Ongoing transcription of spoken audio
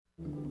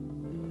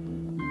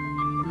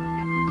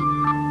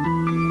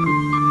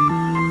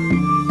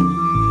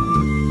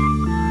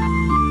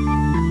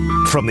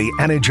From the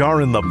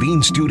Anajar and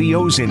Levine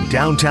Studios in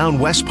downtown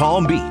West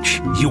Palm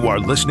Beach, you are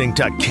listening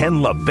to Ken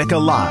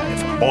LaVicka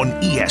Live on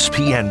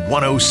ESPN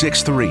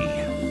 106.3.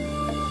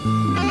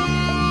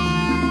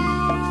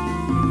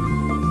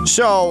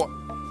 So,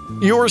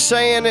 you were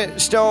saying,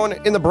 Stone,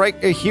 in the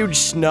break, a huge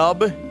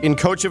snub in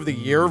Coach of the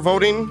Year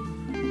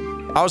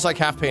voting. I was like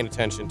half paying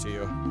attention to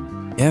you.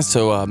 Yeah,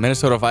 so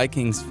Minnesota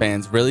Vikings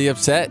fans really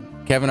upset.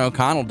 Kevin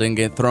O'Connell didn't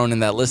get thrown in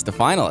that list of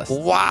finalists.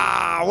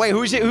 Wow. Wait,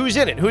 who's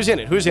in it? Who's in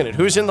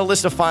the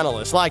list of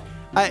finalists?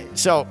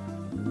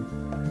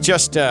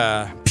 Just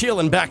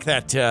peeling back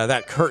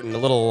that curtain a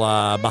little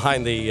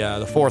behind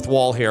the fourth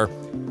wall here.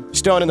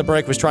 Stone in the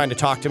break was trying to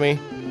talk to me,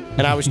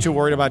 and I was too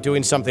worried about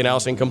doing something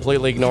else and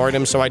completely ignored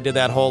him. So I did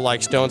that whole,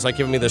 Stone's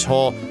giving me this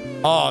whole,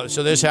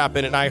 so this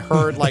happened, and I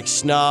heard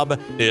snub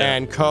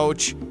and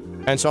coach,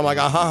 and so I'm like,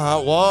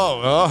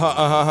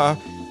 whoa,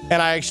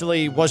 and I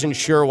actually wasn't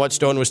sure what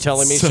Stone was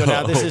telling me. So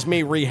now this is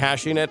me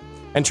rehashing it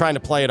and trying to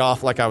play it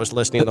off like I was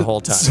listening the whole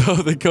time. So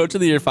the Coach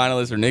of the Year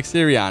finalists are Nick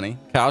Sirianni,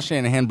 Kyle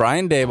Shanahan,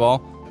 Brian Daboll,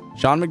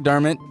 Sean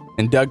McDermott,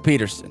 and Doug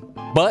Peterson.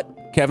 But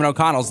Kevin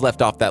O'Connell's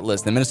left off that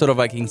list. The Minnesota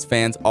Vikings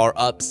fans are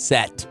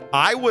upset.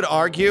 I would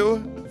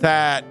argue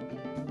that...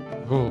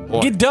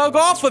 Get Doug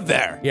off of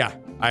there. Yeah,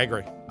 I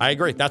agree.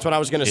 That's what I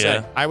was going to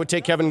say. I would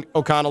take Kevin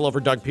O'Connell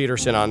over Doug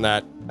Peterson on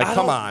that.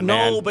 Come on,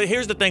 man. No, but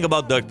here's the thing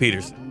about Doug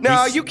Peterson.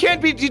 No, you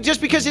can't be, just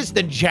because it's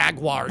the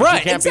Jaguars.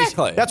 Right, you can't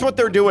exactly. That's what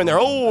they're doing there.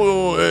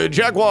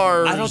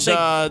 Jaguars, I don't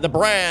think, the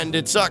brand,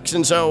 it sucks,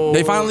 and so...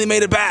 They finally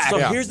made it back. So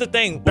here's the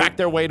thing. Back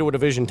their way to a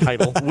division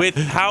title. With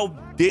how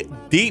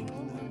deep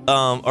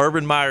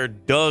Urban Meyer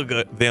dug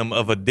them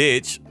of a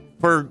ditch,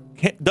 for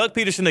Doug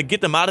Peterson to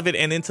get them out of it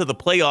and into the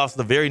playoffs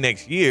the very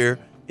next year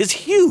is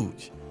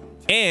huge.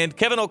 And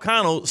Kevin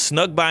O'Connell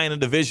snuck by in a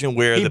division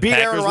where the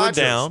Packers were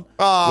down.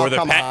 Oh,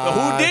 come on.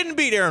 Who didn't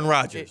beat Aaron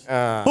Rodgers?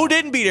 Who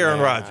didn't beat Aaron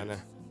Rodgers?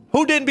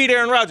 Who didn't beat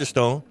Aaron Rodgers,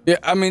 Stone? Yeah,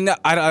 I mean,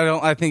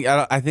 I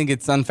think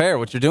it's unfair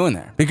what you're doing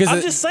there, because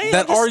I'm just saying,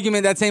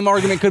 that same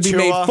argument could be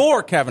made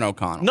for Kevin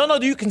O'Connell. No,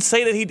 you can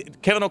say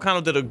that Kevin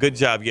O'Connell did a good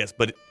job, yes,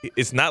 but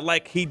it's not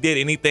like he did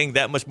anything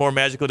that much more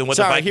magical than what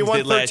the Vikings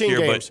did last year.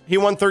 Games. He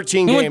won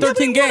 13 games. He won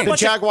 13 games. The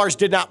Jaguars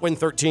did not win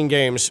 13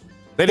 games.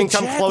 They didn't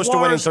come close to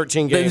winning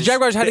 13 games. The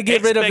Jaguars had to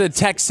get rid of the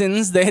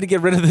Texans. They had to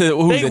get rid of the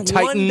Titans.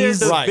 Won their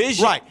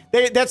division. Right.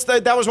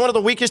 That was one of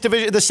the weakest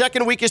division, the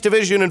second weakest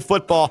division in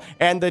football,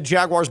 and the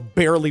Jaguars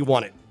barely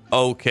won it.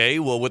 Okay,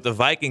 well, with the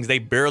Vikings, they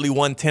barely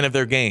won 10 of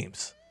their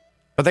games.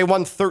 But they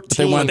won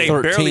 13. They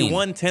barely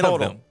won 10 total.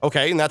 of them.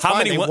 Okay, and that's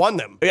fine. They won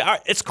them.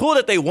 It's cool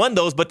that they won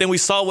those, but then we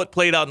saw what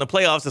played out in the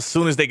playoffs. As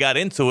soon as they got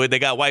into it, they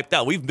got wiped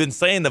out. We've been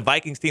saying the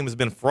Vikings team has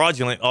been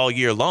fraudulent all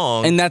year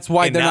long. And that's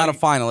why they're not a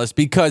finalist,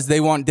 because they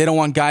don't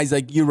want guys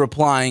like you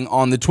replying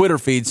on the Twitter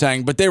feed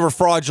saying, but they were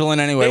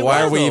fraudulent anyway.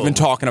 Why are we even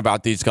talking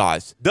about these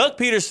guys? Doug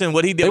Peterson,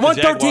 what he did they with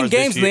the won Jaguars 13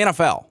 games in the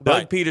NFL.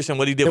 Doug Peterson,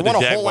 what he did with the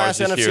Jaguars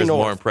this year is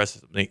more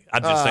impressive than me.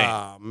 I'm just saying.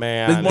 Oh,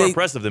 man. It's more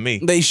impressive than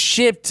me. They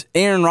shipped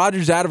Aaron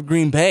Rodgers out of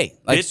Green Bay.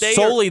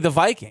 Solely the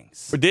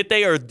Vikings. Or did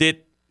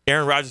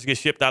Aaron Rodgers get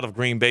shipped out of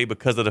Green Bay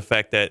because of the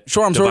fact that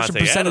Sure, I'm sure it's a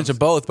percentage of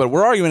both, but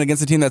we're arguing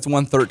against a team that's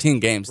won 13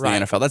 games in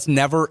the NFL. That's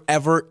never,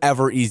 ever,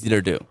 ever easy to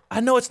do.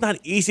 I know it's not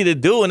easy to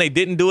do, and they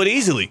didn't do it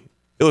easily.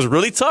 It was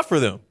really tough for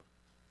them.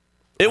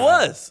 It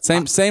was.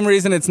 Same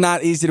reason it's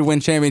not easy to win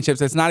championships.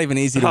 It's not even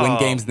easy to win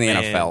games in the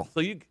NFL.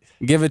 So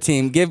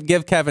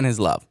give Kevin his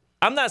love.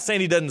 I'm not saying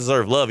he doesn't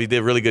deserve love. He did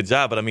a really good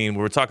job, but I mean,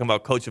 we're talking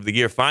about Coach of the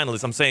Year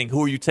finalists. I'm saying,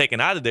 who are you taking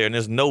out of there? And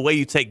there's no way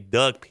you take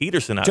Doug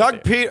Peterson out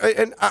of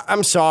there. And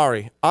I'm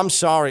sorry.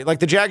 Like,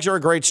 the Jags are a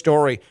great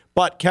story,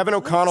 but Kevin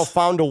O'Connell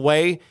found a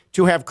way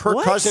to have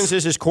Kirk Cousins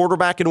as his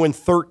quarterback and win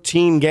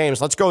 13 games.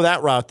 Let's go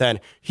that route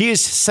then. He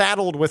is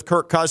saddled with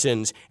Kirk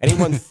Cousins, and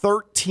he won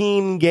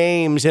 13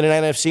 games in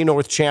an NFC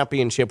North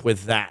championship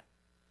with that.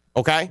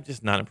 Okay? I'm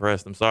just not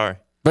impressed. I'm sorry.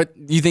 But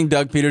you think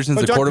Doug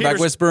Peterson's a quarterback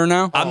whisperer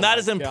now? I'm not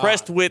as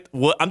impressed with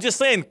what I'm just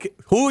saying.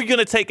 Who are you going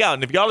to take out?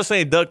 And if y'all are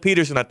saying Doug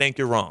Peterson, I think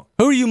you're wrong.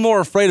 Who are you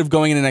more afraid of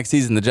going into next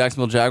season, the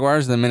Jacksonville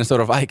Jaguars or the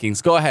Minnesota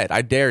Vikings? Go ahead.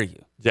 I dare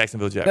you.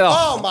 Jacksonville Jaguars.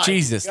 Oh my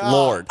Jesus God.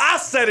 Lord. I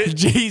said it.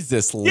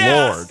 Jesus Lord.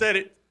 I said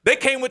it. They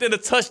came within a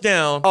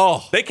touchdown.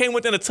 They came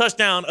within a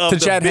touchdown of the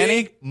Chad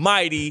big, Henne?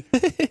 mighty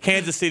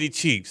Kansas City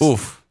Chiefs.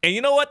 Oof. And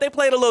you know what? They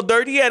played a little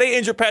dirty. Yeah, they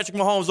injured Patrick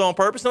Mahomes on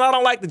purpose, and I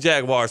don't like the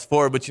Jaguars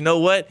for it. But you know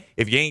what?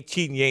 If you ain't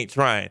cheating, you ain't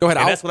trying. Go ahead.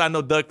 And that's what I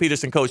know Doug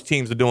Peterson coach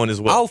teams are doing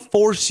as well. I'll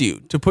force you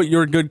to put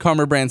your Good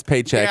Karma Brands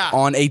paycheck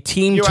on a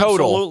team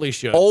total absolutely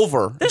should.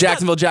 over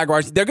Jacksonville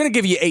Jaguars. They're going to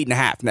give you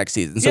 8.5 next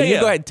season. So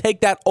you go ahead,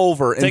 take that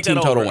over in team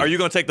total. Are you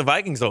going to take the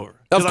Vikings over?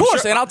 Of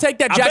course, and I'll take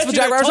that Jacksonville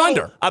Jaguars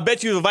under. I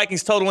bet you the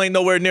Vikings total ain't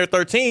nowhere near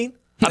 13.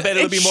 I bet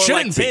it'll be more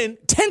like 10.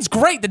 10's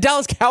great. The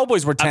Dallas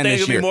Cowboys were 10 this year. I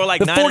think it'll be more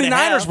like 9.5. The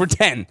 49ers were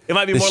 10. It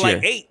might be more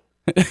like 8.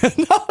 No,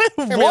 it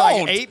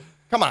won't. Like 8?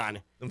 Come on.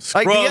 Them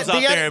scrubs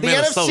out there in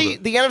Minnesota.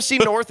 The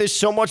NFC North is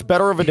so much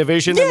better of a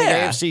division than the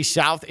AFC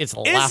South. It's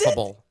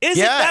laughable. Is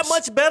it that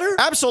much better?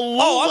 Absolutely.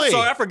 Oh, I'm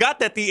sorry. I forgot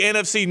that the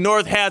NFC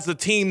North has a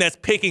team that's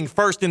picking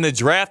first in the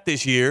draft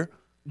this year.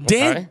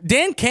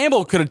 Dan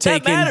Campbell could have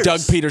taken Doug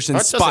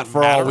Peterson's spot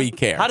for all we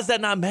care. How does that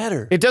not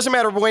matter? It doesn't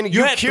matter. When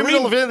you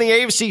cumulative in the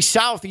AFC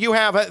South, you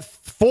have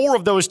 4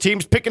 of those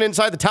teams picking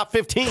inside the top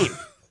 15.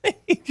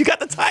 You got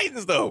the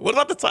Titans, though. What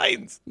about the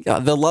Titans? Yeah,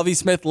 the Lovie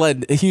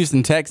Smith-led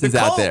Houston Texans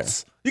out there.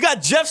 You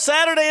got Jeff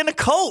Saturday and the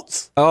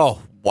Colts.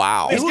 Oh,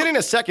 wow. He's getting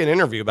a second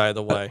interview, by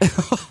the way.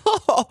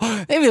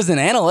 Maybe as an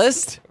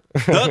analyst.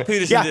 Doug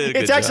Peterson did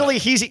a good actually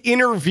job. he's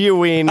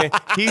interviewing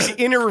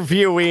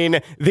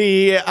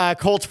the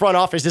Colts front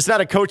office. It's not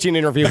a coaching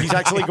interview. He's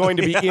actually going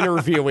to be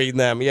interviewing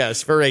them,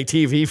 yes, for a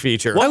TV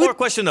feature. One more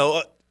question,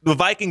 though. The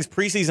Vikings'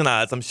 preseason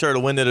odds, I'm sure, to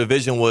win the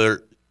division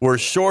were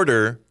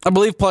shorter. I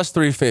believe plus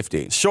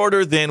 350.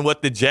 Shorter than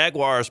what the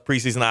Jaguars'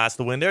 preseason odds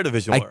to win their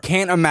division were. I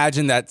can't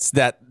imagine that's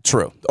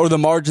true. Or the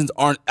margins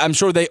aren't. I'm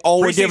sure they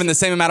all were given the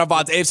same amount of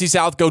odds. AFC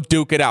South, go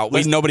duke it out.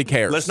 Nobody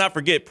cares. Let's not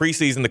forget,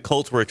 preseason, the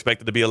Colts were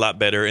expected to be a lot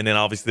better, and then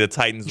obviously the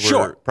Titans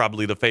were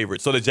probably the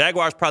favorite. So the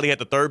Jaguars probably had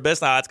the third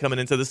best odds coming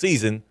into the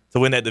season to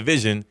win that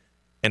division,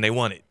 and they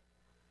won it.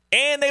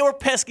 And they were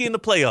pesky in the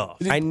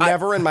playoffs. I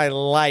never in my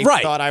life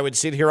thought I would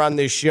sit here on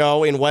this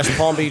show in West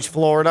Palm Beach,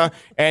 Florida,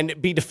 and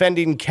be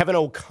defending Kevin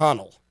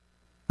O'Connell.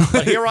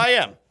 But here I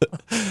am.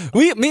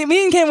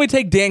 Me and Cam would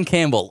take Dan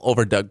Campbell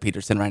over Doug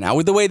Peterson right now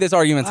with the way this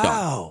argument's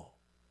going.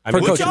 I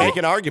mean, you can make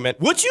an argument.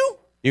 Would you?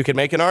 You can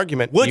make an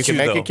argument. You can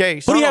make a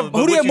case. Who do you have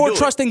more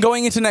trust in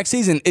going into next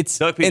season?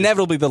 It's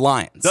inevitably the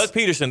Lions. Doug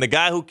Peterson, the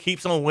guy who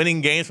keeps on winning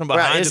games from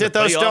behind. Is it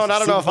though, Stone? I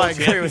don't know if I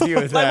agree with you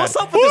with that. What's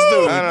up with this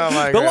dude? I don't know if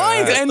I agree. The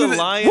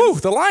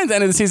Lions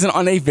ended the season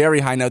on a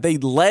very high note. They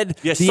led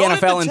the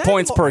NFL in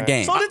points per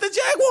game. So did the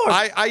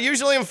Jaguars. I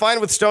usually am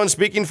fine with Stone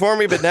speaking for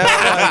me, but now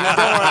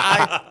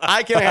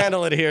I can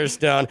handle it here,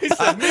 Stone. He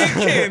said, me and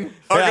Ken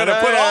are going to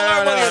put all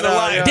our money on the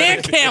Lions.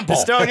 Dan Campbell.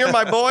 Stone, you're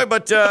my boy,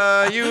 but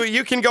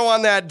you can go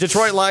on that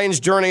Detroit Lions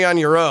journey on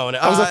your own.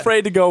 I was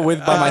afraid to go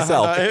by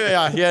myself.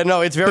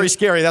 No, it's very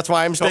scary. That's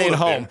why I'm staying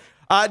home.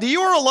 Do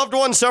you or a loved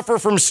one suffer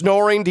from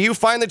snoring? Do you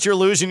find that you're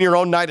losing your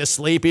own night of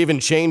sleep, even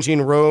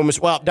changing rooms?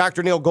 Well,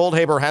 Dr. Neil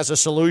Goldhaber has a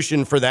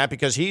solution for that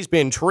because he's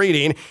been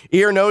treating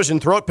ear, nose,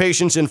 and throat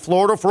patients in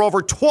Florida for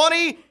over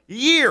 20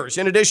 years.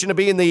 In addition to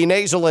being the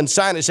nasal and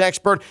sinus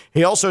expert,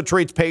 he also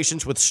treats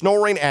patients with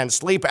snoring and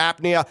sleep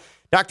apnea.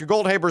 Dr.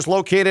 Goldhaber is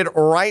located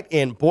right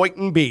in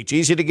Boynton Beach.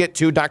 Easy to get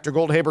to. Dr.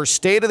 Goldhaber's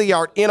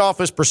state-of-the-art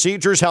in-office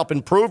procedures help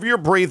improve your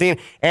breathing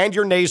and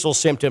your nasal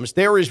symptoms.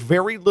 There is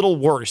very little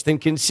worse than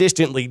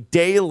consistently,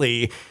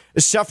 daily,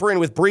 suffering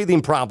with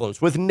breathing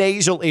problems, with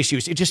nasal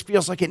issues. It just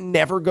feels like it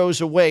never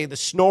goes away. The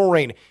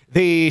snoring,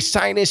 the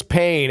sinus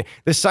pain,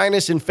 the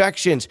sinus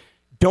infections.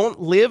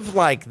 Don't live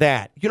like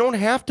that. You don't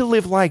have to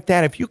live like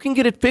that. If you can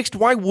get it fixed,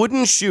 why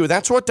wouldn't you?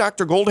 That's what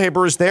Dr.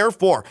 Goldhaber is there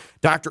for.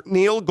 Dr.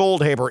 Neil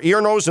Goldhaber.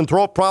 Ear, nose, and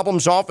throat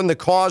problems often the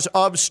cause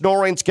of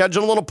snoring.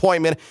 Schedule an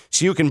appointment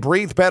so you can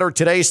breathe better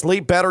today,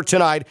 sleep better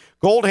tonight.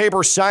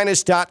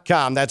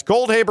 GoldhaberSinus.com. That's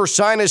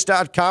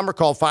GoldhaberSinus.com or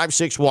call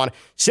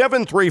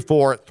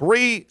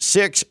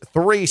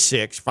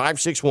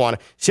 561-734-3636.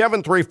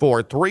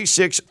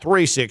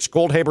 561-734-3636.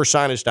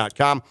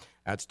 GoldhaberSinus.com.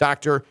 That's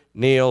Dr.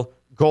 Neil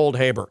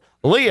Goldhaber.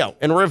 Leo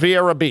in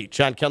Riviera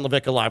Beach on Ken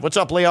LaVicka Live. What's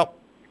up, Leo?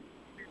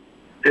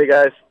 Hey,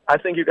 guys. I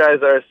think you guys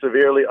are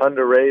severely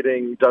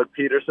underrating Doug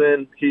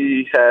Peterson.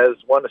 He has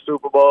won a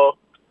Super Bowl.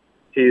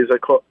 He's a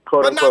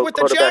quote-unquote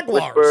quarterback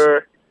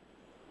whisperer.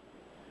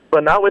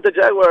 But not with the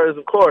Jaguars,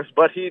 of course.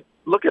 But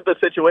look at the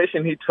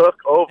situation he took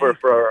over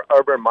for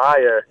Urban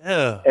Meyer,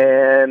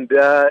 and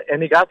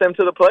he got them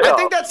to the playoffs. I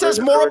think that says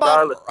more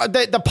about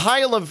the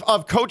pile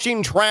of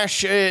coaching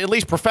trash, at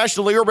least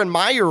professionally, Urban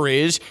Meyer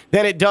is,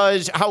 than it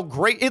does how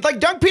great. Like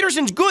Doug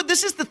Peterson's good.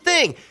 This is the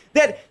thing.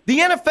 That the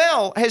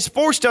NFL has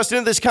forced us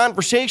into this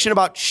conversation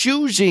about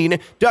choosing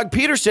Doug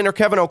Peterson or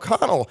Kevin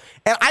O'Connell.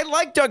 And I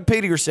like Doug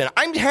Peterson.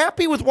 I'm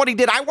happy with what he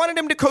did. I wanted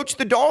him to coach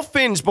the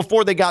Dolphins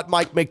before they got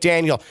Mike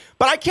McDaniel.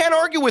 But I can't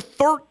argue with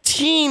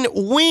 13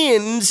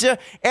 wins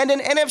and an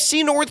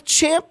NFC North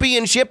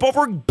championship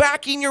over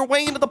backing your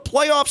way into the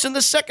playoffs in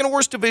the second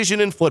worst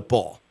division in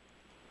football.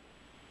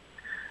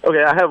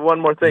 Okay, I have one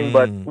more thing,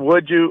 but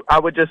I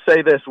would just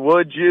say this.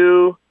 Would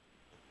you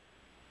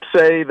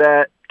say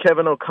that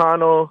Kevin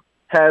O'Connell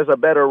has a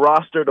better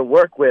roster to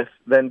work with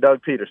than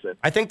Doug Peterson?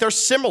 I think they're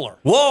similar.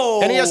 Whoa.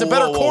 And he has a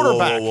better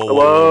quarterback.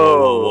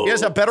 Whoa. He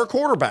has a better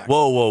quarterback.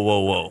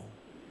 Whoa.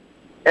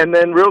 And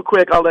then real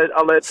quick, I'll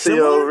let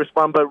Theo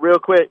respond, but real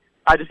quick,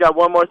 I just got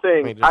one more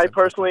thing. I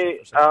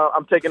personally,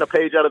 I'm taking a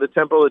page out of the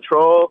Temple of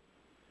Troll.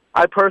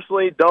 I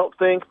personally don't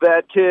think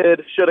that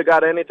kid should have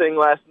got anything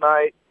last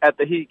night at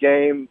the Heat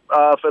game.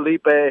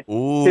 Felipe,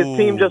 his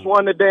team just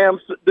won the damn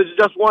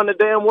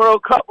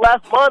World Cup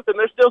last month, and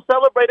they're still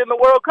celebrating the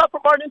World Cup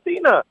from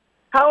Argentina.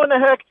 How in the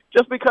heck?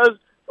 Just because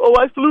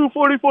I flew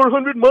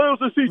 4,400 miles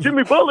to see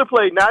Jimmy Butler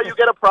play. Now you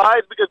get a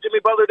prize because Jimmy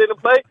Butler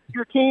didn't play.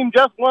 Your team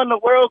just won the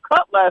World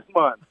Cup last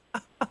month.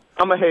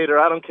 I'm a hater.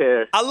 I don't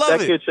care. I love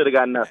that it. kid should have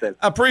got nothing.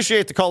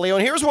 Appreciate the call, Leo.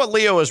 And here's what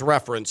Leo is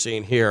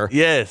referencing here.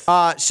 Yes.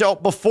 So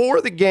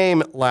before the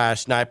game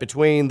last night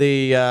between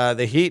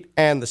the Heat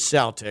and the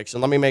Celtics,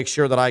 and let me make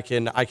sure that I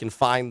can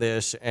find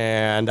this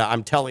and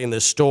I'm telling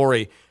this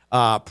story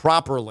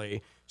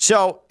properly.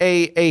 So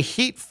a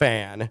Heat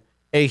fan,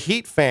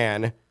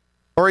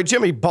 or a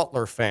Jimmy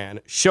Butler fan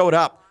showed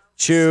up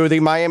to the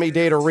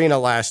Miami-Dade Arena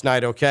last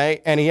night,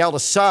 okay? And he held a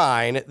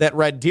sign that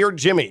read, "Dear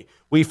Jimmy,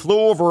 we flew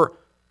over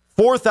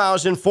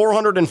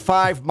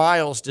 4,405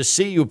 miles to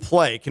see you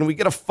play. Can we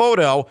get a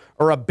photo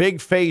or a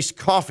big face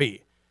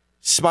coffee?"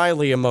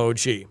 Smiley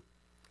emoji.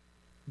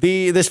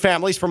 This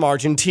family's from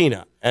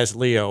Argentina, as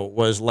Leo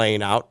was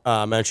laying out,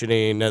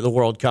 mentioning the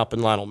World Cup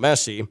and Lionel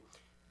Messi.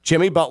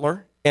 Jimmy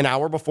Butler, an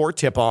hour before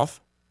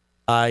tip-off,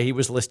 he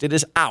was listed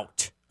as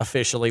out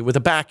officially with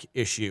a back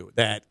issue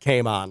that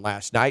came on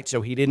last night,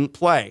 so he didn't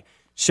play.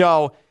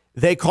 So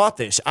they caught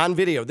this on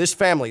video. This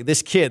family,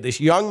 this kid, this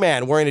young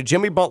man wearing a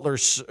Jimmy Butler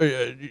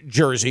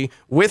jersey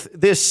with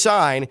this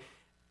sign,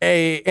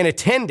 an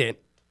attendant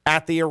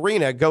at the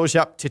arena goes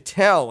up to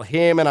tell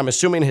him, and I'm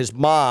assuming his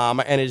mom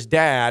and his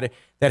dad,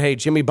 that, hey,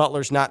 Jimmy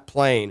Butler's not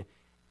playing.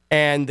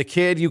 And the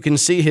kid, you can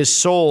see his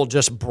soul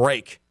just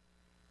break.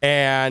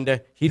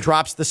 And he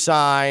drops the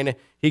sign,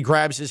 he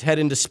grabs his head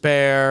in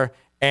despair,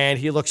 and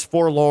he looks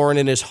forlorn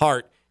and his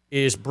heart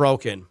is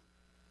broken.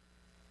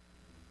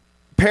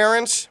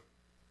 Parents,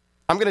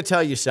 I'm going to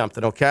tell you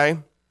something, okay?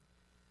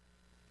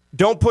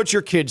 Don't put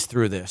your kids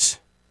through this,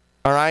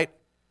 all right?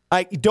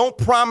 Don't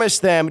promise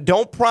them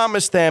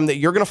that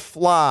you're going to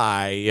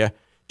fly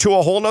to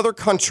a whole nother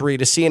country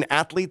to see an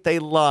athlete they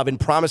love and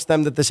promise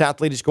them that this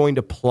athlete is going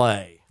to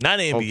play. Not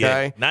in the NBA.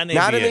 Okay? Not in the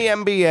Not NBA. in the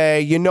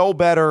NBA. You know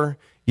better.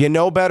 You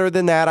know better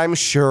than that, I'm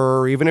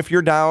sure, even if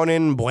you're down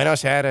in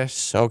Buenos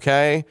Aires,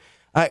 okay?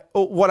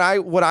 What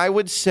I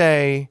would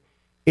say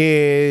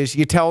is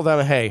you tell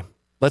them, hey,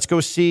 let's go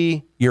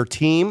see your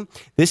team.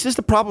 This is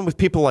the problem with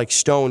people like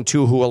Stone,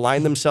 too, who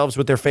align themselves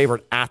with their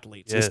favorite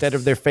athletes instead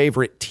of their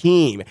favorite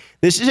team.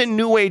 This is a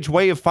new age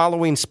way of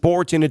following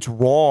sports, and it's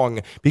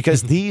wrong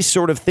because these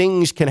sort of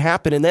things can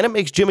happen. And then it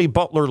makes Jimmy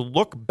Butler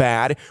look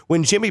bad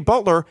when Jimmy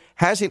Butler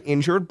has an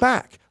injured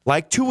back,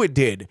 like Tua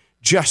did.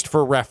 Just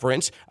for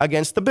reference,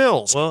 against the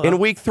Bills in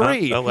Week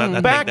 3.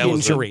 Back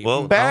injury.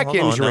 Back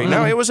injury.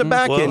 No, it was a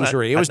back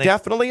injury. It was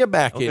definitely a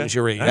back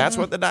injury. That's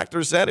what the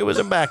doctor said. It was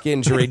a back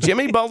injury.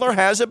 Jimmy Butler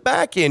has a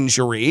back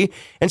injury,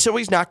 and so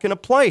he's not going to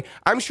play.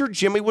 I'm sure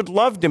Jimmy would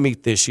love to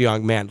meet this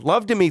young man,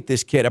 love to meet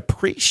this kid,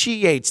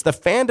 appreciates the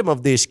fandom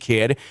of this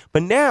kid.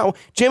 But now,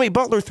 Jimmy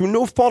Butler, through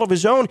no fault of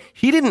his own,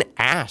 he didn't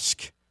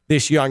ask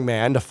this young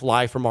man to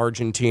fly from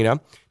Argentina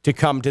to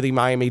come to the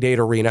Miami-Dade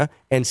Arena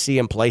and see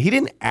him play. He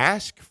didn't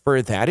ask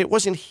for that. It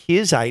wasn't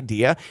his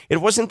idea. It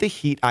wasn't the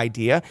Heat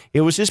idea.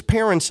 It was his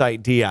parents'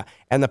 idea.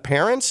 And the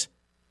parents,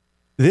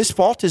 this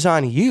fault is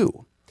on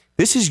you.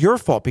 This is your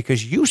fault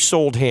because you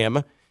sold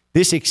him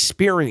this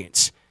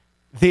experience,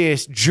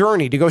 this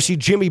journey to go see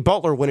Jimmy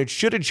Butler when it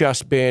should have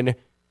just been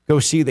go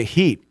see the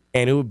Heat.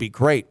 And it would be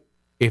great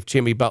if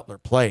Jimmy Butler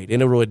played.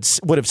 And it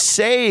would have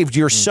saved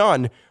your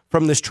son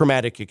from this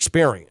traumatic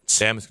experience.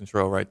 Damage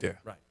control right there.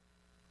 Right.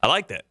 I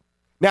like that.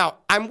 Now,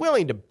 I'm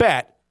willing to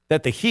bet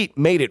that the Heat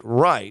made it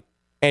right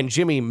and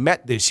Jimmy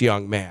met this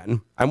young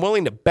man. I'm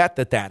willing to bet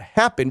that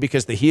happened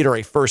because the Heat are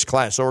a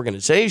first-class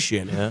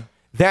organization. Yeah.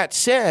 That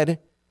said,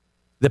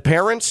 the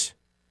parents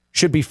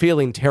should be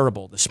feeling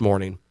terrible this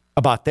morning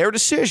about their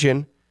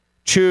decision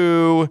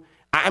to,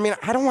 I mean,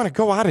 I don't want to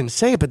go out and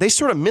say it, but they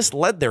sort of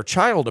misled their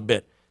child a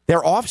bit,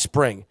 their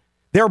offspring.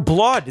 Their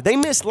blood. They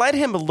misled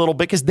him a little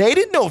bit because they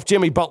didn't know if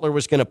Jimmy Butler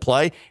was going to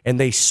play, and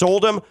they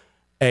sold him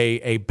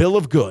a bill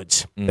of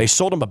goods. They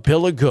sold him a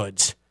bill of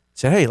goods.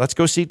 Said, hey, let's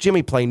go see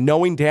Jimmy play,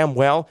 knowing damn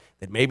well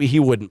that maybe he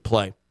wouldn't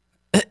play.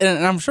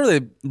 And I'm sure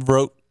they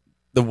wrote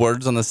the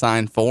words on the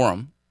sign for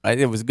him, right?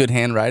 It was good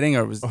handwriting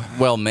or it was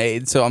well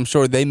made, so I'm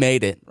sure they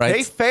made it, right?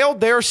 They failed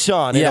their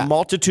son in a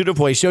multitude of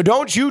ways, so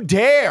don't you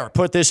dare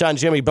put this on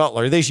Jimmy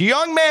Butler. This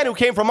young man who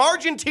came from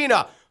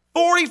Argentina,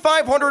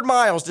 4,500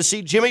 miles to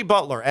see Jimmy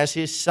Butler, as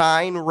his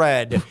sign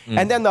read.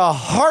 And then the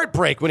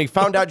heartbreak when he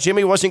found out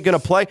Jimmy wasn't going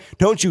to play.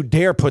 Don't you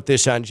dare put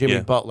this on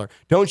Jimmy Butler.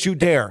 Don't you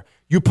dare.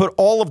 You put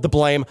all of the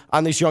blame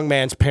on this young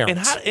man's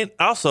parents. And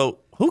also,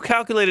 who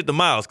calculated the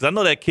miles? Because I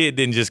know that kid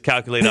didn't just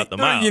calculate out the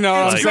miles. You know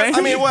what I'm saying?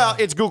 I mean, well,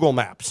 it's Google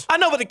Maps. I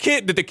know, but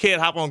did the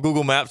kid hop on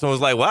Google Maps and was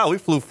like, wow, we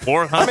flew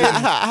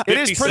 457,000 it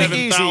is pretty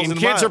easy, and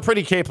kids miles. are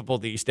pretty capable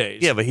these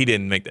days. Yeah, but he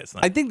didn't make that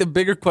sign. I think the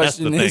bigger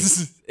question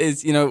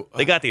is, you know,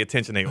 they got the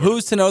attention they were.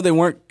 Who's to know they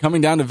weren't coming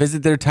down to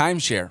visit their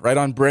timeshare right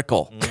on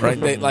Brickell, right?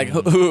 They, like,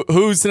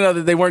 who's to know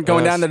that they weren't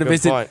going down there to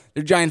visit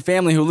their giant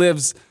family who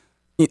lives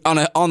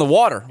on the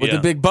water with a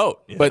big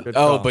boat? Yeah, but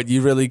but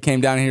you really came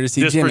down here to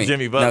see just Jimmy. For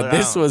Jimmy Butler. Now,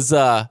 this was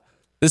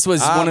This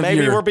was one of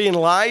maybe your... we're being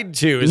lied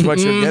to is what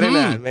you're getting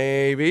at.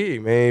 Maybe.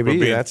 We're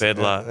being that's fed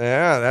lies.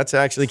 Yeah, that's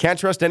actually, can't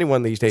trust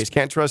anyone these days.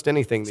 Can't trust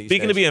anything these days.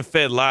 Speaking of being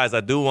fed lies, I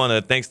do want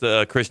to, thanks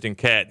to Christian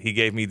Cat, he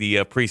gave me the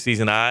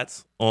preseason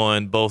odds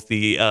on both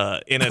the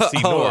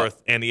NFC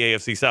North and the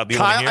AFC South. Do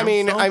you want to Kyle,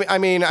 hear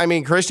him? I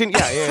mean, Christian,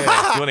 yeah.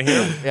 You want to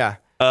hear him?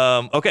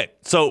 Yeah. Okay,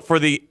 so for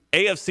the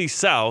AFC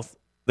South,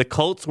 the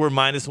Colts were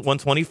minus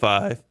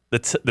 125,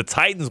 the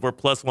Titans were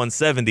plus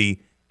 170,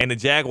 and the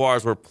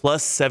Jaguars were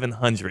plus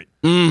 700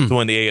 to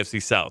win the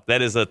AFC South.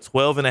 That is a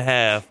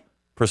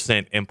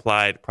 12.5%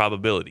 implied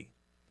probability.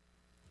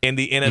 In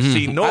the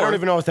NFC North, I don't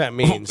even know what that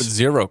means.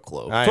 Zero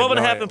clue.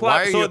 12.5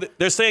 implied. So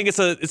they're saying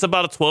it's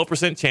about a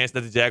 12% chance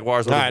that the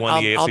Jaguars will win the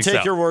AFC South. I'll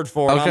take your word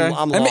for it. Okay.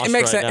 I'm lost it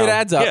makes sense. now. It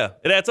adds up. Yeah,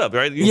 it adds up,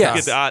 right? You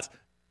get the odds.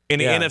 In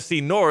the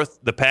NFC North,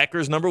 the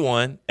Packers number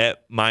 1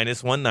 at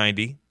minus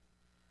 190.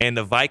 And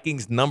the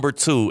Vikings number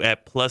 2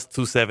 at plus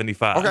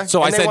 275. Okay.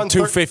 So I said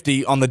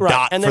 250 on the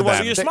dot and for they won,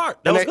 them. You're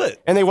smart. That was good.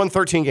 And they won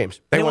 13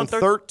 games. They won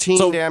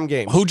 13 damn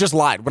games. Who just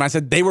lied? When I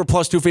said they were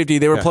plus 250,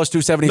 they were plus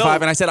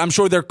 275, and I said I'm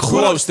sure they're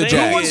close to saying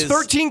Jags. Who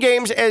won 13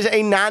 games as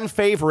a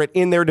non-favorite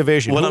in their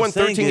division? Who won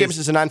 13 games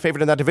as a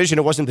non-favorite in that division?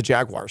 It wasn't the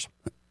Jaguars.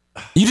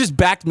 You just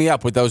backed me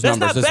up with those That's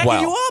numbers not as backing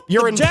well. you up.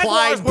 Your The implied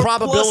Jaguars were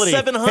probability.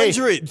 Plus 700.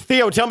 Hey,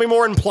 Theo, tell me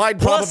more implied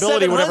Plus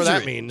probability, whatever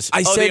that 700. means.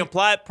 I the said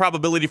implied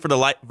probability for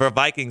the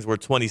Vikings were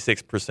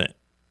 26%.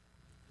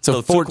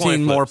 so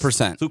 14 more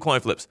percent. 2 coin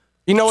flips.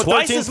 You know what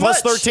Twice 13 as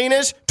plus much. 13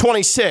 is?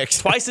 26.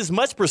 Twice as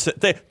much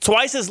percent.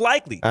 Twice as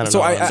likely. I don't So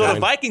know. I- So the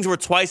Vikings were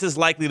twice as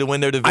likely to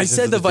win their division. I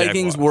said the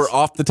Vikings were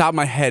off the top of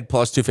my head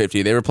plus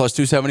 250. They were plus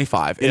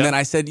 275. And Yeah. then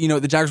I said,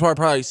 the Jaguars were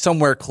probably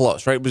somewhere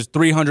close, right? It was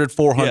 $300,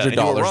 $400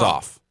 you were wrong.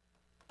 off.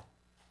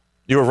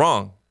 You were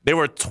wrong. They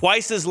were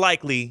twice as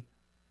likely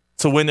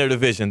to win their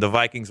division, the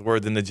Vikings were,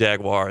 than the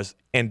Jaguars.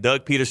 And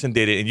Doug Peterson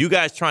did it. And you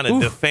guys trying to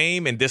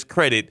defame and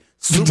discredit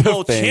Super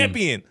Bowl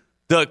champion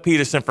Doug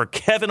Peterson for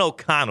Kevin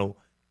O'Connell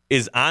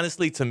is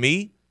honestly, to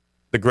me,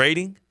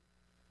 degrading,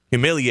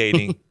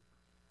 humiliating,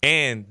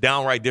 and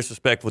downright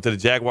disrespectful to the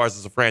Jaguars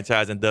as a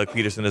franchise and Doug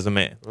Peterson as a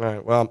man. All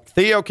right, well,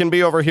 Theo can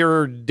be over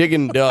here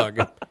digging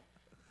Doug.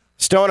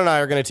 Stone and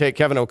I are going to take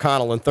Kevin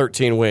O'Connell in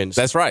 13 wins.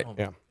 That's right.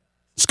 Yeah.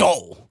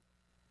 Skull.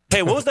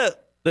 Hey, what was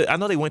that? I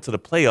know they went to the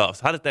playoffs.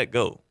 How did that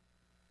go?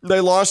 They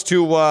lost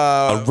to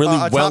a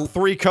top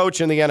 3 coach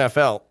in the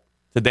NFL.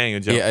 To Daniel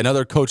Jones. Yeah,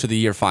 another Coach of the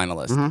Year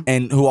finalist,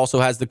 and who also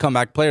has the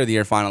Comeback Player of the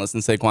Year finalist in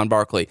Saquon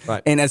Barkley.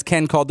 Right. And as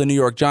Ken called the New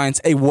York Giants,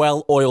 a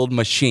well-oiled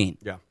machine.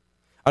 Yeah.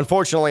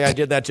 Unfortunately, I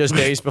did that just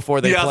days before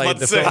they Yeah, I was played about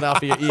the to say.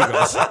 Philadelphia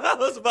Eagles. I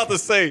was about to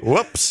say,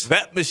 Whoops.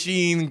 that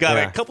machine got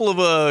Yeah. a couple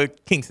of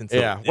kinks into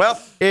Yeah. it. Well,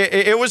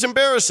 it was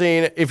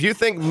embarrassing. If you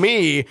think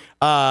me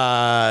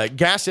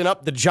gassing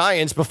up the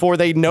Giants before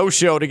they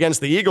no-showed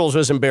against the Eagles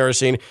was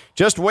embarrassing,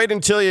 just wait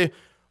until you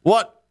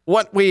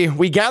what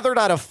we gathered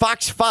out of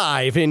Fox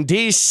 5 in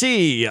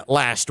D.C.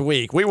 last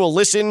week. We will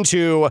listen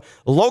to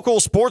local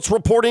sports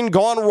reporting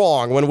gone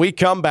wrong when we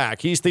come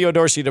back. He's Theo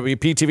Dorsey,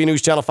 WPTV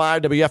News Channel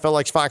 5,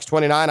 WFLX Fox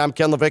 29. I'm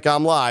Ken LaVicka.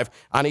 I'm live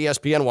on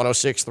ESPN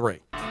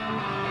 106.3.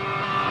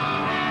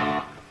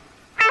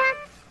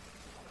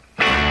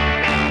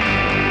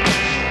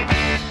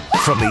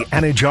 From the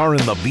Anajar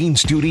and the Bean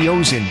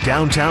Studios in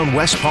downtown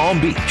West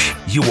Palm Beach,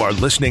 you are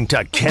listening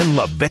to Ken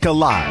LaVicka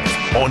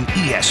Live on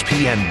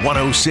ESPN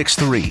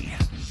 106.3.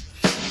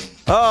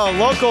 Oh,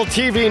 local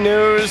TV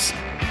news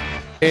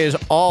is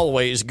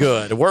always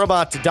good. We're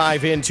about to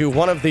dive into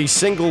one of the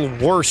single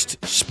worst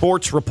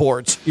sports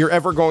reports you're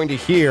ever going to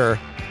hear.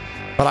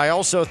 But I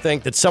also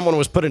think that someone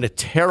was put in a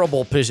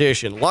terrible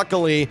position.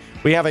 Luckily,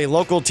 we have a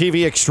local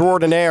TV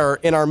extraordinaire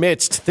in our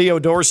midst, Theo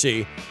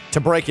Dorsey, to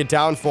break it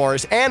down for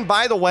us. And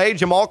by the way,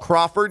 Jamal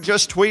Crawford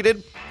just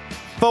tweeted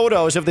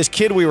photos of this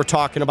kid we were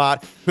talking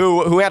about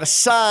who had a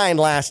sign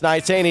last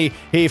night saying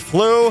he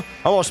flew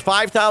almost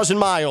 5,000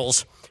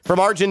 miles from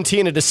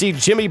Argentina to see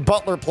Jimmy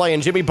Butler play,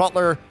 and Jimmy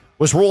Butler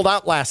was ruled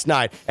out last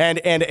night. And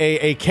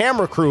a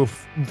camera crew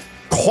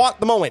caught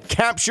the moment,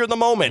 captured the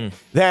moment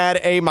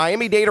that a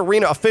Miami-Dade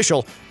Arena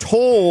official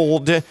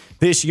told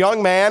this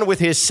young man with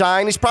his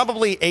sign, he's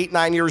probably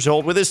 8-9 years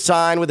old, with his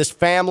sign, with his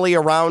family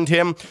around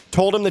him,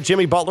 told him that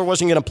Jimmy Butler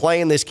wasn't going to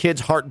play, and this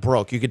kid's heart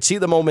broke. You could see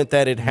the moment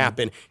that it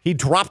happened. He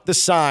dropped the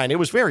sign. It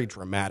was very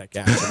dramatic,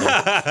 actually.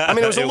 I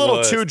mean, it was a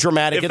little too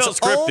dramatic. It It's felt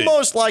scripted.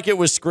 almost like it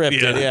was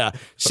scripted, Yeah.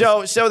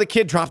 So the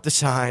kid dropped the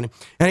sign,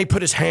 and he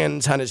put his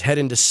hands on his head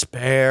in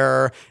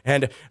despair,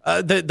 and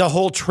the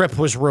whole trip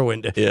was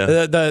ruined. Yeah.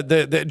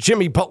 The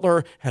Jimmy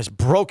Butler has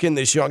broken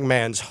this young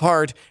man's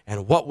heart,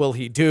 and what will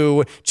he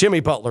do?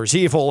 Jimmy Butler's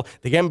evil,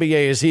 the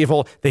NBA is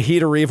evil, the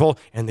Heat are evil,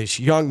 and this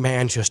young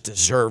man just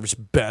deserves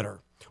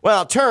better.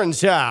 Well, it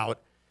turns out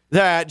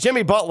that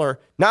Jimmy Butler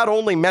not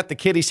only met the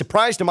kid, he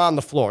surprised him on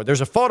the floor.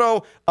 There's a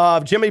photo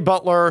of Jimmy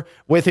Butler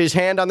with his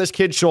hand on this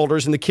kid's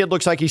shoulders, and the kid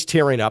looks like he's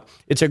tearing up.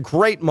 It's a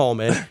great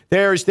moment.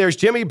 There's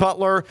Jimmy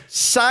Butler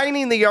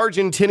signing the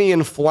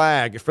Argentinian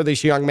flag for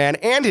this young man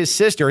and his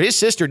sister. His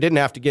sister didn't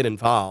have to get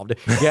involved.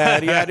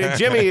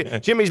 Yeah,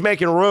 Jimmy's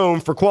making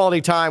room for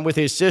quality time with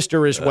his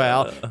sister as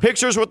well.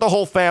 Pictures with the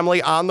whole family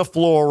on the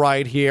floor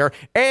right here.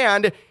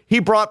 And he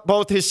brought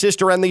both his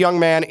sister and the young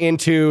man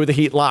into the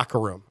Heat locker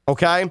room.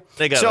 Okay,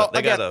 they got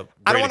a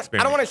great experience.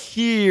 I don't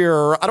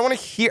want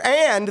to hear.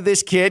 And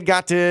this kid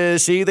got to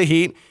see the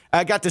Heat.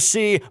 Got to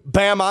see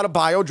Bam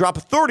Adebayo drop a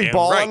 30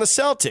 ball on the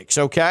Celtics.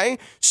 Okay,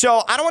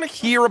 so I don't want to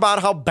hear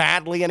about how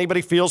badly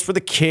anybody feels for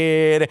the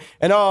kid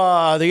and the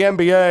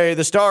NBA,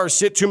 the stars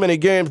sit too many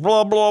games.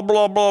 Blah blah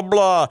blah blah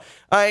blah.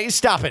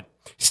 Stop it.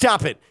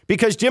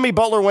 Because Jimmy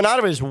Butler went out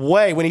of his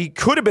way when he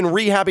could have been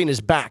rehabbing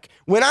his back,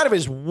 went out of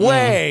his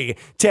way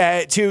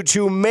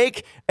to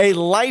make a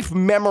life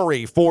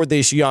memory for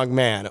this young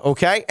man,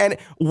 okay? And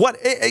what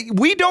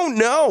we don't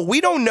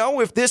know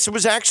if this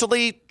was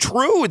actually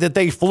true that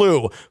they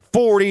flew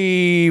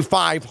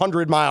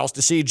 4,500 miles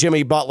to see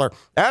Jimmy Butler.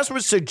 As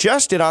was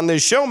suggested on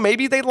this show,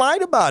 maybe they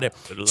lied about it.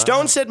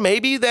 Stone said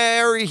maybe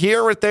they're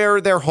here at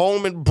their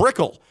home in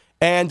Brickell.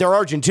 And they're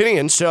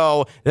Argentinian,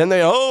 so then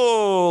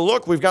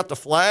look, we've got the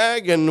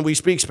flag and we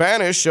speak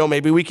Spanish, so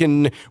maybe we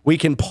can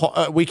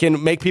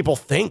make people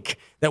think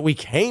that we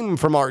came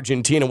from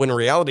Argentina when in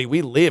reality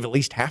we live at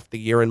least half the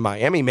year in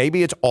Miami.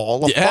 Maybe it's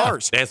all a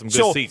farce. They had some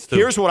good seats too.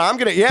 Here's what I'm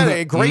gonna. Yeah, they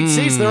had great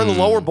seats. They're in the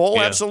lower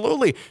bowl,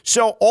 absolutely.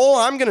 So all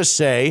I'm gonna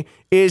say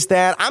is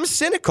that I'm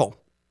cynical.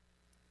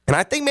 And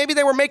I think maybe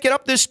they were making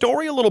up this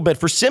story a little bit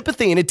for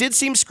sympathy, and it did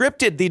seem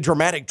scripted. The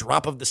dramatic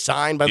drop of the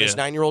sign by this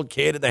 9-year-old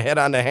kid at the head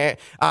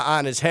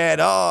on his head.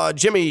 Oh,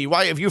 Jimmy,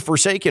 why have you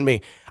forsaken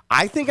me?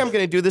 I think I'm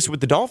going to do this with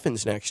the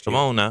Dolphins next year. Come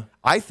on now.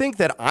 I think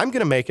that I'm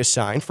going to make a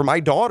sign for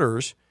my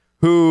daughters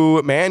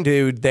who, man,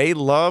 dude, they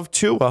love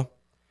Tua.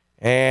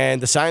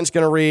 And the sign's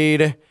going to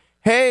read,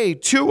 hey,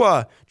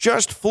 Tua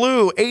just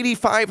flew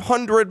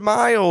 8,500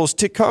 miles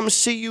to come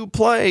see you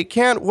play.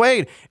 Can't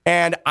wait.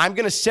 And I'm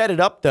going to set it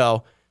up,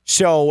 though,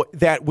 so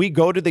that we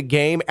go to the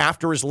game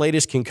after his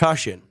latest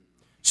concussion.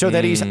 So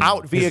that he's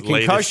out via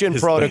concussion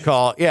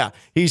protocol. Yeah,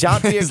 he's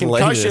out via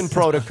concussion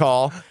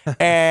protocol.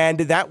 And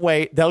that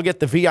way, they'll get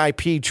the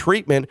VIP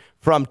treatment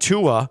from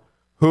Tua,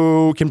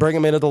 who can bring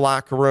him into the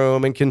locker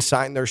room and can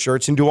sign their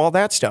shirts and do all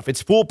that stuff.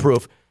 It's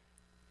foolproof.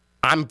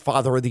 I'm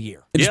Father of the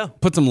Year.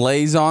 Put some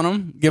lays on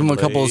him. Give him a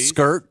couple of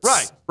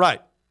skirts.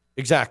 Right.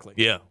 Exactly.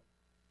 Yeah.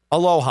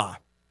 Aloha.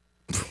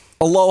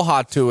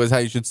 Aloha Tua is how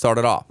you should start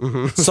it off.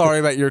 Mm-hmm. Sorry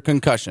about your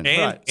concussion.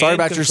 Sorry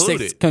about your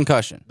 6th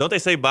concussion. Don't they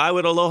say bye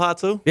with aloha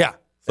too? Yeah.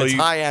 So it's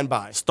high and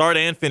bye. Start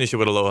and finish it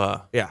with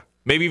aloha. Yeah.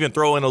 Maybe even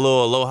throw in a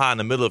little aloha in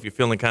the middle if you're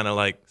feeling kind of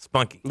like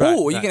spunky.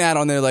 You can add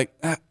on there like,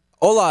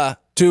 hola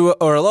to,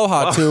 or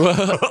aloha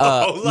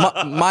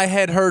to, my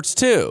head hurts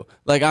too.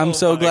 Like, I'm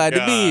so glad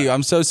to be you.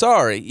 I'm so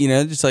sorry.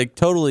 Just like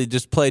totally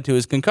just play to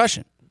his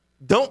concussion.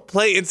 Don't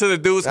play into the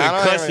dude's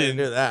concussion.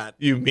 Do that,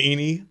 you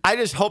meanie. I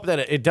just hope that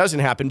it doesn't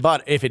happen.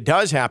 But if it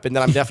does happen,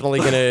 then I'm definitely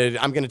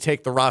gonna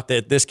take the route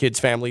that this kid's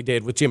family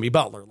did with Jimmy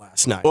Butler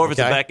last night. Or if it's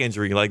a back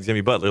injury like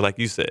Jimmy Butler, like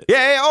you said.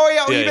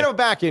 Even a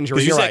back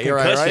injury. You're right.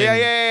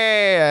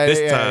 Yeah.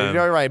 This time,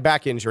 you're right.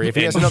 Back injury. If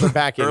he has another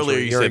back injury, earlier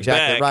you you're said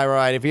exactly back.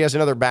 right. If he has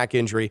another back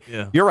injury,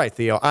 you're right,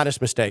 Theo.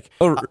 Honest mistake.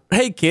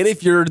 Hey, kid,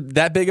 if you're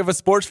that big of a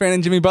sports fan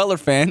and Jimmy Butler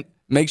fan,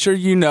 make sure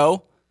you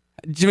know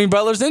Jimmy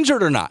Butler's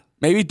injured or not.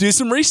 Maybe do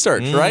some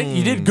research, right?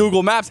 You did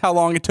Google Maps how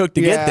long it took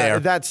to get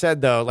there. That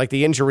said, though, like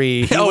the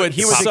injury, he was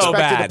so expected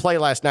bad to play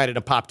last night and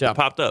it popped up.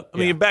 I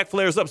mean, your back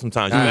flares up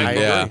sometimes.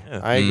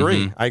 I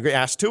agree.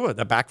 Ask Tua.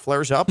 The back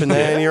flares up and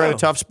then you're in a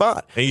tough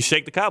spot. And you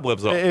shake the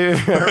cobwebs off. Right,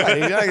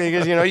 exactly,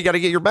 because, you got to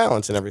get your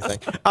balance and everything.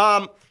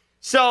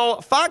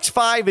 So Fox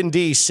 5 in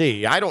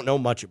D.C., I don't know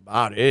much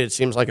about it. It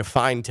seems like a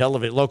fine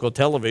local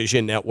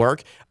television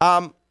network.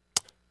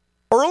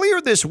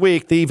 Earlier this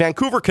week, the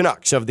Vancouver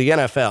Canucks of the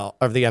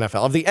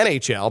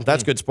NHL,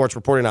 that's good sports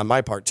reporting on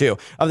my part too,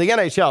 of the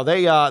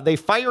NHL, they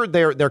fired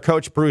their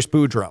coach, Bruce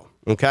Boudreau,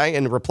 okay,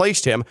 and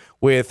replaced him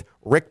with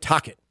Rick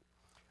Tocchet.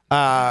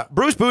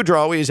 Bruce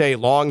Boudreau is a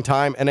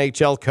longtime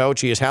NHL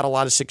coach. He has had a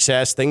lot of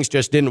success. Things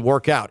just didn't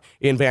work out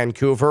in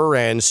Vancouver,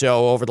 and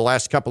so over the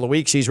last couple of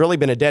weeks, he's really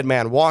been a dead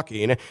man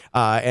walking,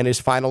 and his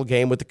final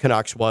game with the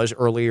Canucks was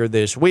earlier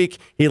this week.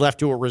 He left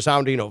to a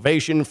resounding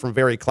ovation from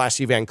very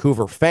classy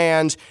Vancouver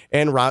fans,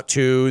 en route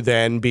to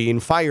then being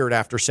fired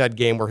after said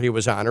game where he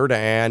was honored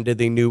and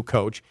the new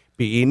coach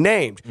being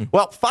named.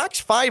 Well, Fox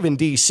 5 in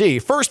D.C.,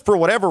 first, for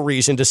whatever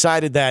reason,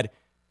 decided that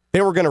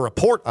they were going to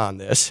report on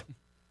this.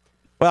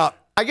 Well,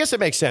 I guess it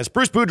makes sense.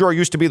 Bruce Boudreau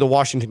used to be the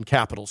Washington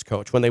Capitals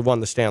coach when they won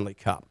the Stanley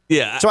Cup.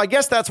 Yeah. So I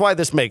guess that's why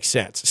this makes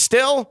sense.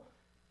 Still,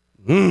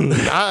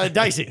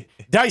 dicey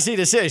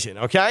decision,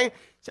 okay?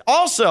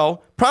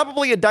 Also,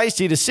 probably a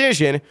dicey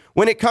decision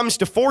when it comes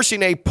to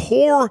forcing a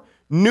poor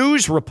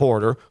news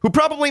reporter who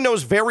probably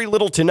knows very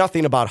little to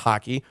nothing about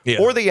hockey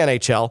or the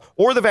NHL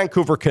or the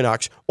Vancouver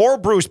Canucks or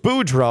Bruce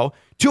Boudreau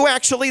to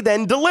actually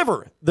then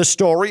deliver the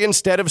story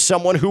instead of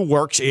someone who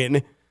works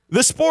in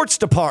the sports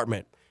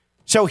department.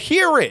 So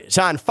here is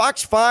on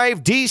Fox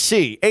 5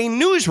 DC, a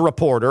news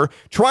reporter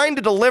trying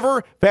to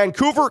deliver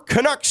Vancouver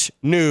Canucks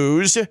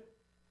news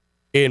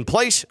in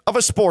place of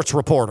a sports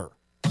reporter.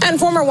 And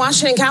former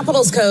Washington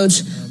Capitals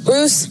coach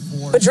Bruce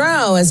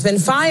Boudreau has been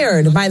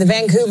fired by the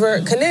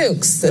Vancouver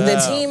Canucks.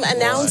 The team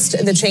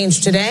announced the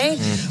change today.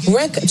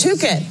 Rick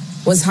Tocchet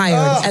was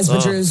hired as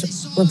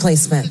Boudreau's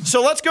replacement.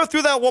 So let's go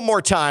through that one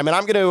more time, and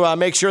I'm going to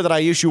make sure that I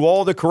issue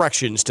all the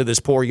corrections to this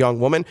poor young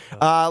woman.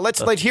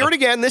 Let's hear it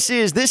again. This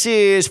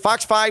is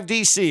Fox 5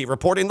 DC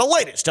reporting the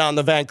latest on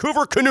the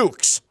Vancouver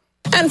Canucks.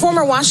 And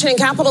former Washington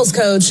Capitals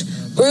coach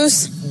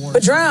Bruce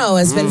Boudreau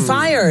has been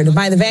fired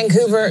by the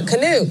Vancouver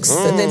Canucks.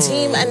 The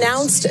team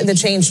announced the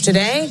change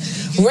today.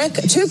 Rick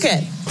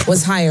Tocchet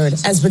was hired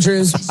as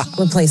Boudreau's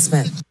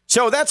replacement.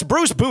 So that's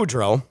Bruce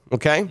Boudreau,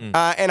 okay?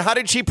 And how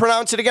did she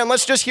pronounce it again?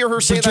 Let's just hear her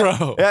say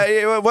Boudreau.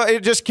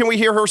 that. Can we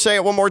hear her say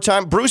it one more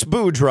time? Bruce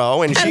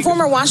Boudreau. And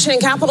former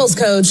Washington Capitals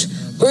coach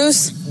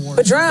Bruce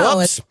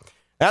Boudreau. Oops.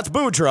 That's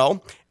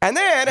Boudreau. And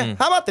then,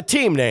 how about the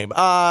team name?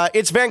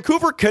 It's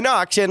Vancouver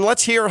Canucks, and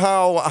let's hear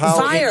how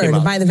fired it came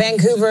out. by the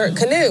Vancouver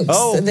Canucks.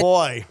 Oh,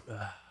 boy.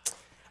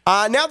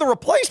 Now the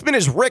replacement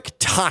is Rick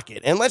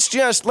Tocchet, and let's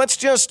hear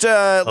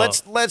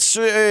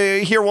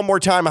one more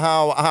time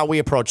how we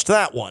approached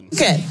that one.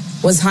 Tocchet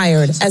was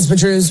hired as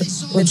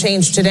Boudreau's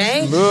change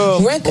today.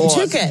 Rick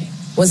Tocchet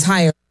was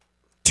hired.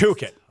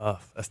 Tocchet.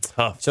 That's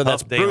tough. So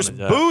that's Bruce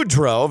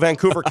Boudreau,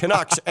 Vancouver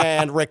Canucks,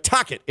 and Rick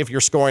Tocchet, if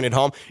you're scoring at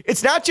home.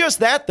 It's not just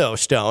that, though,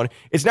 Stone.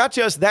 It's not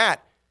just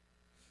that.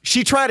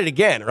 She tried it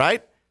again,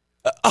 right?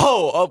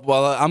 Well, I'm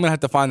going to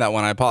have to find that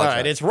one. I apologize. All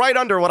right, it's right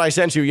under what I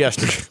sent you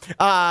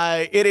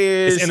yesterday. It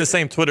is. It's in the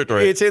same Twitter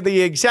thread. It's in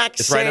the exact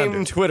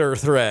same Twitter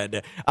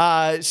thread.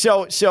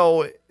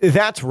 So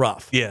that's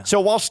rough. Yeah.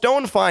 So while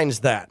Stone finds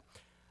that,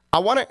 I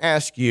want to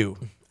ask you,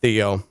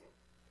 Theo.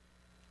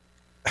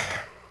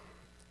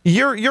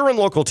 You're in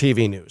local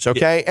TV news,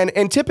 okay? Yeah.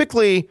 And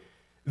typically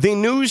the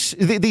news,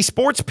 the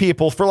sports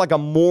people for like a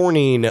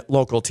morning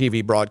local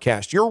TV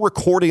broadcast, you're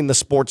recording the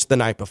sports the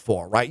night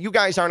before, right? You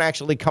guys aren't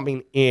actually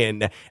coming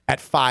in at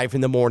 5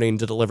 a.m.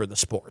 to deliver the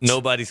sports.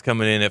 Nobody's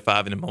coming in at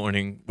 5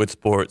 a.m. with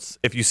sports.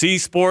 If you see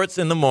sports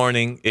in the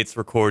morning, it's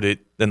recorded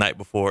the night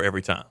before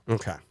every time.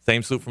 Okay.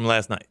 Same soup from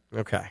last night.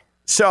 Okay.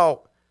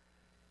 So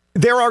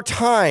there are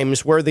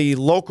times where the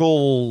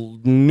local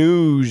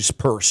news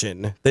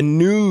person, the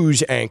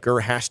news anchor,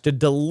 has to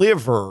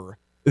deliver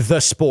the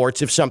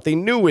sports if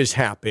something new has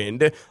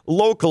happened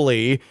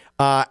locally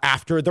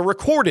after the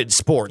recorded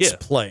sports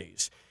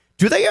plays.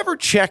 Do they ever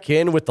check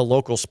in with the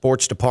local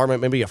sports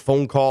department, maybe a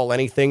phone call,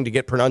 anything, to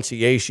get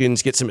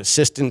pronunciations, get some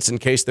assistance in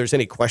case there's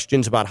any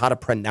questions about how to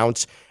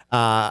pronounce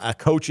a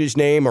coach's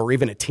name or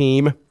even a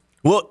team?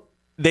 Well,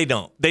 they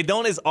don't. They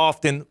don't as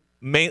often,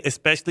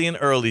 especially in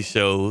early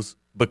shows,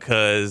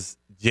 because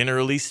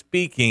generally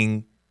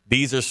speaking,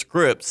 these are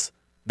scripts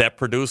that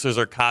producers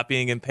are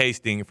copying and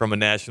pasting from a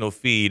national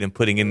feed and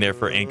putting in there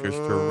for anchors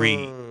to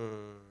read.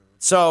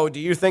 So do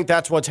you think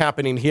that's what's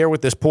happening here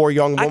with this poor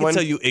young woman? I can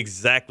tell you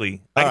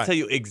exactly.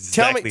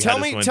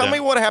 Tell me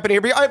what happened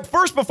here.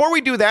 First, before we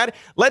do that,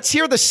 let's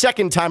hear the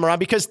second time around,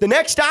 because the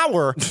next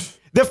hour...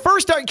 The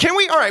first time,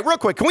 all right, real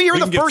quick, can we hear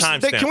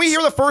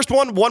the first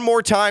one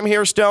more time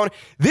here, Stone?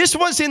 This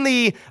was in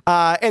the,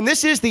 and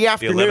this is the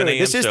afternoon.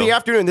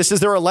 This is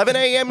their 11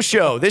 a.m.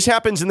 show. This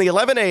happens in the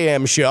 11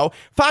 a.m. show.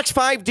 Fox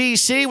 5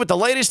 DC with the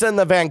latest in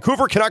the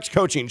Vancouver Canucks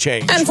coaching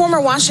change. And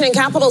former Washington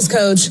Capitals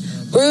coach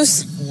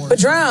Bruce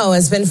Boudreau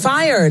has been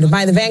fired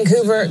by the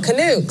Vancouver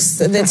Canucks.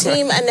 The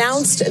team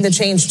announced the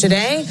change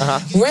today.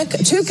 Rick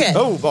Tocchet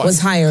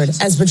was hired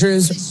as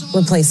Boudreau's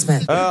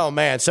replacement. Oh,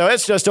 man. So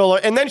it's just all,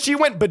 and then she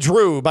went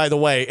Boudreau, by the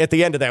way, at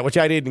the end of that, which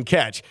I didn't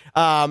catch.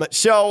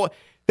 So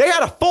they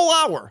had a full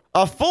hour,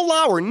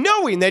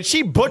 knowing that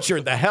she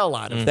butchered the hell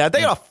out of that.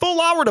 They had a full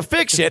hour to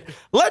fix it.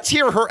 Let's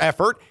hear her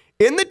effort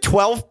in the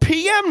 12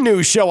 p.m.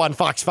 news show on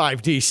Fox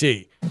 5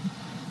 DC.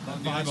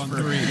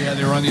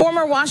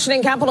 Former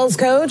Washington Capitals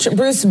coach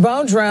Bruce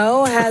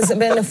Boudreau has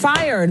been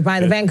fired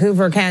by the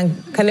Vancouver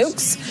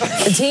Canucks.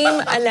 The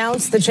team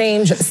announced the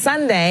change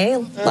Sunday,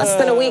 less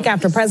than a week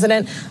after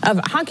President of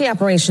Hockey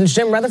Operations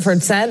Jim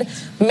Rutherford said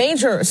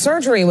major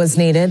surgery was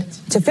needed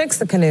to fix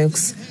the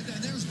Canucks.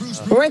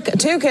 Rick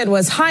Tocchet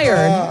was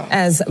hired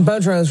as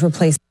Boudreau's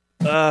replacement.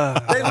 They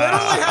literally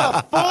had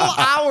a full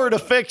hour to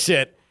fix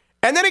it.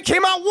 And then it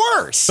came out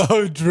worse.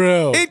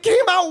 Boudreau. It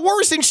came out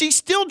worse, and she's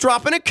still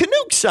dropping a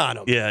Canucks on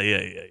him.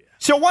 Yeah.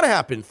 So what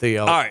happened,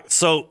 Theo? All right,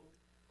 so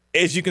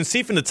as you can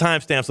see from the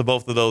timestamps of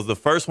both of those, the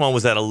first one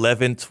was at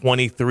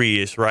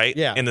 11:23-ish, right?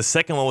 Yeah. And the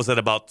second one was at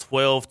about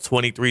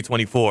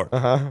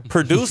 12:23-24.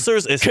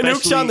 Producers, especially...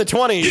 Canucks on the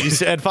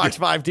 20s at Fox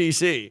 5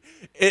 DC.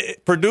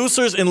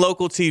 Producers in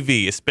local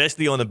TV,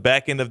 especially on the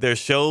back end of their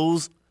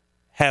shows,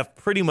 have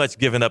pretty much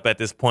given up at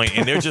this point,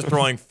 and they're just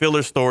throwing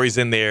filler stories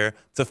in there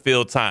to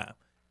fill time.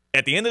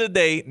 At the end of the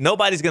day,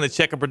 nobody's going to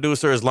check a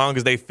producer as long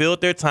as they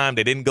filled their time.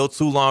 They didn't go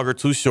too long or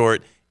too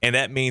short. And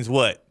that means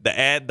what? The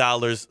ad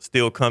dollars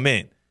still come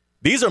in.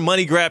 These are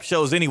money grab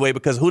shows anyway,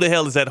 because who the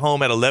hell is at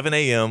home at 11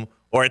 a.m.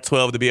 or at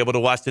 12 to be able to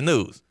watch the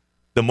news?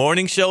 The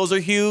morning shows are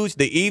huge.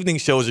 The evening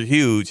shows are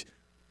huge.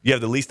 You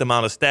have the least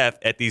amount of staff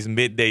at these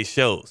midday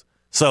shows.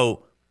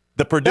 So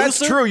the producer.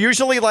 That's true.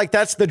 Usually,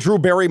 that's the Drew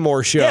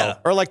Barrymore show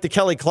or like the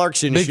Kelly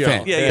Clarkson Big show.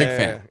 fan. Yeah, Big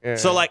fan. Yeah.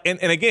 So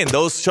and again,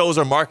 those shows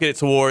are marketed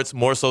towards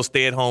more so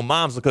stay-at-home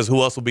moms, because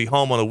who else will be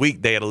home on a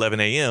weekday at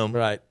 11 a.m.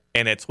 Right.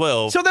 and at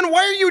 12? So then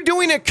why are you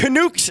doing a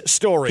Canucks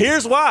story?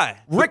 Here's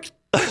why. Rick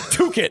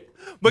Tookit.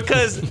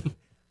 Because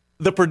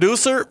the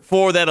producer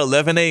for that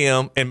 11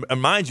 a.m., and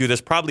mind you,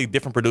 there's probably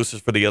different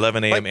producers for the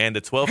 11 a.m. and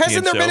the 12 p.m.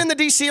 Hasn't there show. been in the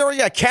D.C.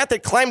 area a cat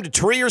that climbed a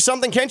tree or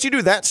something? Can't you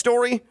do that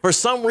story? For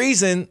some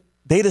reason,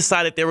 they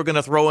decided they were going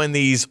to throw in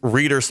these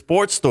reader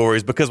sports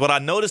stories, because what I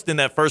noticed in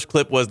that first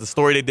clip was the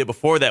story they did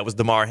before that was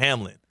DeMar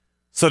Hamlin.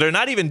 So they're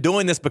not even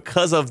doing this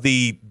because of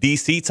the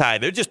D.C. tie.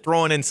 They're just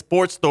throwing in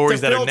sports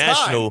stories that are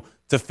national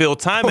to fill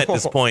time at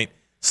this point.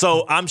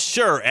 So I'm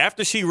sure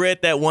after she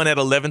read that one at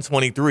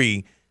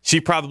 11:23, she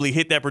probably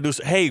hit that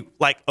producer. Hey,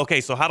 okay,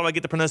 so how do I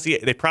get the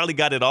pronunciation? They probably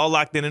got it all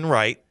locked in and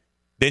right.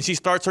 Then she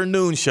starts her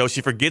noon show.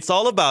 She forgets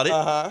all about it.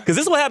 Because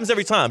this is what happens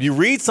every time. You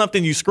read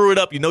something, you screw it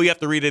up. You know you have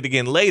to read it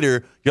again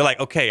later. You're like,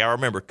 okay, I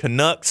remember.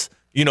 Canucks,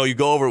 you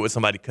go over it with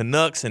somebody.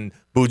 Canucks and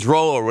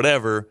Boudreaux or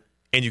whatever,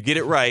 and you get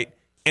it right.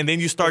 And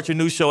then you start your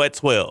news show at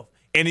 12.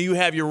 And then you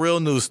have your real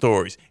news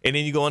stories. And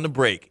then you go on the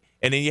break.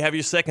 And then you have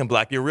your second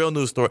block, your real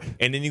news story.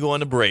 And then you go on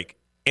the break.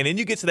 And then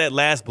you get to that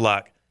last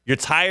block. You're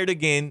tired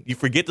again. You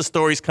forget the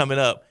stories coming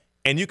up.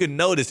 And you can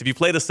notice, if you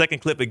play the second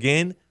clip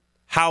again,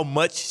 how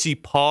much she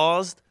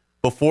paused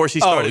before she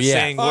started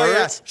saying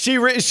words.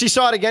 Yeah. She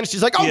saw it again.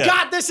 She's like,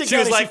 God, this again. She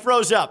was she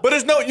froze up. But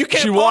you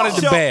can't. She wanted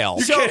to bail.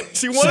 She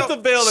wanted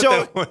to bail at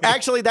that point.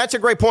 Actually, that's a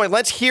great point.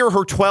 Let's hear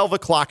her 12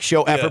 o'clock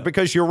show effort,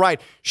 because you're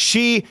right.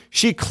 She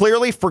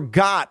clearly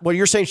forgot what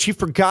you're saying. She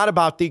forgot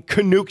about the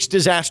Canucks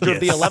disaster of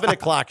the 11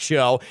 o'clock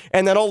show.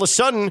 And then all of a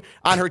sudden,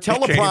 on her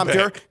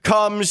teleprompter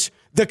comes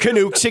the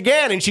Canucks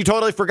again, and she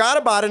totally forgot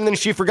about it, and then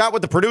she forgot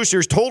what the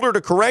producers told her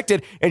to correct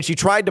it, and she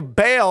tried to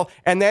bail,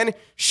 and then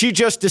she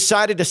just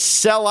decided to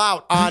sell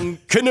out on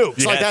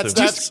Canucks.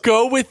 Just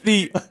go with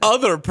the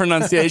other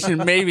pronunciation.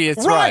 Maybe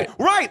it's right.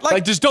 Right.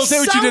 Just don't say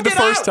what you did the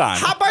first time.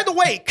 By the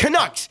way,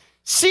 Canucks,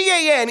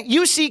 CANUCKS.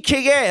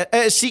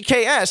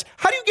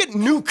 How do you get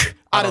nuke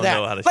out of that?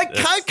 Know how to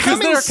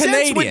common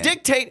sense would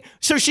dictate.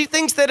 So she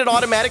thinks that it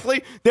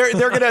automatically they're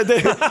gonna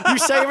you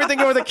say everything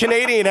with a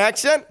Canadian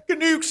accent.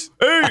 Canucks,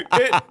 hey,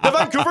 the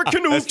Vancouver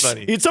Canucks.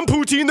 Eat some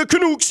poutine, the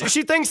Canucks.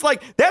 She thinks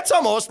that's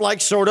almost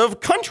sort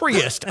of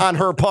countryist on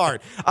her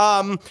part.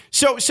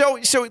 So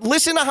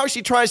listen to how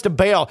she tries to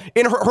bail.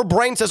 In her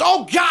brain says,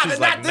 "Oh God, and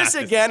not this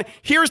again."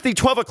 Here's the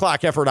 12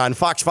 o'clock effort on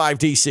Fox 5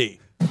 DC.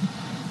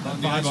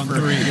 5 on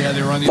 3. Yeah,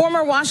 they run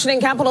Former Washington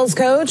Capitals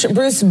coach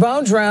Bruce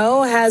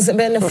Boudreau has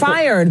been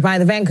fired by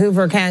the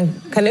Vancouver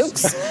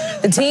Canucks.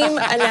 The team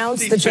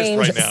announced the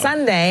change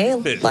Sunday,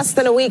 less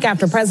than a week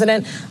after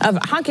President of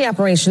Hockey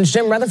Operations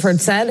Jim Rutherford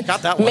said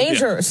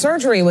major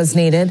surgery was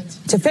needed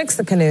to fix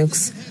the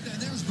Canucks.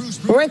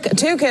 Rick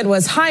Tookit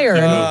was hired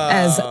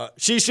as...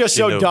 She's just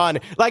so done.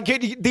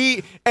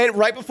 And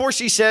right before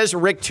she says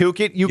Rick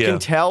Tookit, you can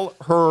tell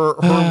her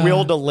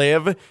will to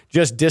live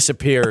just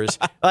disappears.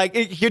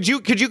 Could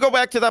you go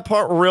back to that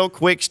part real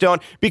quick, Stone?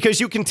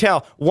 Because you can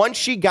tell once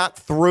she got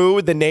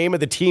through the name of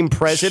the team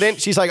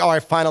president, she's like, all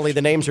right, finally,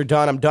 the names are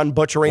done. I'm done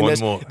butchering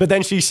this. More. But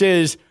then she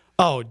says,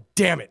 oh,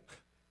 damn it.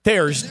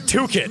 There's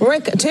Tookit.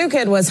 Rick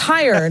Tookit was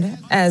hired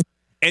as...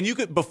 And you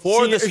could,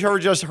 before this,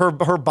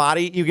 her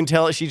body, you can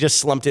tell she just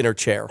slumped in her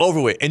chair.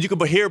 Over with. And you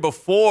can hear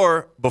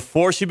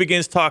before she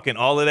begins talking,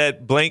 all of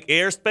that blank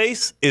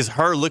airspace is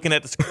her looking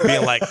at the screen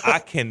being like, I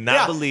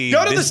cannot believe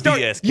this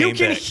BS came You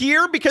can back.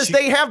 hear, because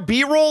they have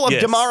B-roll of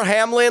DeMar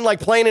Hamlin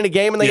playing in a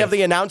game, and they have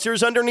the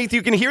announcers underneath.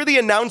 You can hear the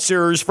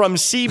announcers from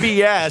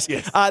CBS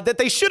that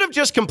they should have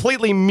just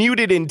completely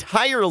muted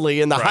entirely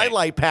in the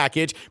highlight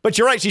package. But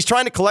you're right. She's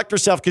trying to collect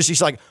herself because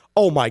she's like,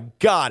 oh, my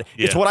God,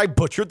 it's what I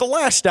butchered the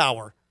last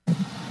hour.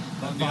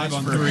 5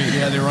 on 3.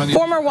 Yeah, they run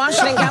Former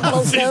Washington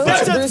Capitals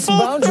coach Bruce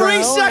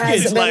Boudreau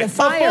has been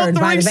fired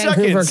by the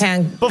Vancouver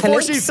Canucks.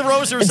 Before she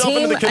throws herself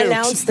into the Canucks. The team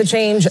announced the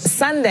change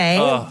Sunday,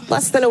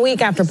 less than a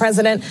week after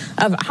President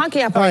of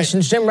Hockey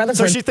Operations Jim Rutherford.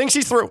 So she thinks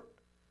he's through.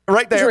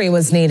 Right there. Surgery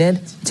was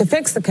needed to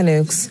fix the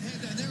Canucks.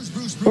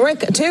 Rick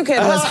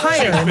Tookit was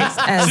hired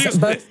as...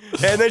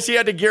 And then she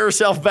had to gear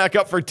herself back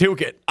up for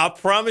Tookit. I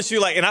promise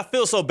you, and I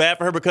feel so bad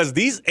for her, because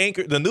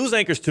the news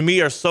anchors to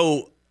me are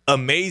so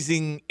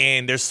amazing,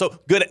 and they're so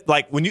good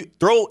at, when you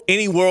throw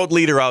any world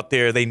leader out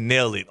there, they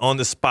nail it on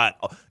the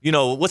spot.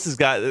 What's this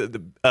guy?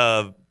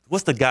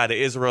 What's the guy that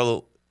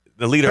Israel,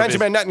 the leader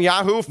Benjamin of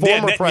Netanyahu,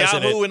 former Netanyahu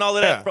president, and all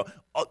of that.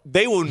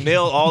 they will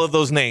nail all of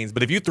those names.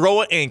 But if you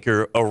throw an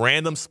anchor, a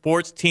random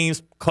sports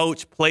team's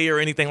coach, player, or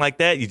anything like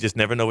that, you just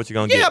never know what you're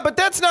going to get. Yeah, but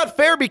that's not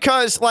fair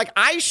because,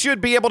 I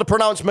should be able to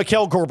pronounce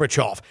Mikhail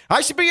Gorbachev.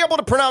 I should be able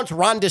to pronounce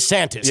Ron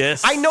DeSantis.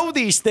 Yes. I know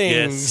these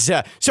things.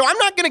 Yes. So I'm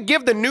not going to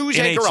give the news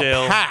anchor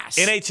a pass.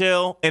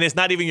 NHL, and it's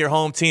not even your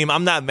home team.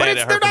 I'm not mad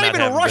at her. They're not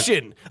even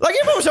Russian.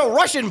 If it was a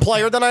Russian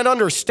player, then I'd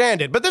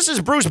understand it. But this is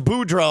Bruce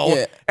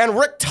Boudreau and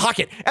Rick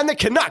Tuckett and the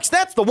Canucks.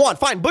 That's the one.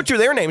 Fine, butcher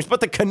their names,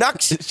 but the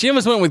Canucks. She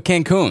almost went with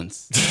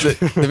Cancun's,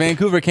 the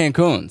Vancouver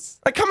Cancun's.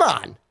 Come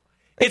on.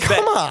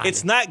 Come on.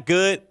 It's not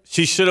good.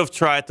 She should have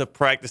tried to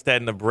practice that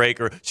in the break,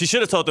 or she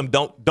should have told them,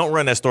 don't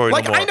run that story no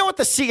more. I know what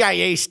the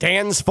CIA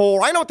stands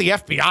for. I know what the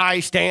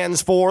FBI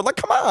stands for.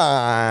 Come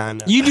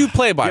on. You do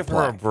play-by-play. Give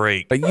her a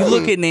break. But you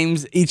look at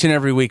names each and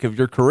every week of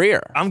your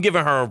career. I'm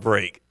giving her a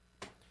break.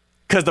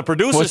 Because the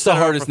producer set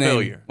her up for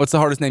failure. What's the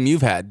hardest name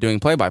you've had doing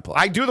play-by-play?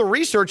 I do the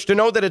research to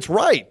know that it's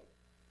right.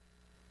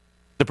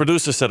 The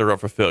producer set her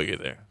up for failure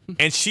there.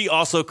 And she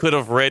also could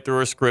have read through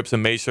her scripts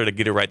and made sure to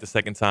get it right the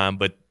second time.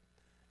 But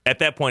at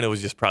that point, it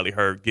was just probably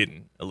her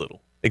getting a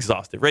little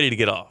exhausted, ready to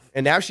get off.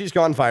 And now she's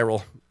gone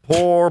viral.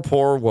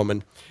 Poor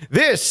woman.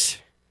 This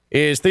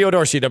is Theo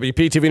Dorsey,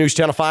 WPTV News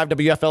Channel 5,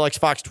 WFLX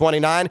Fox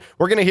 29.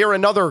 We're going to hear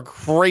another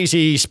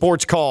crazy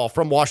sports call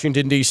from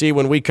Washington, D.C.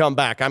 when we come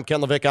back. I'm Ken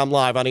LaVicka. I'm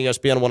live on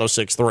ESPN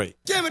 106.3.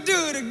 Can we do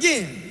it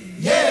again?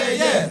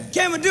 Yeah.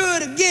 Can we do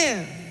it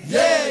again?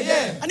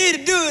 Yeah. I need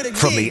to do it again.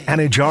 From the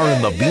Anajar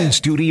and Levine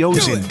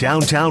Studios in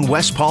downtown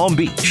West Palm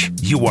Beach,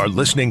 you are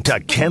listening to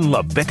Ken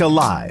LaVicka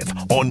Live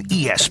on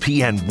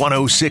ESPN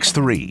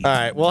 106.3. All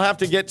right, we'll have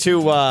to get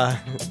to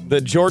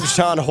the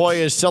Georgetown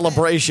Hoyas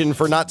celebration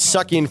for not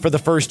sucking for the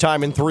first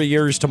time in 3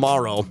 years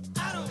tomorrow.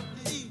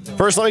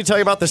 First, let me tell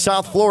you about the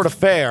South Florida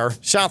Fair.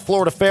 South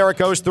Florida Fair, it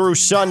goes through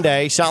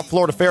Sunday.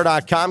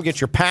 SouthFloridaFair.com. Get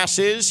your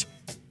passes.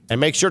 And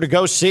make sure to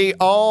go see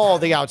all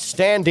the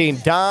outstanding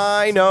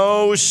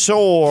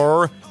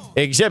dinosaur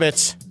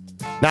exhibits,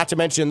 not to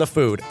mention the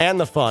food and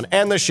the fun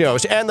and the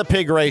shows and the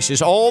pig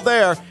races, all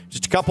there.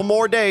 Just a couple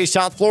more days,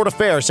 South Florida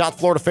Fair,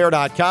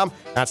 SouthFloridaFair.com.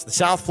 That's the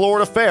South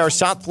Florida Fair,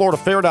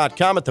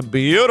 SouthFloridaFair.com at the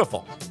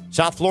beautiful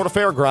South Florida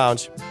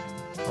Fairgrounds,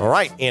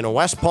 right in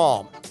West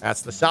Palm.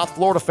 That's the South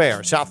Florida Fair,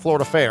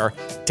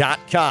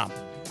 SouthFloridaFair.com.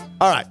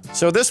 All right,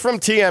 so this from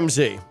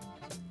TMZ.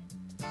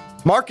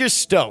 Marcus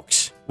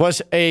Stokes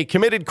was a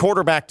committed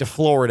quarterback to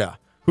Florida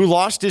who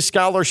lost his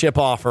scholarship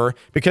offer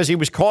because he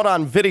was caught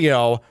on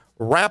video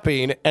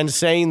rapping and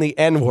saying the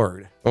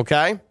N-word,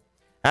 okay?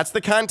 That's the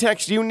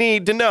context you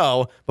need to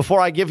know before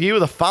I give you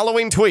the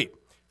following tweet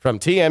from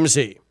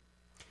TMZ.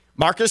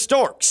 Marcus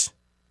Stokes,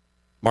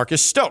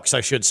 I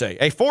should say,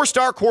 a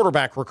four-star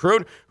quarterback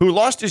recruit who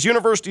lost his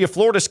University of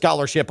Florida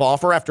scholarship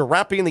offer after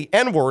rapping the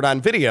N-word on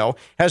video,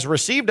 has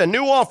received a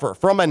new offer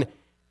from an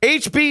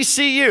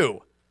HBCU,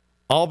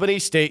 Albany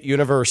State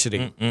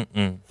University.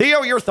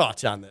 Theo, your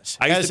thoughts on this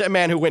as a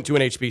man who went to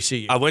an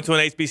HBCU? I went to an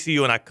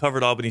HBCU and I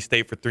covered Albany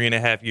State for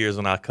 3.5 years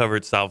when I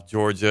covered South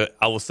Georgia.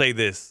 I will say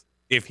this.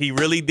 If he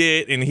really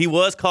did, and he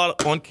was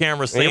caught on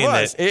camera saying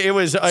that.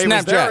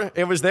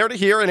 It was there to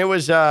hear, and it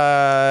was,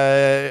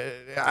 I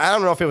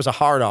don't know if it was a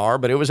hard R,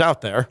 but it was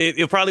out there.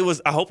 It probably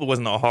was. I hope it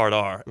wasn't a hard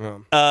R.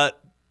 Yeah.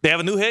 They have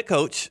a new head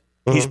coach.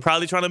 He's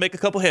probably trying to make a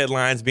couple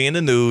headlines, be in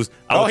the news.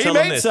 He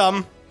made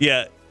some.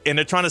 Yeah. And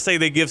they're trying to say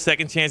they give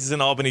second chances in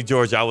Albany,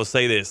 Georgia. I will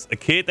say this. A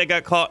kid that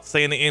got caught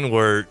saying the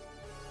N-word,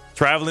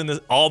 traveling to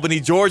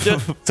Albany,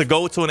 Georgia, to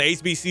go to an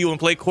HBCU and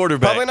play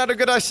quarterback. Probably not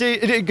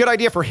a good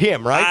idea for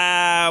him, right?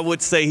 I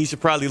would say he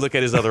should probably look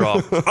at his other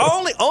offers.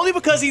 only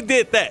because he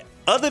did that.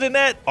 Other than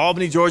that,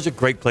 Albany, Georgia,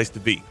 great place to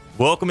be.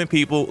 Welcoming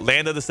people,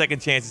 land of the second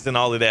chances and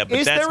all of that.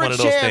 But that's one of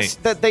those things. Is there a chance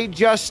that they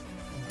just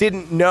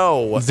didn't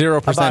know 0%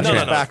 about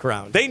his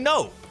background? They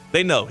know.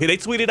 They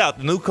tweeted out.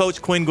 The new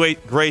coach, Quinn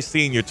Gray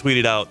Sr.,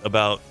 tweeted out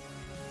about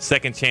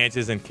second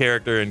chances and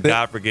character and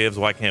God forgives.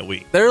 Why can't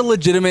we? There are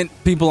legitimate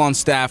people on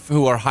staff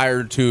who are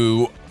hired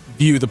to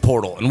view the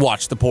portal and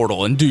watch the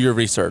portal and do your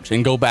research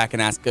and go back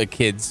and ask a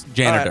kid's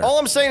janitor. All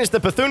I'm saying is the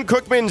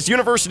Bethune-Cookman's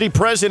university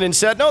president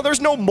said, no, there's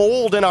no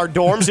mold in our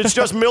dorms. It's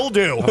just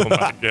mildew. Oh,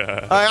 my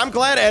God. I'm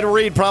glad Ed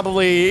Reed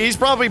he's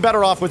probably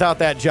better off without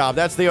that job.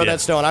 That's the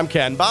Odette Stone. I'm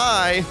Ken.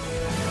 Bye.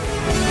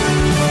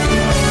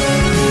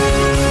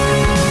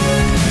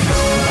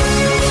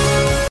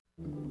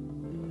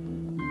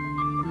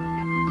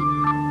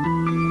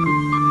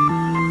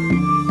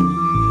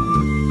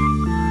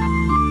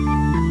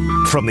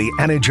 From the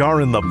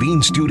Anajar and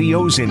Levine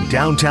Studios in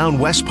downtown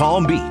West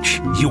Palm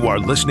Beach, you are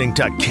listening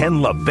to Ken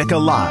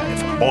LaVicka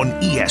Live on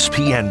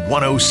ESPN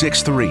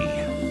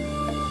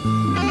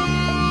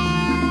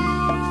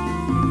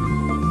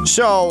 106.3.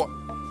 So,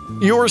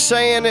 you were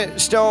saying,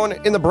 Stone,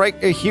 in the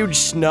break, a huge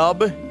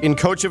snub in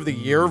Coach of the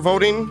Year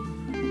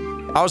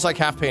voting? I was like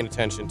half paying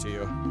attention to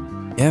you.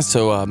 Yeah,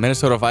 so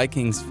Minnesota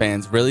Vikings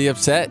fans really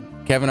upset.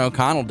 Kevin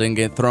O'Connell didn't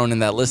get thrown in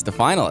that list of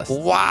finalists.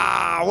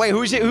 Wow. Wait,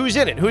 who's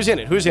in it? Who's in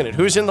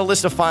the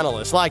list of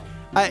finalists?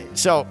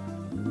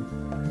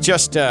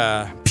 Just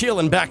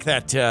peeling back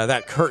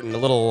that curtain a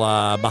little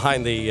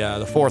behind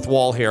the fourth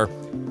wall here.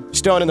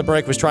 Stone in the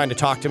break was trying to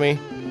talk to me,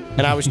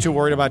 and I was too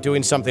worried about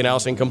doing something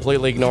else and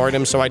completely ignored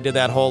him. So I did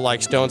that whole,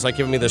 like, Stone's, like,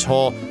 giving me this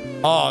whole,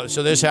 oh,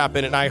 so this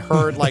happened. And I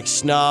heard, like,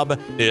 snub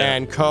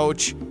and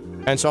coach.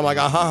 And so I'm like,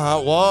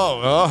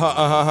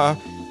 whoa,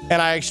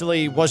 And I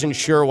actually wasn't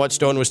sure what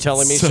Stone was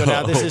telling me. So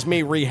now this is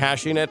me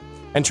rehashing it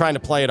and trying to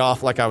play it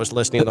off like I was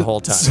listening the whole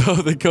time. So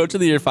the Coach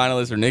of the Year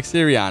finalists are Nick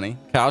Sirianni,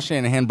 Kyle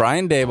Shanahan,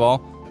 Brian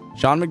Daboll,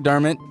 Sean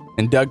McDermott,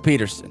 and Doug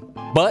Peterson.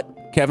 But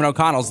Kevin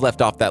O'Connell's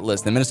left off that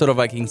list. The Minnesota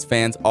Vikings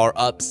fans are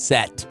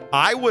upset.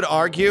 I would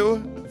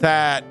argue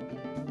that...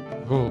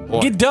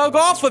 Get Doug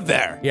off of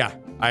there. Yeah,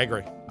 I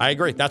agree.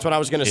 That's what I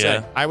was going to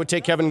say. I would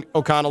take Kevin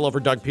O'Connell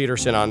over Doug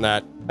Peterson on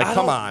that. Like,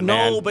 come on,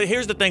 man. No, but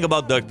here's the thing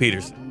about Doug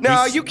Peterson.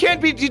 No, you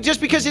can't be just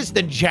because it's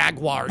the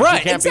Jaguars.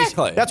 Right, you can't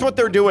exactly. That's what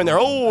they're doing there.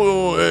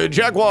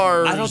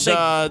 Jaguars, I don't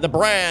think, the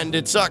brand,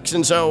 it sucks,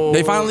 and so...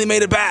 They finally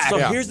made it back. So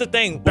here's the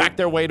thing. Back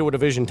their way to a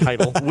division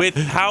title. With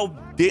how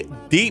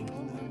deep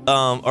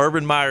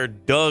Urban Meyer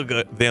dug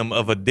them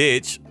of a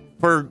ditch,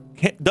 for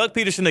Doug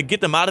Peterson to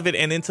get them out of it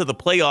and into the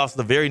playoffs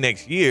the very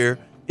next year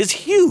is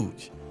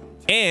huge.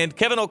 And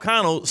Kevin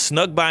O'Connell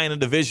snuck by in a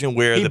division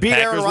where the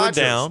Packers were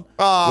down.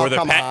 Oh,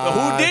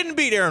 who didn't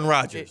beat Aaron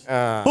Rodgers?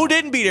 Who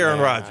didn't beat Aaron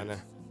Rodgers?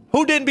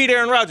 Who didn't beat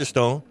Aaron Rodgers,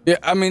 Stone? Yeah,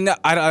 I mean,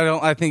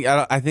 I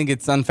think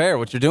it's unfair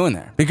what you're doing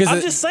there because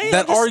I'm just saying,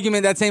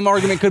 that same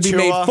argument could be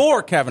made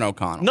for Kevin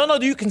O'Connell. No,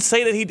 you can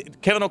say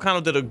that Kevin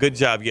O'Connell did a good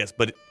job, yes,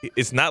 but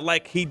it's not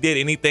like he did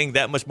anything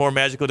that much more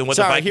magical than what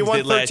the Vikings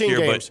did last year.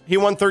 Games. He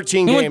won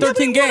 13 games. He won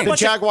 13 games. The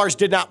Jaguars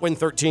did not win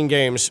 13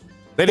 games.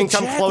 They didn't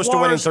come close to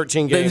winning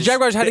 13 games. The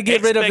Jaguars had to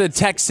get rid of the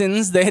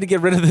Texans. They had to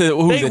get rid of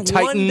the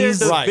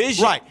Titans.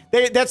 Right.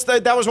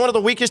 That was one of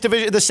the weakest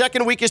division, the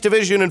second weakest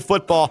division in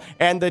football,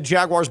 and the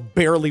Jaguars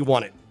barely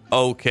won it.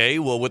 Okay,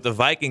 well, with the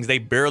Vikings, they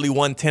barely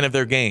won 10 of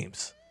their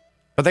games.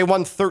 But they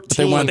won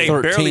 13. They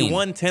barely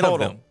won 10 of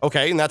them.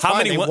 Okay, and that's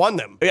fine. They won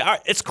them.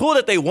 It's cool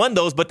that they won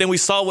those, but then we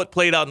saw what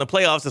played out in the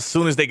playoffs. As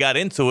soon as they got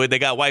into it, they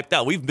got wiped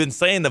out. We've been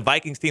saying the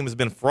Vikings team has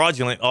been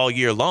fraudulent all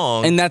year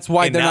long. And that's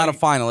why they're not a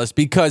finalist,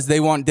 because they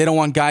don't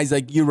want guys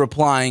like you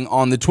replying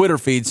on the Twitter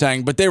feed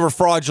saying, but they were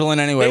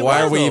fraudulent anyway.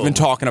 Why are we even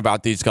talking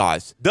about these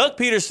guys? Doug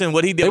Peterson,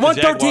 what he did they with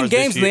the Jaguars. They won 13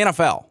 games in the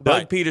NFL.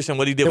 Doug Peterson,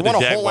 what he did with the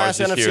Jaguars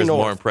this year is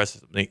more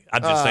impressive than me.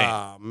 I'm just saying.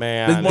 Oh,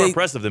 man. It's more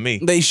impressive than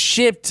me. They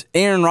shipped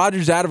Aaron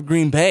Rodgers out of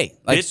Green Bay.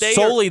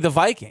 Solely the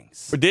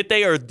Vikings. Or did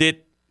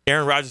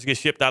Aaron Rodgers get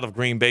shipped out of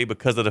Green Bay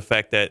because of the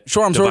fact that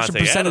Sure, I'm sure it's a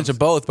percentage of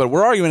both, but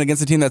we're arguing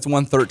against a team that's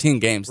won 13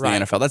 games in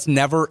the NFL. That's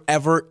never,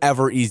 ever,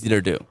 ever easy to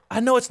do.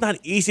 I know it's not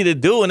easy to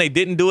do, and they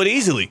didn't do it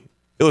easily.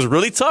 It was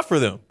really tough for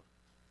them.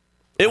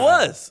 It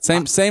was.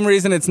 Same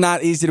reason it's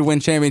not easy to win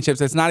championships.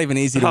 It's not even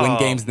easy to win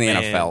games in the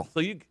NFL.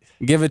 So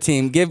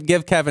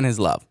give Kevin his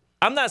love.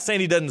 I'm not saying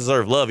he doesn't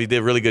deserve love. He did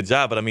a really good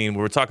job. But, I mean,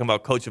 we're talking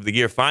about Coach of the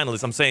Year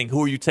finalists. I'm saying,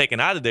 who are you taking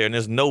out of there? And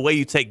there's no way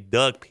you take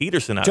Doug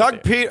Peterson out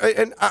of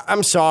there. And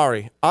I'm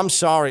sorry.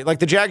 Like,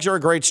 the Jags are a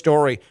great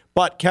story.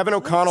 But Kevin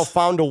O'Connell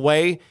found a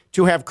way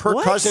to have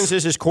Kirk Cousins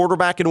as his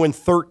quarterback and win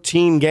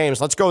 13 games.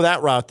 Let's go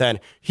that route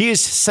then. He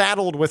is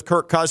saddled with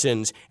Kirk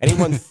Cousins, and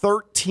he won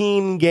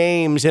 13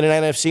 games in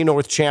an NFC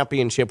North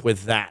championship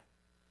with that.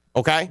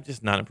 Okay? I'm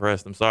just not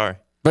impressed. I'm sorry.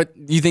 But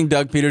you think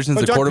Doug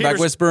Peterson's a quarterback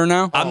whisperer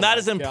now? I'm not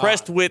as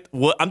impressed with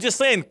what I'm just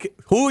saying.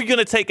 Who are you going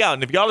to take out?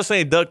 And if y'all are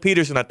saying Doug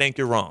Peterson, I think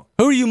you're wrong.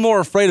 Who are you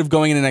more afraid of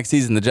going into next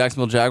season, the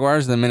Jacksonville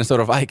Jaguars or the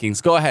Minnesota Vikings?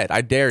 Go ahead.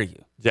 I dare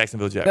you.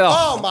 Jacksonville Jaguars.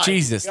 Oh my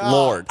Jesus God.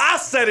 Lord. I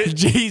said it.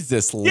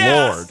 Jesus Lord.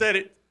 I said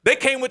it. They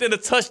came within a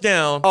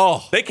touchdown.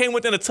 They came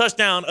within a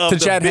touchdown of the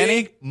Chad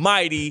big, Henne?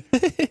 mighty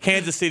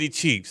Kansas City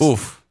Chiefs.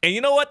 Oof. And you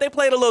know what? They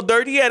played a little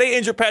dirty. Yeah, they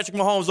injured Patrick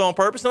Mahomes on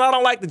purpose, and I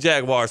don't like the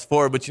Jaguars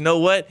for it. But you know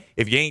what?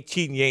 If you ain't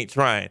cheating, you ain't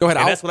trying. Go ahead.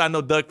 And that's what I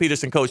know Doug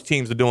Peterson coach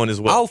teams are doing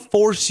as well. I'll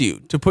force you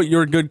to put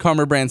your Good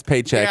Karma Brands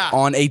paycheck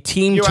on a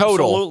team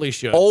total absolutely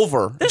should.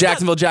 over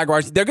Jacksonville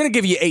Jaguars. They're going to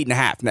give you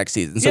 8.5 next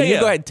season. So you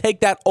go ahead and take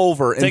that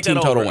over in team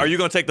total win. Are you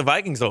going to take the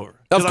Vikings over?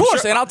 Of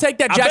course, and I'll take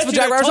that Jacksonville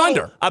Jaguars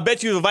under. I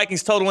bet you the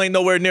Vikings total ain't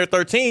nowhere near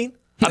 13.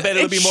 I bet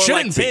it'll be more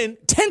like 10.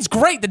 10's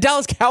great. The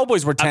Dallas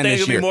Cowboys were 10 this year. I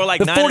think it'll be more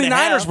like the 9.5.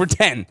 49ers were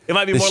 10. It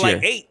might be more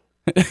like 8.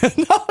 No,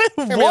 it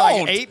won't.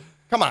 Like 8?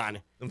 Come on.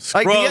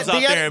 Scrubs out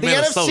there in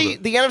Minnesota.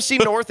 The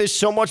NFC North is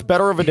so much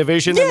better of a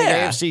division than the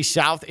AFC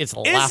South. It's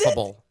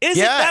laughable. Is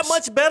it that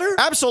much better?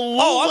 Absolutely.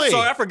 Oh, I'm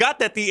sorry. I forgot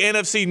that the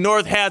NFC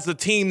North has a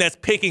team that's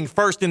picking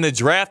first in the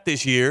draft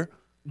this year.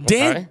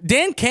 Dan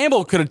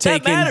Campbell could have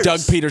taken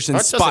Doug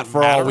Peterson's spot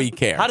for all we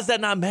care. How does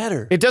that not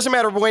matter? It doesn't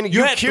matter when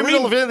you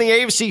cumulative in the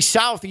AFC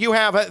South. You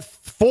have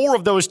 4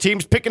 of those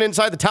teams picking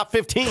inside the top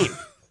 15.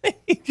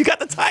 You got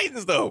the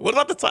Titans, though. What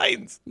about the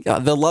Titans? Yeah,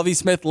 the Lovie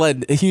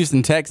Smith-led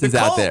Houston Texans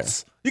out there.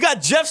 You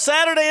got Jeff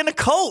Saturday and the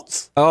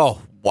Colts.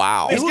 Oh,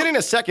 wow. He's getting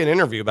a second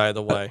interview, by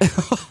the way.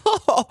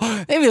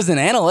 Maybe he was an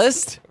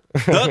analyst.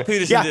 Doug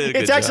Peterson did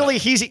a good actually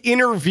job. he's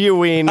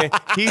interviewing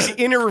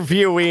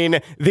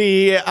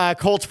the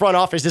Colts front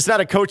office. It's not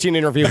a coaching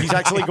interview. He's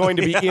actually going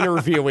to be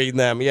interviewing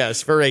them,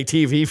 yes, for a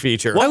TV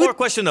feature. One more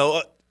question,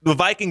 though. The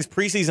Vikings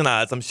preseason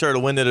odds, I'm sure, to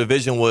win the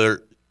division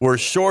were were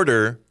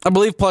shorter. I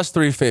believe plus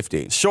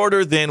 350.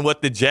 Shorter than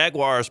what the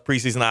Jaguars'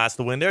 preseason odds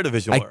to win their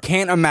division were. I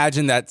can't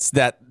imagine that's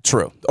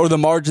true. Or the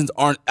margins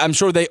aren't. I'm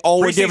sure they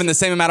all were given the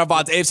same amount of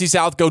odds. AFC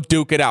South, go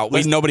duke it out.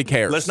 Nobody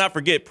cares. Let's not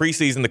forget,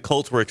 preseason, the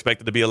Colts were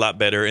expected to be a lot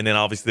better, and then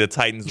obviously the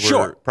Titans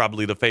were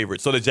probably the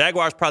favorite. So the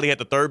Jaguars probably had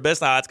the third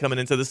best odds coming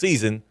into the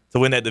season to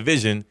win that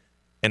division,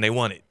 and they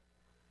won it.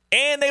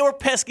 And they were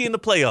pesky in the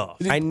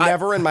playoffs. I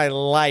never in my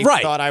life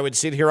thought I would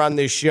sit here on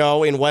this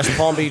show in West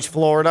Palm Beach,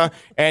 Florida,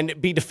 and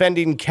be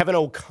defending Kevin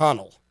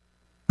O'Connell.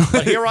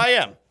 But here I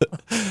am.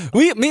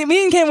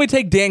 Me and Cam would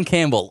take Dan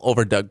Campbell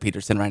over Doug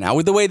Peterson right now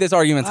with the way this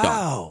argument's going.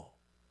 Wow.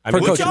 I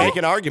mean, you can make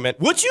an argument.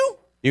 Would you?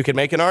 You can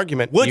make an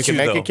argument. You can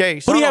make a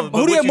case. Who do you have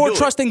more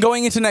trust in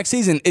going into next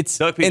season?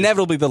 It's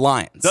inevitably the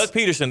Lions. Doug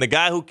Peterson, the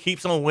guy who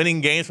keeps on winning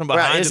games from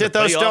behind. Is it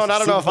though, Stone? I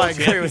don't know if I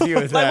agree with you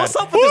with that. What's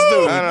up with this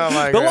dude? I don't know if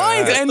I agree.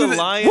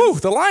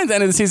 The Lions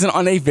ended the season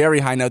on a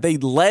very high note. They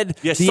led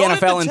the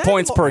NFL in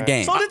points per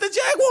game. So did the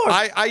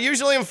Jaguars. I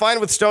usually am fine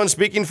with Stone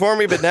speaking for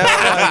me, but now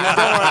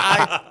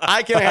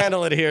I can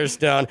handle it here,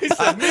 Stone. He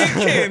said, me and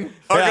Ken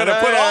are going to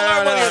put all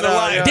our money on the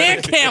Lions.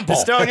 Dan Campbell.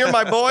 Stone, you're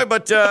my boy,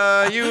 but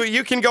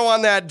you can go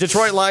on that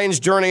Detroit Lions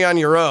journey on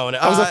your own.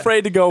 I was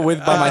afraid to go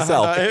by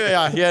myself.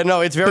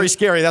 No, it's very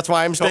scary. That's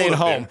why I'm staying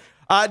home.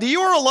 Do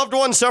you or a loved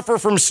one suffer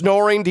from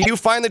snoring? Do you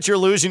find that you're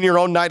losing your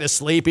own night of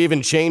sleep,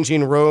 even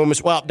changing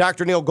rooms? Well,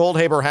 Dr. Neil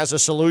Goldhaber has a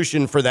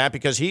solution for that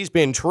because he's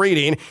been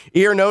treating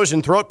ear, nose,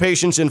 and throat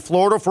patients in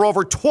Florida for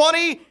over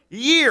 20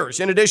 years.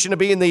 In addition to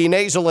being the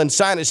nasal and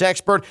sinus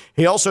expert,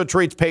 he also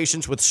treats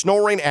patients with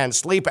snoring and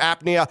sleep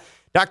apnea.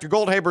 Dr.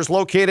 Goldhaber is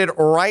located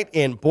right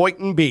in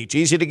Boynton Beach.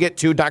 Easy to get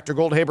to. Dr.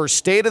 Goldhaber's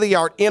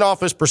state-of-the-art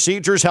in-office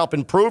procedures help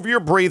improve your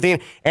breathing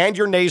and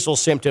your nasal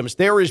symptoms.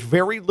 There is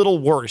very little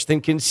worse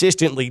than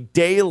consistently,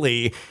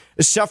 daily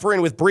suffering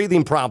with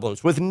breathing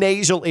problems, with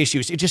nasal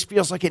issues. It just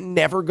feels like it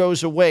never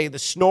goes away. The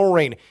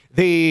snoring,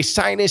 the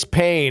sinus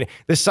pain,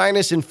 the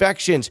sinus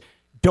infections.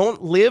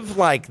 Don't live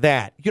like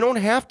that. You don't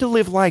have to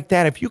live like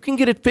that. If you can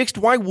get it fixed,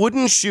 why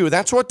wouldn't you?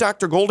 That's what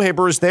Dr.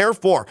 Goldhaber is there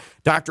for.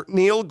 Dr.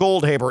 Neil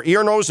Goldhaber.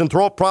 Ear, nose, and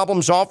throat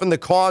problems often the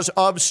cause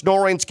of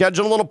snoring.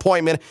 Schedule an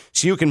appointment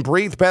so you can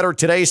breathe better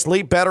today,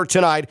 sleep better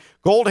tonight.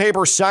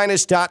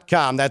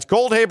 GoldhaberSinus.com. That's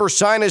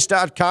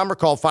GoldhaberSinus.com or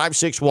call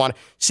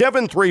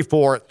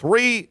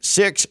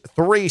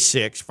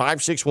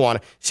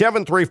 561-734-3636.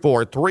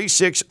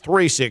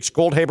 561-734-3636.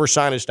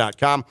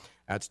 GoldhaberSinus.com.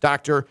 That's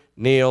Dr.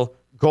 Neil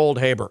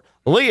Goldhaber.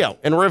 Leo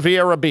in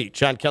Riviera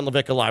Beach on Ken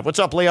LaVicka Live. What's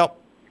up, Leo?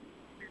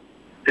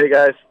 Hey,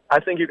 guys. I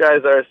think you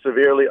guys are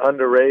severely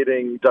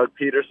underrating Doug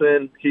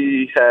Peterson.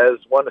 He has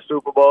won a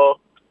Super Bowl.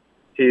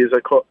 He's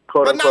a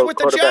quote-unquote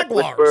quarterback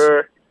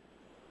whisperer.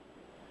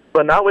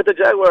 But not with the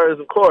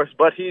Jaguars, of course.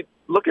 But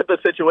look at the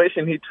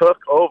situation he took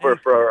over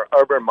for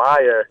Urban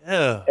Meyer,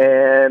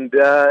 and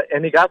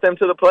he got them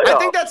to the playoffs. I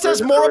think that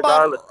says more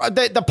about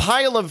the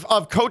pile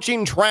of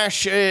coaching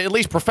trash, at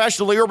least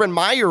professionally, Urban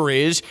Meyer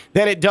is,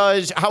 than it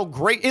does how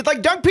great.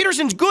 Like Doug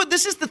Peterson's good.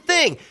 This is the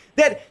thing.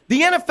 That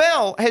the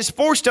NFL has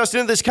forced us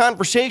into this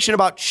conversation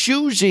about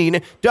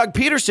choosing Doug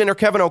Peterson or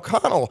Kevin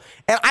O'Connell.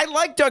 And I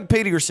like Doug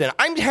Peterson.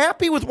 I'm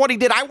happy with what he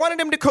did. I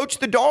wanted him to coach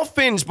the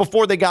Dolphins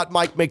before they got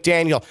Mike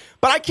McDaniel.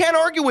 But I can't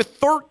argue with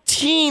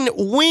 13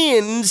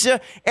 wins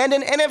and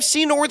an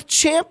NFC North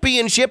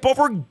championship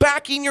over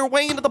backing your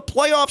way into the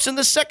playoffs in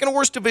the second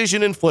worst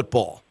division in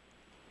football.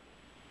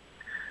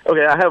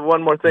 Okay, I have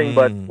one more thing,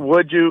 but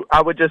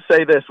I would just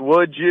say this.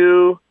 Would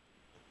you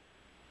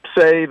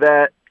say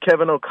that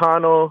Kevin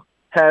O'Connell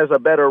has a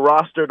better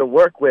roster to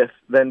work with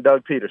than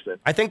Doug Peterson?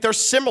 I think they're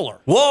similar.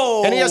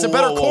 Whoa. And he has a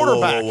better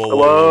quarterback.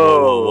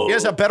 Whoa. He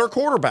has a better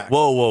quarterback.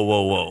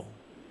 Whoa.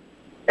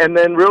 And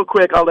then real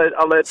quick, I'll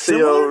let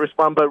Theo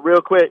respond, but real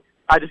quick,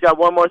 I just got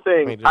one more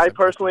thing. I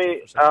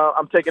personally,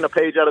 I'm taking a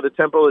page out of the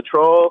Temple of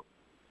Troll.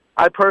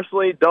 I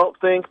personally don't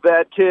think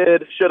that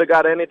kid should have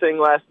got anything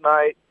last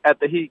night at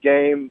the Heat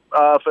game.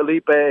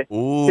 Felipe,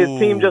 his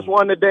team just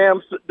won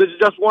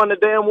the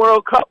damn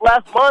World Cup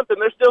last month,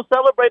 and they're still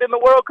celebrating the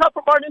World Cup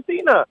from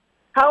Argentina.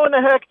 How in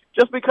the heck?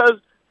 Just because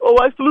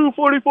I flew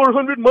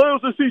 4,400 miles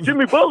to see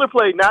Jimmy Butler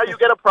play. Now you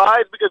get a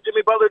prize because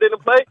Jimmy Butler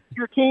didn't play.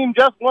 Your team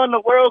just won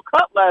the World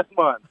Cup last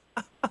month.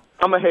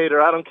 I'm a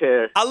hater. I don't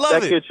care. I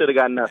love that kid should have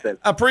got nothing.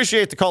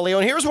 Appreciate the call, Leo.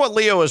 And here's what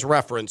Leo is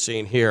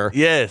referencing here.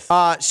 Yes.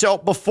 So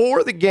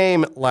before the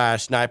game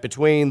last night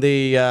between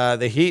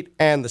the Heat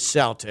and the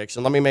Celtics,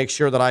 and let me make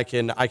sure that I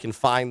can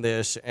find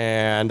this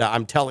and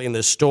I'm telling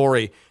this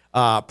story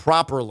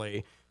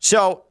properly.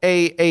 So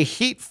a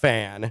Heat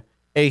fan,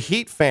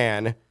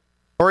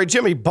 or a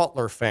Jimmy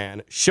Butler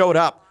fan showed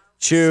up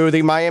to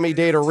the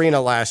Miami-Dade Arena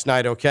last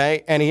night,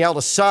 okay? And he held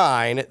a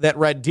sign that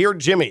read, "Dear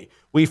Jimmy,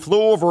 we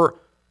flew over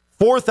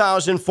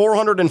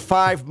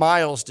 4,405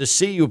 miles to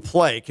see you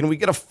play. Can we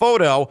get a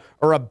photo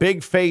or a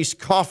big face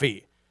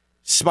coffee?"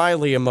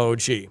 Smiley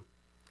emoji.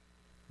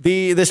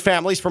 This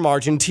family's from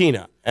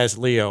Argentina, as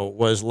Leo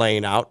was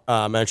laying out,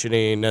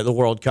 mentioning the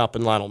World Cup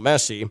and Lionel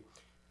Messi.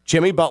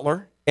 Jimmy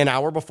Butler, an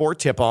hour before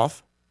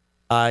tip-off,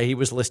 he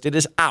was listed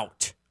as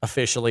out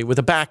officially with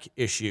a back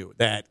issue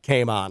that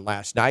came on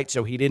last night,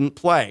 so he didn't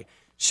play.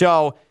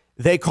 So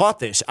they caught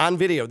this on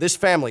video. This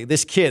family,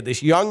 this kid,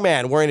 this young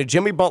man wearing a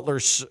Jimmy Butler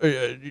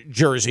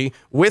jersey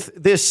with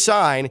this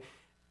sign,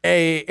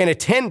 an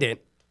attendant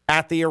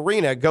at the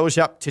arena goes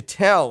up to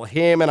tell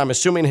him, and I'm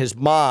assuming his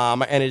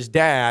mom and his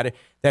dad,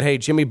 that, hey,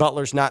 Jimmy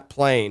Butler's not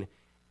playing.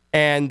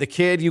 And the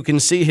kid, you can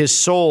see his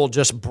soul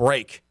just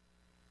break.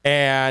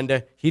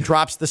 And he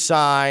drops the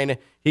sign,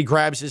 he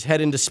grabs his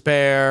head in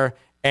despair,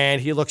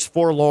 and he looks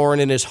forlorn,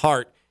 and his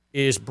heart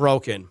is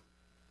broken.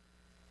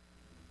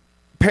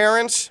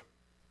 Parents,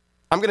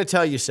 I'm going to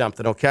tell you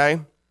something,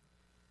 okay?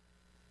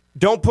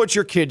 Don't put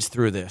your kids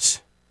through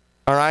this,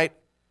 all right?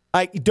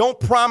 Don't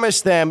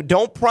promise them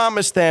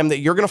that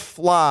you're going to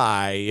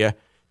fly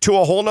to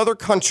a whole other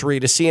country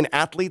to see an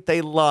athlete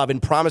they love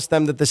and promise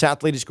them that this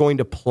athlete is going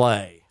to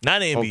play.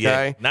 Not in the NBA.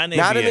 Okay? Not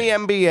in the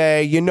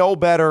NBA. You know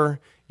better.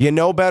 You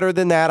know better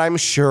than that, I'm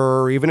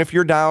sure, even if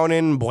you're down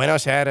in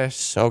Buenos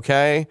Aires,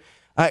 okay?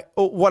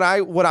 What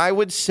I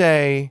would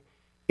say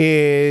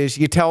is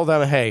you tell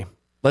them, hey,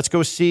 let's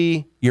go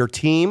see your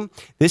team.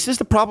 This is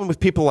the problem with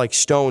people like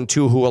Stone,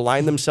 too, who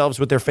align themselves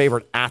with their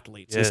favorite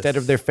athletes instead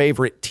of their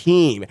favorite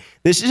team.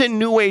 This is a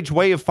new age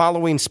way of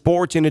following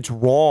sports, and it's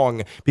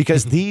wrong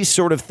because these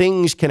sort of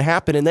things can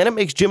happen. And then it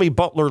makes Jimmy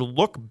Butler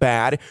look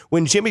bad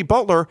when Jimmy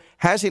Butler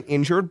has an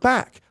injured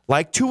back,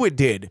 like Tua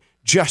did.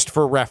 Just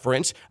for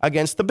reference,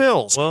 against the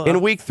Bills in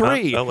Week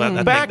 3.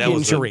 Back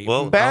injury.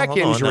 Back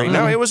injury.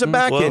 No, it was a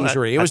back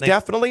injury. It was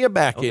definitely a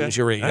back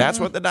injury. That's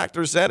what the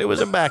doctor said. It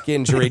was a back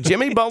injury.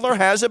 Jimmy Butler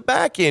has a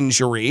back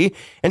injury,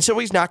 and so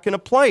he's not going to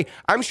play.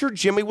 I'm sure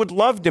Jimmy would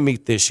love to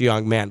meet this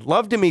young man,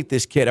 love to meet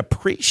this kid,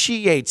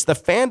 appreciates the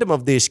fandom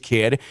of this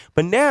kid.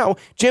 But now,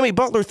 Jimmy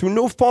Butler, through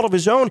no fault of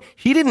his own,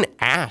 he didn't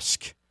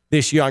ask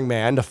this young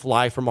man to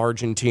fly from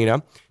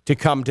Argentina to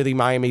come to the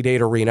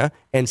Miami-Dade Arena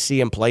and see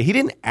him play. He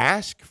didn't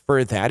ask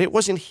for that. It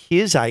wasn't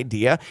his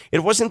idea. It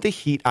wasn't the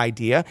Heat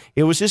idea.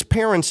 It was his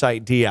parents'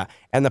 idea.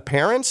 And the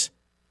parents,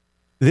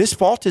 this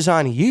fault is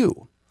on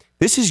you.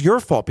 This is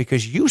your fault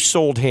because you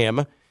sold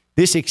him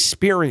this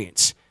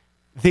experience,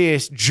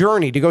 this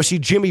journey to go see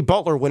Jimmy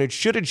Butler when it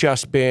should have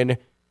just been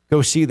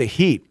go see the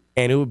Heat.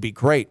 And it would be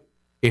great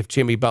if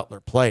Jimmy Butler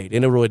played.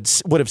 And it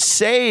would have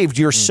saved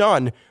your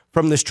son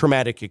from this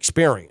traumatic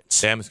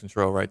experience. Damage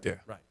control right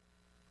there. Right.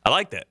 I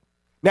like that.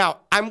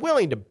 Now, I'm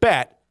willing to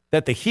bet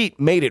that the Heat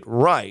made it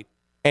right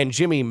and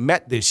Jimmy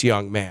met this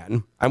young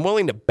man. I'm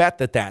willing to bet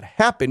that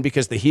happened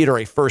because the Heat are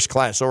a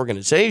first-class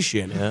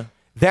organization. Yeah.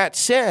 That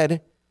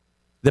said,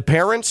 the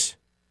parents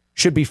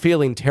should be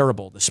feeling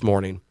terrible this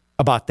morning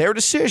about their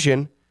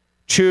decision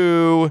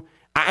to,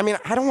 I mean,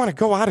 I don't want to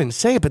go out and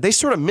say it, but they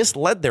sort of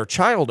misled their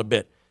child a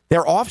bit,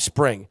 their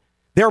offspring.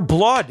 Their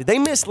blood. They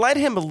misled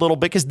him a little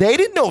bit because they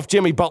didn't know if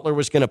Jimmy Butler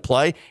was going to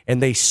play,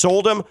 and they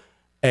sold him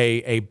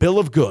a bill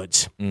of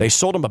goods. They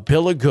sold him a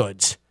bill of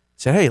goods.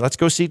 Said, hey, let's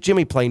go see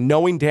Jimmy play,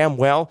 knowing damn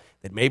well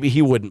that maybe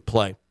he wouldn't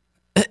play.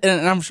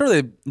 And I'm sure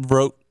they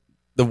wrote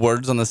the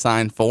words on the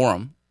sign for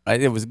him,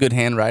 right? It was good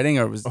handwriting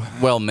or it was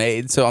well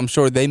made, so I'm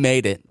sure they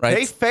made it, right?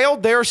 They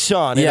failed their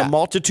son in a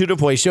multitude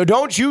of ways, so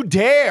don't you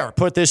dare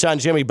put this on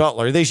Jimmy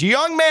Butler. This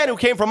young man who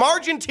came from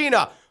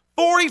Argentina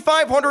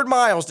 4,500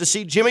 miles to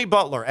see Jimmy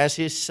Butler, as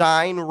his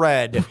sign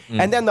read.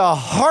 And then the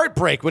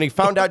heartbreak when he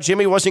found out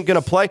Jimmy wasn't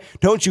going to play.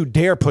 Don't you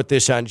dare put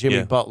this on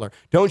Jimmy Butler.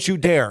 Don't you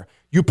dare.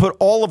 You put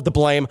all of the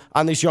blame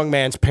on this young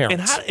man's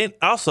parents. And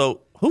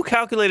also, who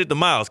calculated the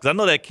miles? Because I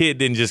know that kid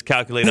didn't just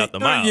calculate out the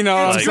miles. You know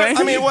what I'm saying?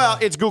 I mean, well,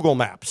 it's Google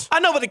Maps. I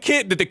know, but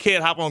did the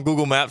kid hop on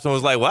Google Maps and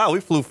was like, wow, we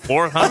flew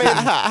 400.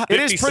 I mean, it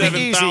is pretty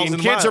easy, and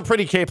kids are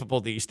pretty capable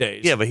these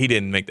days. Yeah, but he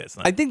didn't make that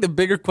sign. I think the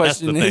bigger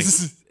question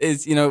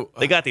is, you know,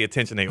 they got the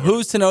attention they were.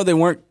 Who's to know they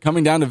weren't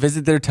coming down to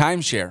visit their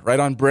timeshare right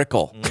on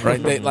Brickell,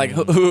 right? They, like,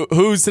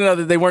 who's to know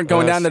that they weren't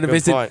going down there to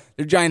visit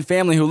their giant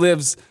family who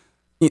lives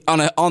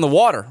on the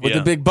water with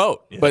a big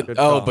boat? Yeah.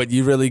 But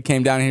you really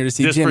came down here to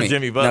see just Jimmy. For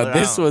Jimmy Butler. Now,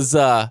 this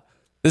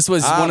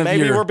was one of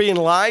maybe we're being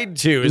lied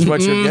to is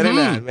what you're getting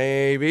at.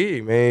 Maybe.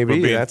 We're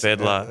being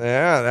fed lies.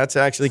 Yeah, that's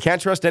actually,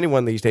 can't trust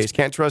anyone these days.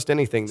 Can't trust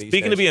anything these days.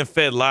 Speaking of being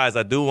fed lies,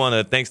 I do want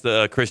to, thanks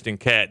to Christian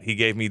Cat, he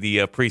gave me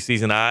the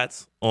preseason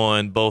odds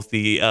on both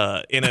the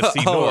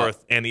NFC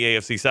North and the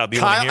AFC South. Do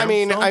you want to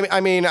hear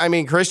him? I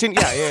mean, Christian,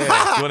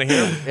 yeah. You want to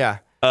hear him? Yeah.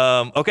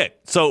 Okay,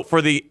 so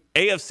for the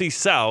AFC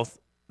South,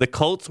 the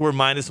Colts were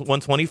minus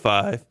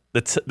 125,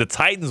 the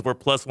Titans were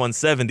plus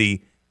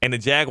 170, and the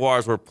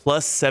Jaguars were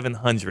plus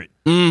 700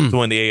 to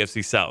win the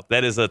AFC South.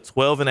 That is a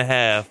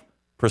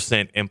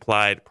 12.5%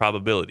 implied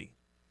probability.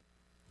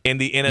 In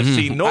the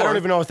NFC North, I don't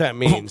even know what that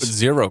means.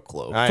 Zero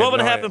clue.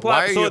 12.5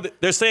 implied. So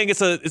they're saying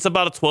it's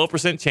about a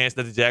 12% chance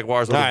that the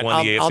Jaguars will have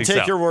won the AFC South. I'll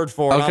take your word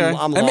for it. Okay.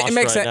 I'm lost it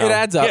makes right sense. now. It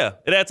adds up. Yeah,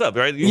 it adds up,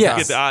 right? You can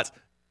get the odds.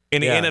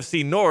 In the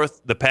NFC North,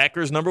 the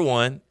Packers number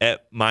 1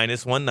 at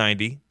minus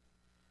 190.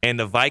 and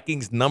the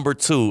Vikings number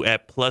 2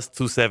 at plus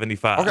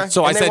 275. Okay.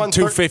 So I said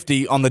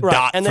 250 on the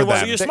dot and for they them.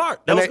 So you're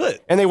smart. That was good.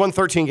 And they won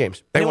 13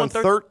 games. They won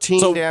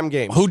 13 damn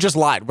games. Who just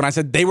lied? When I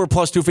said they were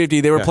plus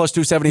 250, they were plus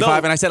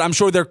 275, and I said I'm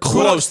sure they're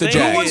close to Who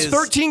Jags. won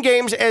 13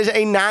 games as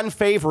a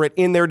non-favorite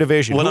in their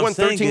division? Who won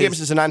 13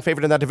 games as a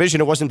non-favorite in that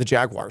division? It wasn't the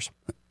Jaguars.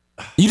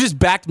 You just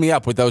backed me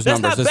up with those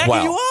numbers as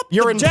well. You up.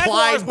 Your The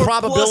Jaguars implied were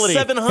probability.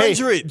 Plus 700.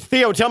 Hey,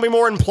 Theo, tell me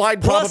more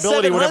implied Plus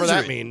probability, whatever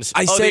 700. that means.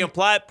 I the said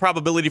implied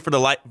probability for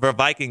the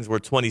Vikings were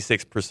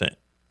 26%.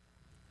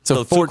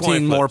 so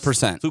 14 more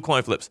percent. 2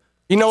 coin flips.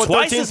 You know what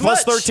Twice 13 as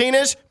plus much. 13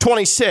 is?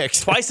 26.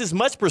 Twice as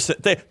much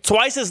percent.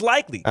 Twice as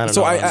likely. I don't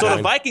So know. I-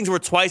 The Vikings were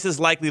twice as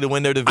likely to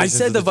win their division. I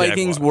said the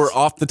Vikings were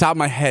off the top of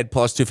my head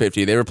plus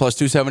 250. They were plus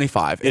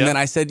 275. And Yeah. then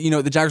I said,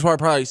 the Jaguars were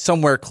probably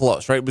somewhere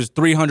close, right? It was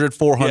 $300,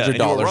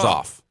 $400 wrong.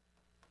 off.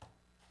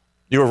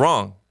 You were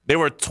wrong. They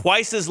were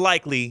twice as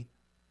likely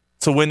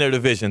to win their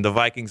division, the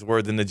Vikings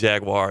were, than the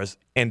Jaguars.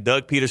 And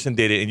Doug Peterson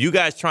did it. And you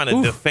guys trying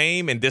to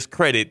defame and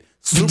discredit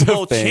Super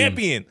Bowl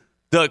champion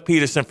Doug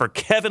Peterson for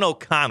Kevin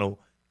O'Connell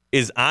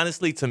is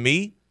honestly, to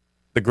me,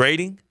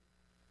 degrading,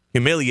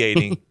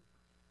 humiliating,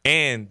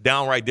 and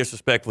downright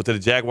disrespectful to the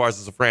Jaguars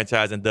as a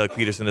franchise and Doug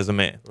Peterson as a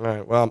man. All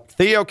right, well,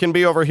 Theo can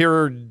be over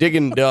here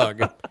digging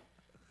Doug.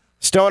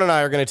 Stone and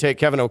I are going to take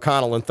Kevin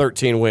O'Connell in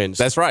 13 wins.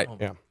 That's right.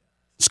 Yeah.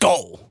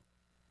 Skull.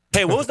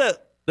 Hey, what was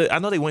that? I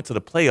know they went to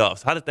the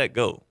playoffs. How did that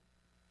go?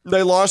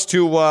 They lost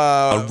to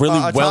a really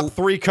top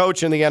 3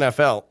 coach in the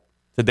NFL.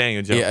 To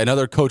Daniel Jones. Yeah,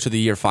 another Coach of the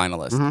Year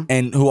finalist,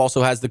 and who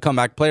also has the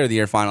Comeback Player of the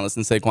Year finalist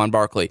in Saquon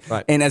Barkley.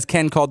 Right. And as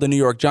Ken called the New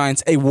York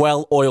Giants, a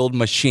well-oiled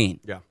machine.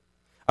 Yeah.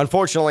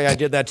 Unfortunately, I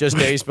did that just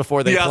days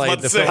before they Yeah, I was played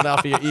about the to say.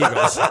 Philadelphia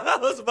Eagles. I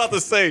was about to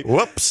say,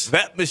 Whoops.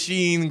 that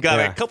machine got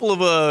Yeah. a couple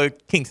of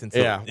kinks into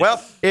Yeah. it. Well,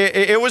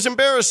 it was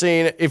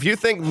embarrassing. If you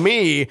think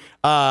me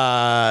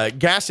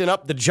gassing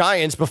up the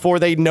Giants before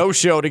they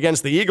no-showed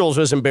against the Eagles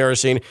was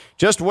embarrassing,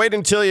 just wait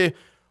until you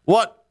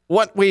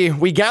what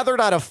we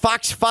gathered out of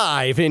Fox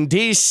 5 in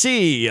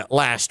D.C.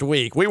 last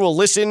week. We will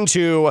listen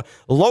to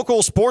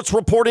local sports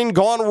reporting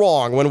gone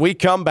wrong when we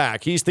come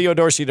back. He's Theo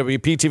Dorsey,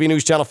 WPTV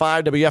News Channel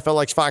 5,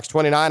 WFLX Fox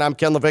 29. I'm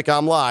Ken Levicka.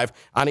 I'm live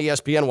on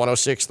ESPN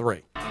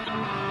 106.3.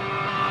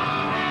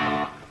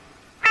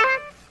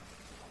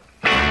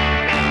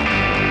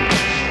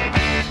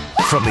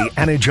 From the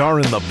Anajar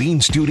and the Bean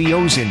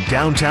Studios in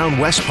downtown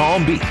West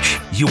Palm Beach,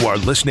 you are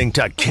listening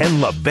to Ken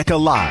Levicka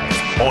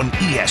Live on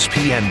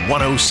ESPN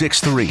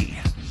 106.3.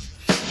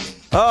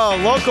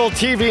 Oh, local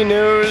TV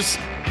news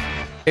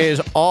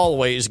is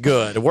always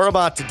good. We're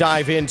about to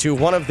dive into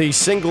one of the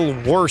single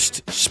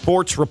worst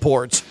sports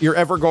reports you're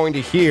ever going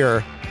to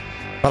hear.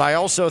 But I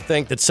also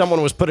think that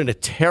someone was put in a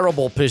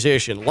terrible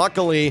position.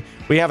 Luckily,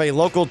 we have a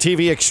local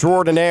TV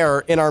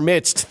extraordinaire in our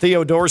midst,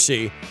 Theo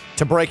Dorsey,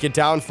 to break it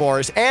down for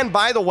us. And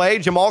by the way,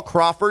 Jamal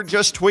Crawford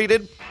just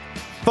tweeted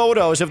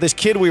photos of this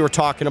kid we were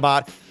talking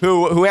about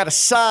who had a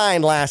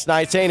sign last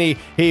night saying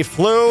he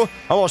flew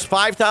almost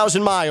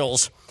 5,000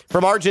 miles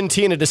from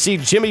Argentina to see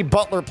Jimmy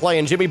Butler play,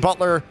 and Jimmy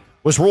Butler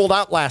was ruled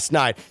out last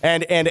night.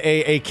 And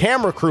a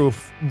camera crew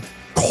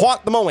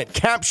caught the moment,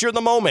 captured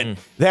the moment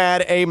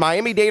that a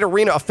Miami-Dade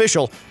Arena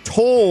official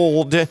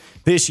told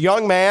this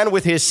young man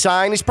with his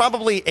sign, he's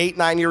probably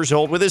 8-9 years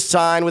old, with his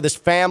sign, with his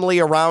family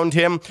around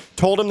him,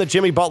 told him that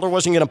Jimmy Butler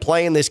wasn't going to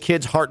play, and this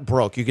kid's heart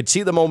broke. You could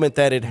see the moment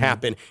that it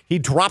happened. He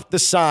dropped the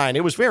sign.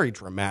 It was very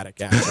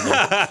dramatic, actually.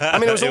 I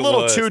mean, it was a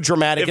little too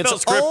dramatic. It It's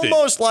felt scripted.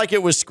 almost like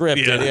it was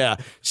scripted, Yeah.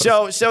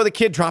 So the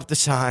kid dropped the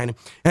sign,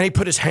 and he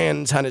put his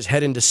hands on his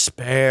head in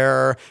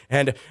despair,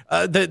 and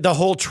the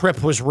whole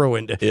trip was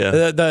ruined. Yeah.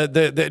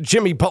 The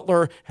Jimmy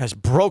Butler has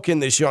broken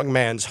this young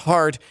man's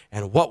heart,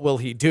 and what will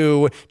he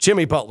do?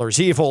 Jimmy Butler's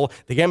evil,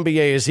 the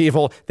NBA is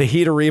evil, the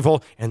Heat are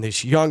evil, and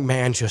this young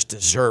man just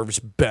deserves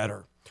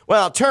better.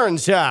 Well, it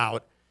turns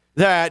out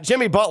that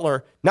Jimmy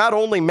Butler not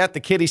only met the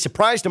kid, he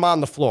surprised him on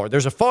the floor.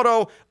 There's a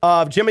photo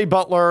of Jimmy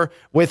Butler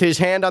with his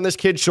hand on this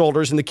kid's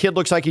shoulders, and the kid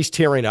looks like he's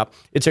tearing up.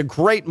 It's a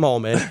great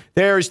moment.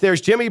 There's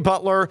Jimmy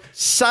Butler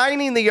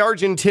signing the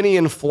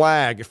Argentinian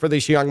flag for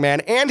this young man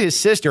and his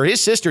sister.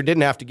 His sister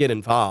didn't have to get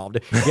involved.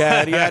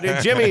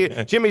 Yeah,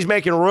 Jimmy's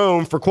making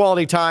room for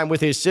quality time with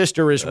his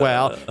sister as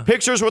well.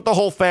 Pictures with the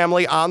whole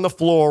family on the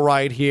floor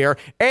right here.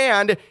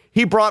 And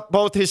he brought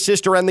both his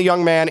sister and the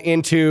young man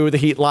into the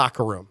Heat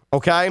locker room.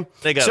 Okay,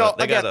 They got a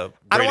great experience.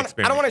 I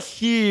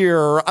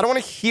don't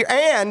want to hear.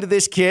 And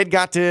this kid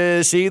got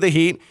to see the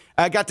Heat.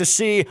 Got to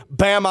see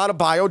Bam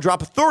Adebayo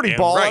drop a 30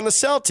 ball on the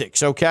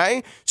Celtics.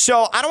 Okay,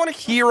 so I don't want to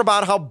hear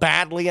about how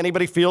badly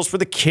anybody feels for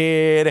the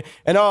kid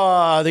and the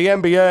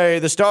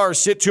NBA, the stars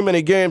sit too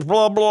many games.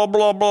 Blah blah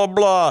blah blah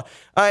blah.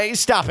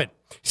 Stop it.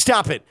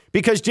 Stop it.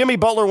 Because Jimmy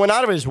Butler went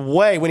out of his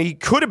way when he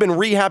could have been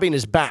rehabbing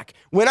his back,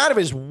 went out of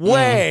his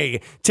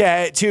way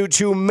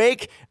to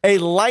make a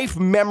life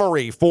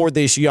memory for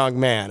this young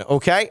man,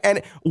 okay?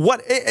 And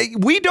what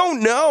we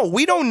don't know.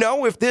 We don't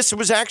know if this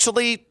was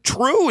actually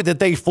true that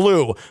they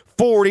flew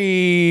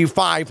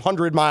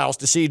 4,500 miles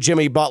to see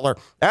Jimmy Butler.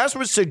 As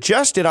was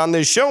suggested on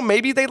this show,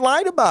 maybe they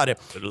lied about it.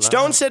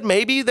 Stone said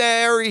maybe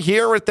they're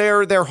here at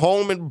their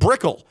home in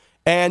Brickell.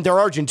 And they're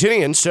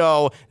Argentinian,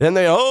 so then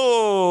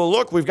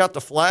look, we've got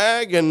the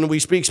flag and we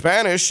speak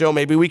Spanish, so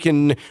maybe we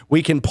can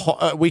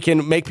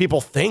make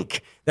people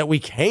think that we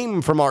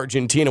came from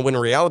Argentina when in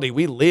reality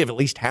we live at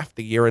least half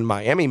the year in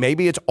Miami.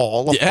 Maybe it's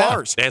all a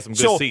farce. They had some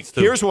good seats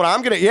too. Here's what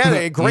I'm gonna they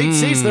had great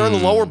seats. They're in the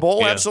lower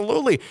bowl,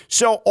 absolutely.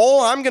 So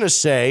all I'm gonna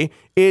say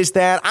is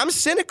that I'm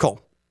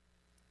cynical.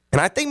 And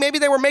I think maybe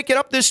they were making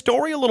up this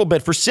story a little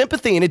bit for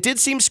sympathy, and it did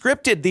seem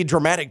scripted. The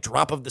dramatic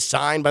drop of the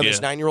sign by this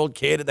 9-year-old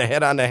kid at the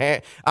head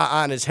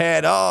on his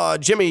head. Oh,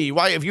 Jimmy,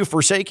 why have you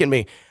forsaken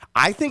me?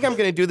 I think I'm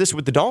going to do this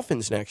with the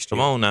Dolphins next year.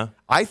 Come on now.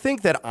 I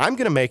think that I'm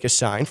going to make a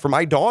sign for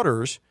my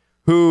daughters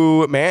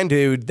who, man,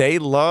 dude, they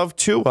love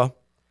Tua.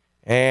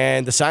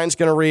 And the sign's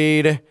going to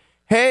read,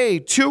 hey,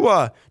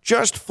 Tua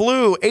just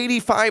flew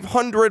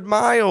 8,500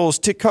 miles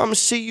to come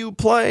see you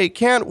play.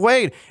 Can't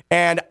wait.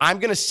 And I'm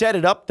going to set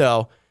it up,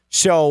 though,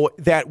 so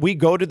that we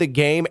go to the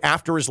game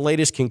after his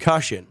latest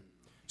concussion.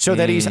 So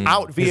that he's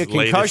out via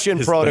concussion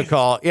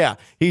protocol. Yeah,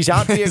 he's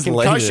out via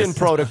concussion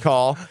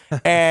protocol.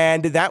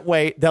 And that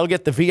way, they'll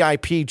get the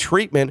VIP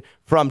treatment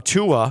from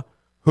Tua,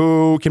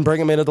 who can bring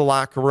them into the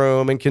locker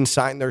room and can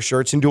sign their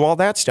shirts and do all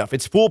that stuff.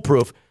 It's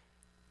foolproof.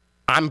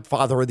 I'm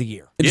Father of the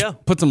Year.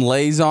 Just put some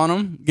lays on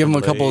them. Give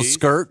them a couple of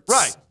skirts.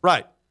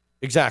 Right.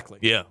 Exactly.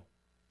 Yeah.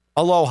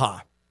 Aloha.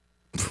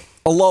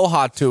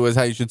 Aloha Tua is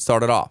how you should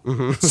start it off.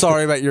 Mm-hmm.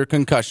 Sorry about your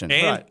concussion.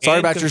 Sorry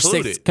about your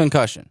 6th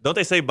concussion. Don't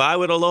they say bye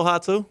with aloha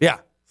too? Yeah.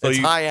 So it's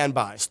you high and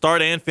bye.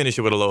 Start and finish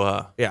it with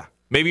aloha. Yeah.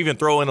 Maybe even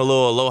throw in a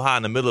little aloha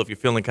in the middle if you're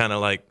feeling kind of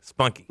like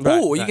spunky.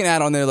 Ooh, you can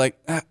add on there like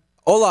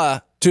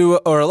hola to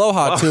or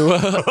aloha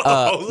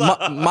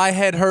to my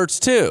head hurts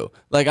too.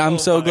 Like I'm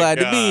so glad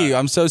to be you.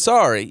 I'm so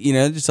sorry.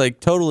 Just like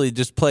totally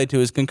just play to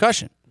his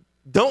concussion.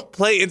 Don't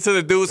play into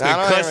the dude's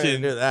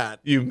concussion. Do that,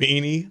 you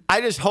meanie.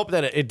 I just hope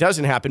that it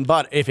doesn't happen.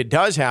 But if it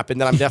does happen,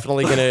 then I'm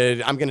definitely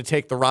gonna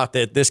take the route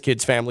that this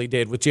kid's family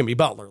did with Jimmy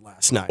Butler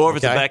last night. Or if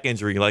it's a back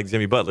injury like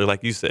Jimmy Butler,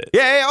 like you said.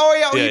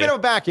 Even a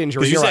back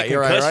injury. You're right.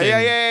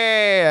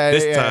 Yeah.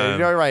 This time,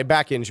 you're right.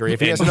 Back injury. If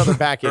he has another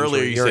back injury,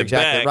 earlier you're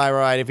exactly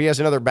right. If he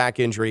has another back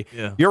injury,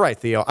 you're right,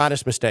 Theo.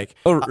 Honest mistake.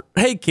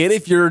 Hey, kid,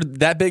 if you're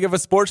that big of a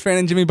sports fan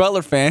and Jimmy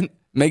Butler fan,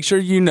 make sure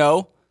you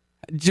know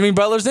Jimmy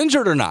Butler's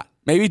injured or not.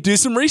 Maybe do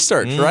some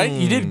research, right?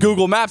 You did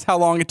Google Maps how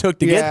long it took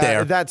to get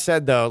there. That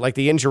said, though, like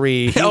the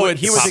injury, he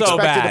was so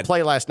expected to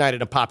play last night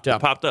and it popped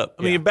up.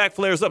 I mean, your back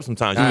flares up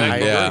sometimes.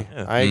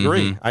 I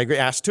agree.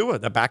 Ask Tua.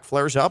 The back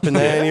flares up and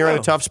then you're in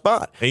a tough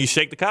spot. And you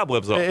shake the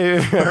cobwebs off.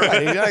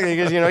 Right, exactly.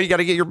 Because, you got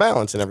to get your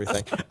balance and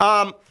everything.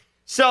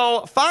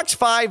 So Fox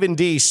 5 in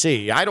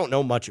D.C., I don't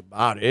know much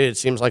about it. It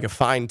seems like a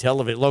fine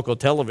local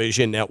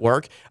television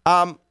network.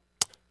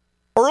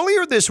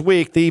 Earlier this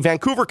week, the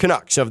Vancouver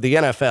Canucks of the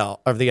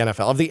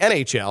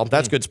NHL,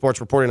 that's good sports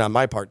reporting on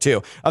my part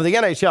too, of the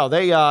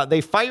NHL,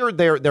 they fired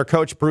their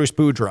coach, Bruce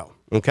Boudreau,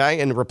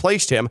 okay, and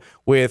replaced him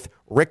with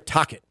Rick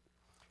Tocchet.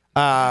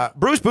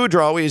 Bruce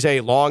Boudreau is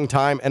a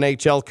longtime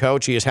NHL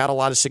coach. He has had a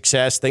lot of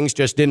success. Things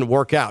just didn't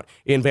work out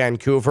in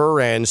Vancouver,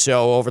 and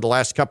so over the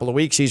last couple of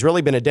weeks, he's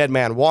really been a dead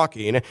man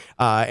walking,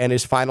 and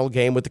his final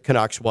game with the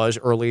Canucks was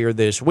earlier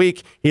this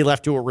week. He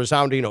left to a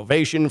resounding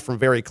ovation from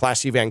very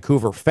classy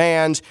Vancouver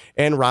fans,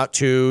 en route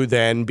to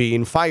then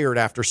being fired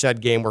after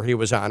said game where he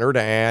was honored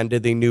and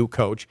the new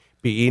coach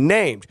being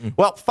named.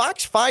 Well,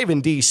 Fox 5 in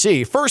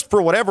D.C., first,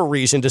 for whatever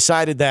reason,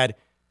 decided that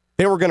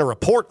they were going to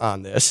report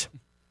on this.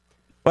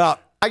 Well,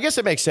 I guess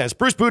it makes sense.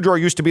 Bruce Boudreau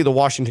used to be the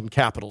Washington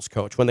Capitals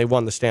coach when they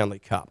won the Stanley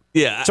Cup.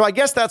 Yeah. So I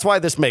guess that's why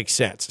this makes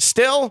sense.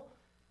 Still,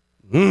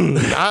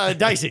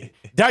 dicey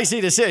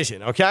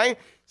decision, okay?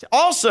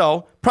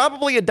 Also,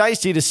 probably a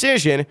dicey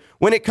decision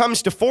when it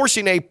comes to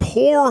forcing a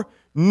poor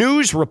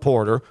news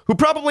reporter who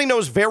probably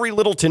knows very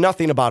little to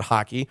nothing about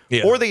hockey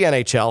or the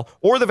NHL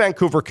or the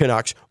Vancouver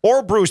Canucks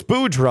or Bruce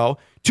Boudreau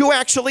to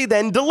actually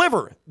then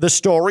deliver the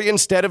story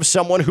instead of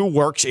someone who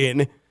works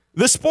in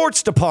the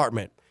sports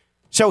department.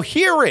 So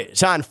here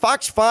is, on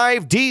Fox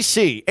 5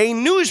 DC, a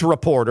news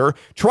reporter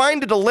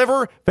trying to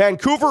deliver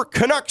Vancouver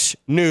Canucks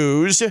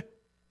news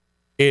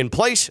in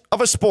place of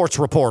a sports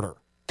reporter.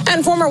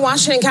 And former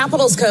Washington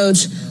Capitals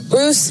coach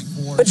Bruce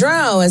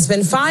Boudreau has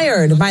been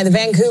fired by the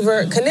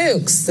Vancouver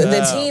Canucks.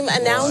 The team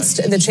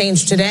announced the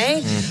change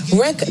today.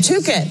 Rick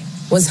Tocchet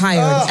was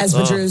hired as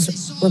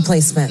Boudreau's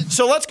replacement.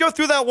 So let's go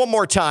through that one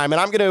more time,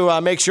 and I'm going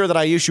to make sure that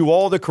I issue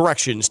all the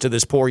corrections to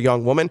this poor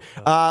young woman.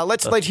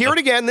 Let's hear it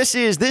again. This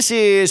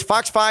is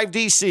Fox 5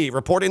 DC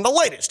reporting the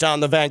latest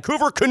on the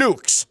Vancouver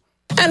Canucks.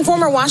 And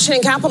former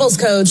Washington Capitals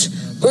coach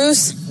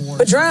Bruce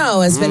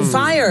Boudreau has been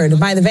fired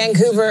by the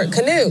Vancouver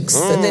Canucks.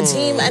 The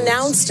team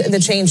announced the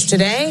change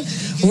today.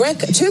 Rick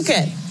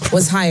Tocchet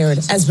was hired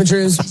as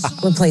Boudreau's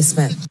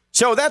replacement.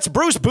 So that's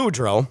Bruce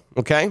Boudreau,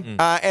 okay?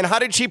 And how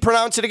did she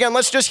pronounce it again?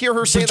 Let's just hear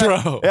her say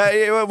Boudreau.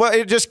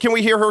 that. Can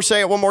we hear her say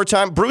it one more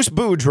time? Bruce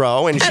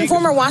Boudreau. And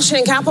former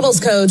Washington Capitals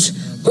coach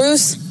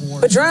Bruce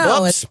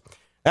Boudreau. Oops.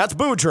 That's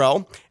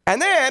Boudreau.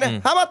 And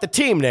then, how about the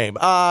team name?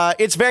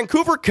 It's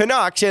Vancouver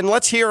Canucks, and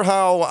let's hear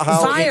how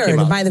fired it came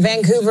out. by the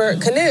Vancouver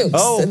Canucks.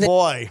 Oh,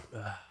 boy.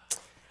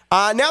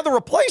 Now the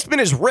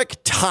replacement is Rick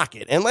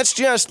Tocchet, and let's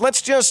hear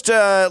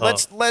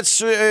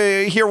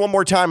one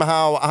more time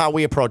how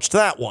we approached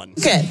that one.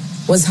 Tocchet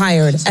was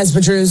hired as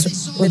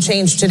Boudreau's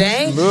change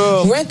today.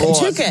 Rick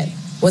Tocchet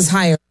was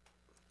hired.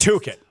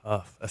 Tocchet.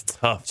 Oh, that's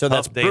tough. So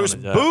that's Bruce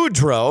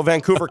Boudreau,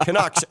 Vancouver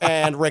Canucks,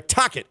 and Rick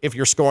Tocchet, if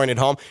you're scoring at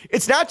home.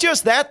 It's not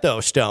just that,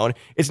 though, Stone.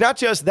 It's not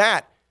just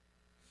that.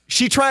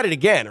 She tried it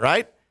again,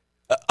 right?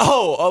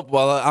 Well,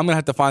 I'm going to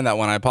have to find that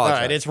one. I apologize.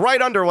 All right, it's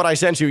right under what I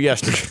sent you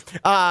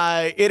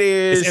yesterday. It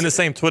is. It's in the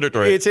same Twitter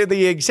thread. It's in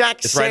the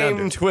exact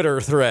same Twitter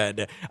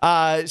thread.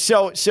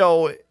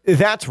 So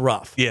that's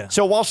rough. Yeah.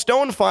 So while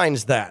Stone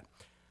finds that,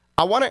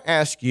 I want to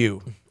ask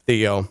you,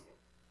 Theo.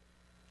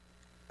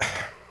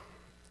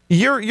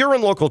 You're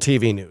in local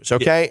TV news,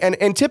 okay? Yeah.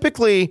 And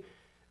typically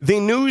the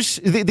news,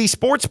 the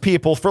sports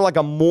people for like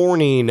a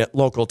morning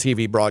local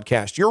TV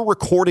broadcast, you're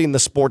recording the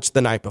sports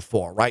the night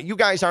before, right? You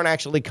guys aren't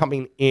actually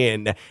coming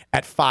in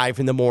at 5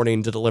 in the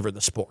morning to deliver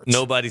the sports.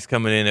 Nobody's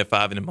coming in at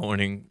 5 in the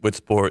morning with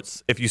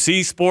sports. If you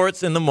see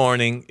sports in the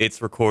morning, it's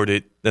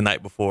recorded the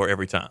night before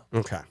every time.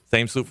 Okay.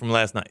 Same suit from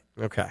last night.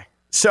 Okay.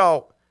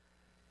 So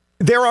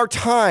there are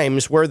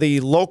times where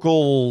the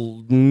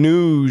local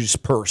news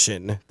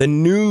person, the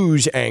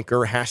news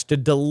anchor, has to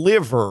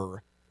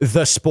deliver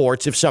the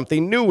sports if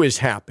something new has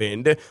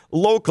happened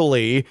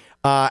locally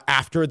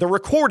after the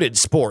recorded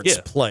sports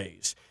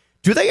plays.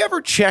 Do they ever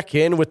check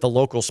in with the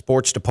local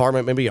sports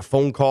department, maybe a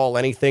phone call,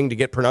 anything, to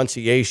get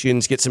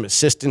pronunciations, get some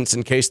assistance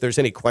in case there's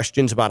any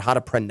questions about how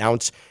to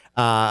pronounce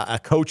a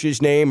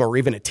coach's name or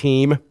even a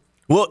team?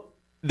 Well,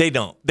 they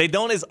don't. They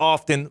don't as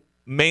often,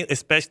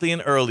 especially in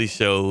early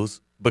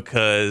shows,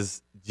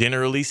 because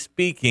generally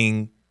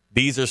speaking,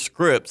 these are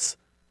scripts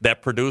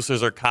that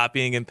producers are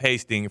copying and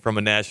pasting from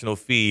a national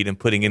feed and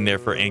putting in there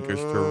for anchors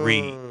to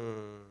read.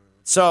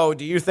 So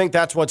do you think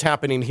that's what's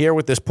happening here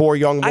with this poor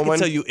young woman? I can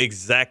tell you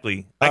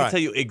exactly.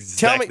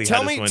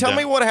 Tell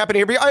me what happened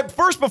here.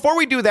 First, before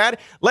we do that,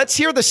 let's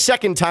hear the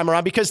second time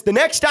around, because the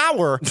next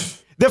hour...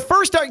 The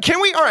first time,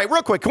 all right,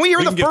 real quick, can we hear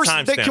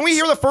can we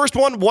hear the first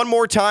one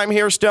more time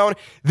here, Stone?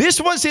 This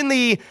was in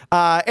the,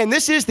 and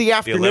this is the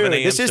afternoon.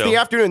 The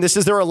afternoon. This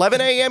is their 11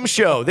 a.m.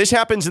 show. This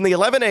happens in the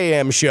 11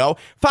 a.m. show.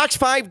 Fox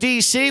 5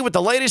 DC with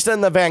the latest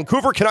in the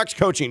Vancouver Canucks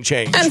coaching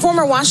change. And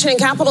former Washington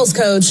Capitals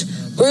coach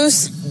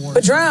Bruce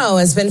Boudreau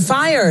has been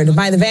fired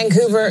by the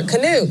Vancouver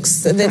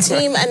Canucks. The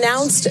team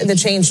announced the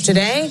change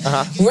today.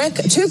 Rick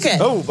Tocchet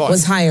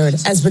was hired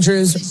as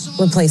Boudreau's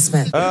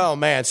replacement. Oh,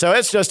 man. So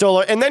it's just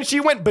all, and then she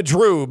went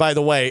Boudreau, by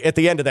the way, at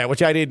the end of that,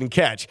 which I didn't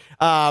catch.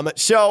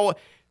 So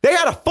they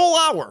had a full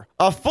hour,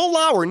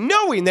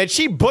 knowing that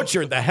she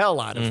butchered the hell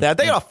out of that.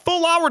 They had a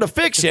full hour to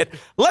fix it.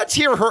 Let's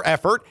hear her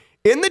effort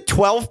in the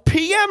 12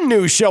 p.m.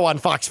 news show on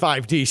Fox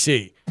 5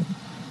 DC.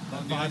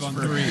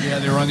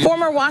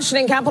 Former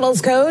Washington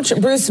Capitals coach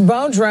Bruce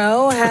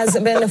Boudreau has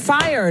been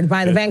fired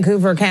by the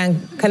Vancouver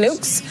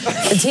Canucks.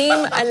 The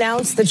team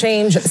announced the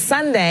change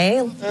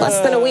Sunday, less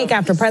than a week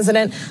after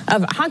President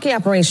of Hockey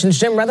Operations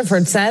Jim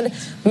Rutherford said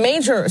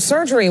major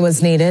surgery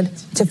was needed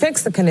to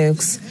fix the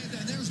Canucks.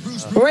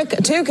 Rick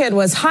Tocchet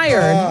was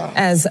hired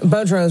as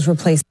Boudreau's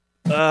replacement.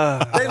 They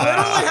literally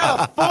had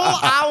a full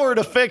hour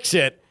to fix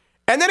it.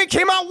 And then it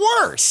came out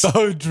worse.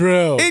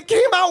 Boudreau. It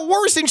came out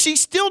worse, and she's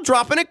still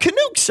dropping a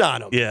Canucks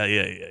on him.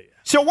 Yeah.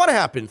 So what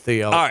happened,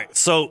 Theo? All right,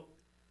 so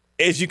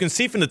as you can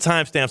see from the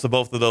timestamps of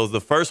both of those,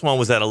 the first one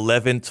was at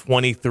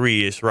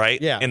 11:23-ish,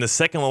 right? Yeah. And the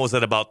second one was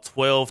at about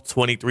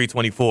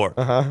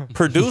 12:23-24.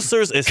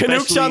 Producers, especially...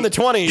 Canucks on the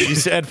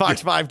 20s at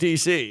Fox 5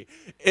 DC.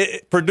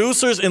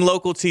 Producers in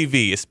local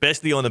TV,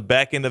 especially on the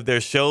back end of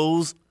their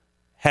shows,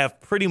 have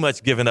pretty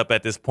much given up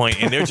at this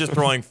point, and they're just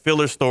throwing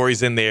filler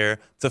stories in there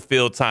to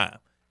fill time.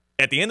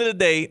 At the end of the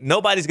day,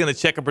 nobody's going to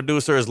check a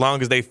producer as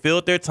long as they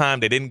filled their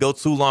time. They didn't go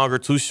too long or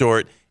too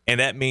short.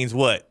 And that means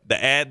what?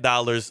 The ad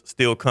dollars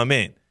still come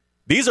in.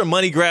 These are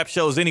money grab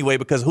shows anyway,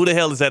 because who the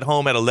hell is at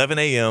home at 11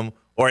 a.m.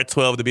 or at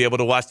 12 to be able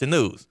to watch the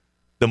news?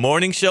 The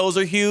morning shows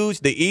are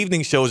huge. The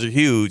evening shows are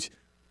huge.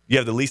 You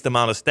have the least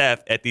amount of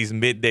staff at these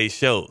midday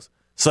shows.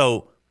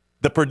 So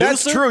the producer...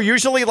 That's true.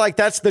 Usually,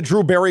 that's the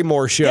Drew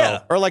Barrymore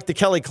show or like the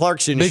Kelly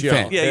Clarkson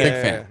show. Big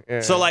fan.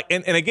 Yeah. So,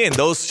 and again,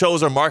 those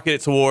shows are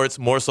marketed towards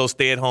more so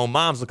stay-at-home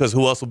moms, because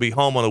who else will be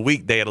home on a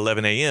weekday at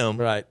 11 a.m.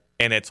 Right.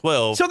 And at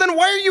 12? So then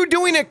why are you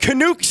doing a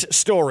Canucks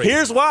story?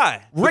 Here's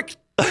why. Rick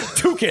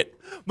Tocchet.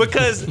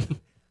 Because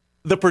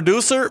the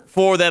producer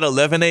for that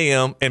 11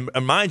 a.m., and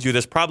mind you,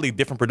 there's probably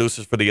different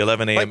producers for the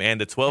 11 a.m.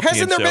 and the 12 p.m.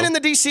 Hasn't there been in the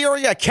D.C.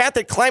 area a cat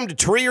that climbed a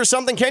tree or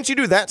something? Can't you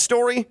do that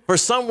story? For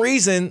some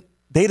reason...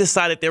 they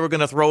decided they were going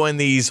to throw in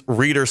these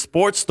reader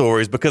sports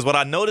stories, because what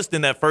I noticed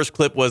in that first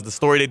clip was the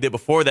story they did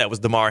before that was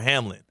Damar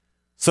Hamlin.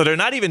 So they're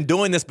not even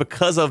doing this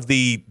because of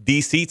the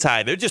DC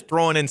tie. They're just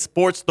throwing in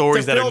sports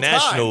stories that are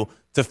national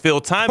to fill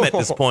time at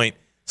this point.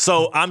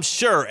 So I'm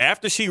sure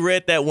after she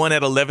read that one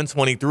at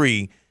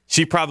 11:23,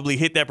 she probably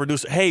hit that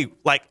producer. Hey,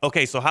 like,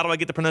 okay, so how do I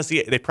get the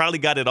pronunciation? They probably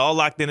got it all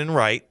locked in and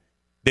right.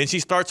 Then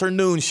she starts her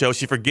noon show.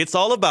 She forgets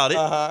all about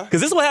it.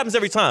 Because this is what happens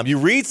every time. You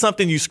read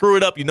something, you screw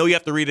it up. You know you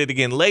have to read it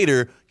again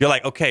later. You're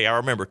like, okay, I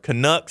remember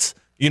Canucks.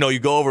 You know, you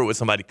go over it with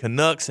somebody,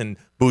 Canucks and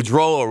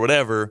Boudreaux or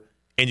whatever,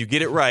 and you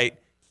get it right.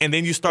 And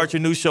then you start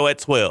your news show at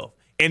 12.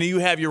 And then you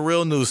have your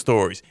real news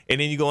stories. And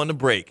then you go on the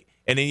break.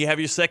 And then you have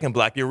your second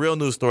block, your real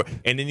news story.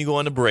 And then you go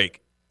on the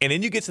break. And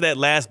then you get to that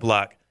last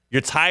block.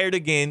 You're tired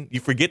again.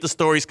 You forget the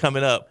stories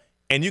coming up.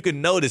 And you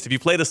can notice, if you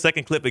play the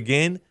second clip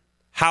again,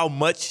 how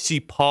much she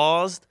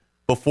paused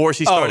before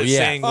she started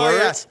saying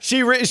words.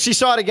 Yeah. She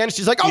saw it again.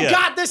 She's like,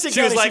 God, this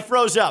again. She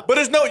froze up. But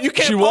you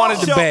can't. She wanted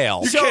to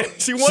bail.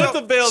 She wanted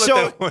to bail at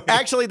that point.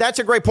 Actually, that's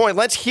a great point.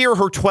 Let's hear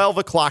her 12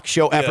 o'clock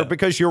show effort,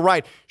 because you're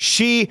right.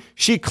 She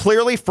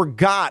clearly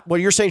forgot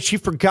what you're saying. She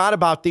forgot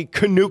about the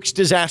Canucks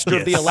disaster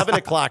of the 11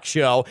 o'clock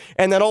show.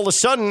 And then all of a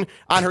sudden,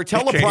 on her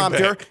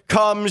teleprompter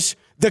comes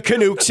the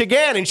Canucks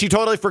again, and she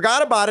totally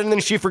forgot about it, and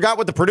then she forgot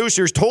what the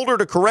producers told her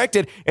to correct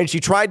it, and she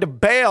tried to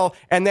bail,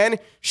 and then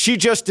she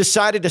just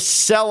decided to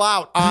sell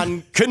out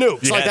on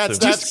Canucks.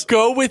 Just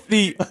go with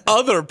the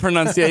other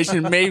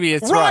pronunciation. Maybe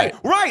it's right.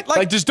 Right.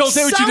 Like just don't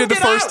say what you did the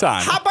first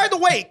time. By the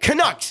way,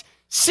 Canucks,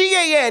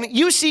 CANUCKS.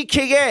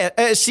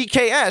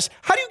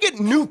 How do you get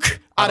nuke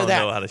out of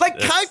that?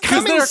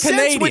 Common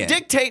sense would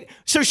dictate.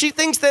 So she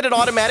thinks that it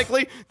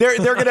automatically they're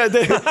gonna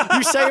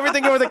you say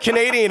everything with a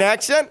Canadian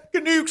accent.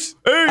 Canucks,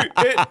 hey,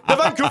 the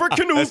Vancouver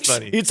Canucks.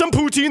 Eat some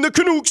poutine, the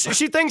Canucks.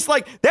 She thinks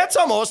like that's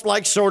almost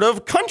like sort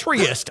of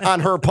countryist on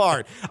her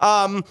part.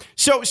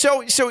 So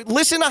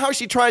listen to how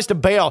she tries to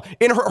bail.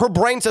 In her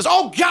brain says,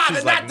 "Oh God,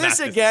 and not this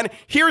again."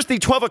 Here's the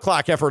 12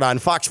 o'clock effort on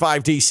Fox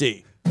 5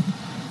 DC.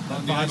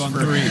 5 on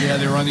 3. Yeah,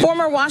 they were on the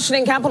Former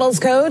Washington Capitals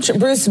coach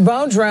Bruce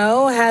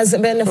Boudreau has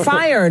been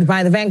fired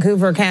by the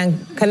Vancouver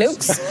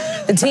Canucks.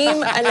 The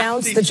team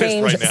announced the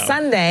change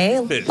Sunday,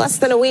 less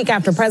than a week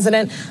after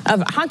President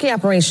of Hockey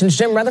Operations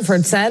Jim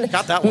Rutherford said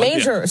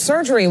major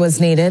surgery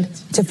was needed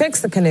to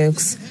fix the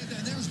Canucks.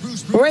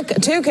 Rick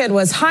Tukid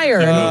was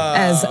hired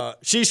as...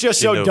 She's just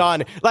so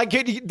done. Like,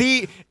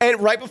 and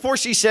right before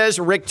she says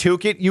Rick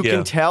Tukid, you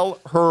can tell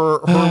her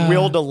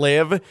will to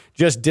live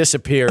just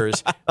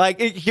disappears. Like,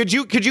 could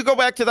you go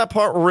back to that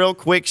part real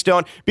quick,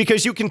 Stone?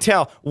 Because you can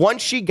tell,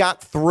 once she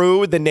got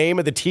through the name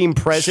of the team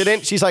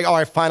president, she's like, all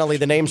right, finally,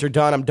 the names are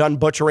done. I'm done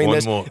butchering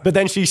this. More. But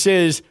then she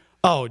says,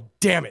 oh,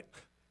 damn it.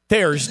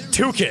 There's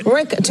Tukid.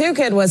 Rick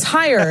Tukid was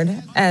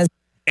hired as...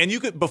 And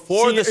you could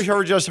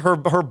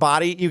her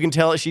body, you can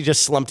tell she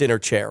just slumped in her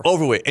chair.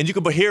 Overweight. And you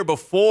could hear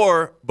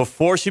before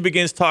she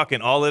begins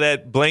talking, all of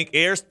that blank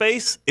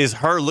airspace is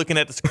her looking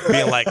at the screen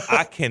being like,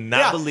 I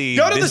cannot believe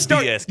this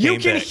BS came You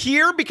can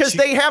hear, because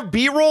they have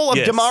B-roll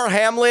of Damar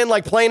Hamlin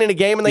like playing in a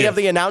game, and they have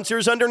the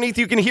announcers underneath.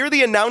 You can hear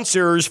the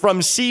announcers from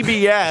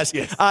CBS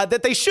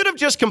that they should have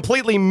just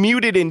completely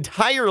muted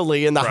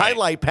entirely in the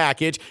highlight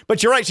package.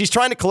 But you're right. She's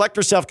trying to collect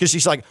herself because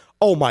she's like,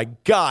 oh, my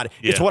God,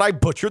 it's what I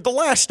butchered the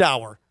last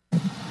hour.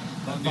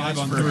 5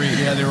 on 3.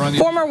 Yeah, they were on the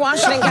Former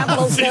Washington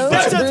Capitals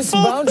coach Bruce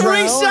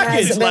Boudreau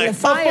has been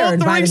fired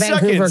by the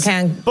Vancouver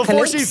Canucks.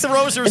 Before she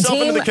throws herself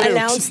into the Canucks. The team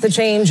announced the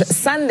change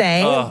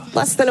Sunday,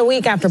 less than a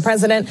week after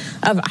President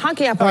of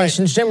Hockey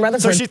Operations Jim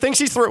Rutherford. So she thinks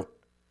he's through.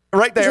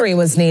 Right there. Surgery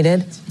was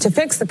needed to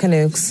fix the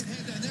Canucks.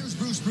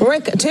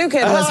 Rick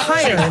Tukid was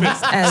hired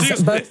as...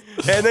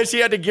 And then she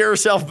had to gear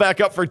herself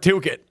back up for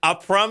Tukid. I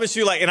promise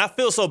you, and I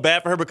feel so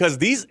bad for her, because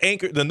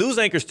the news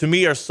anchors to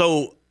me are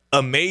so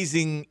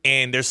amazing,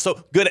 and they're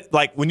so good at,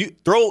 like, when you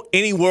throw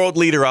any world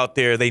leader out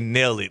there, they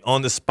nail it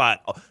on the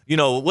spot. You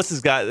know, what's this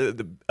guy?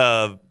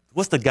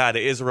 What's the guy?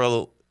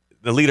 The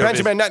leader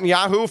Benjamin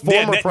Netanyahu,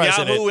 former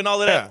president, Netanyahu, and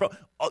all of that.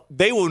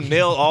 They will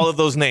nail all of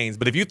those names.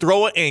 But if you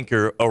throw an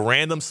anchor, a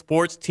random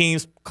sports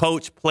team's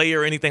coach,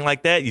 player, anything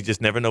like that, you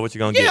just never know what you're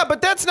going to get. Yeah,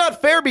 but that's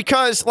not fair,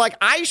 because, like,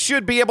 I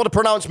should be able to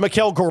pronounce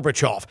Mikhail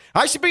Gorbachev.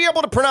 I should be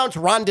able to pronounce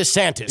Ron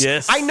DeSantis.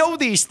 Yes. I know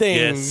these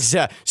things.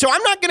 Yes. So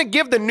I'm not going to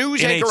give the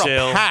news anchor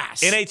a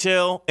pass.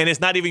 NHL, and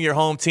it's not even your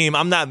home team.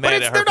 I'm not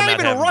mad at her. They're not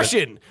even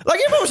Russian. Like,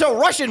 if it was a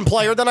Russian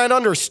player, then I'd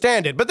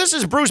understand it. But this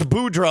is Bruce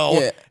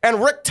Boudreau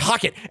and Rick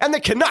Tukid and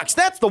the Canucks.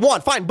 That's the one.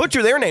 Fine,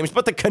 butcher their names,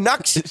 but the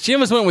Canucks. She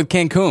almost went with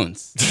Cancun's.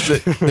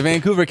 the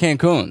Vancouver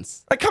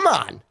Cancun's. Like, come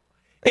on.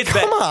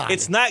 Come on.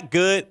 It's not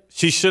good.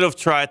 She should have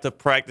tried to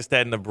practice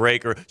that in the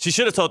break, or she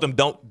should have told them,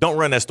 don't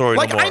run that story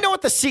no more. I know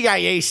what the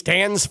CIA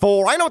stands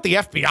for. I know what the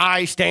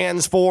FBI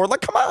stands for.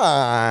 Like, come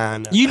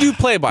on. You do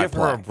play-by-play. Give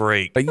her a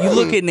break. But you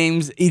look at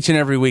names each and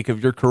every week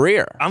of your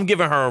career. I'm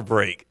giving her a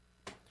break.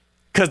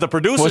 Because the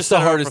producer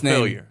set her up for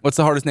failure. What's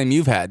the hardest name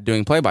you've had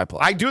doing play-by-play?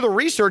 I do the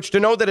research to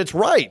know that it's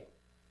right.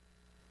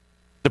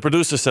 The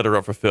producer set her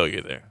up for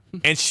failure there.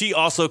 And she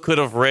also could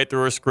have read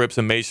through her scripts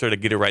and made sure to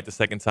get it right the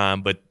second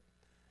time, but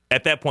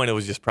At that point, it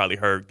was just probably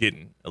her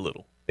getting a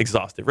little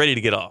exhausted, ready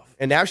to get off.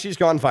 And now she's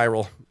gone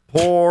viral.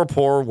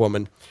 Poor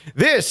woman.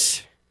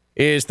 This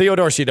is Theo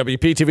Dorsey,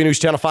 WPTV News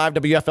Channel 5,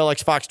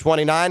 WFLX Fox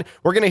 29.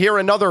 We're going to hear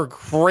another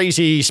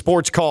crazy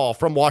sports call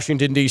from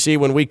Washington, D.C.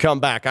 when we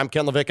come back. I'm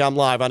Ken LaVicka. I'm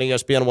live on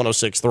ESPN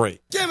 106.3.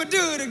 Can we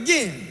do it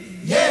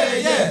again?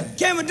 Yeah.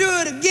 Can we do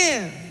it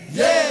again?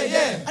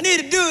 Yeah. I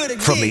need to do it again.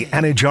 From the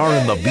Anajar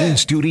and Levine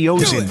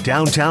Studios in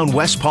downtown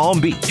West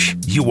Palm Beach,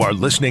 you are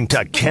listening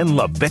to Ken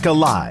LaVicka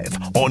Live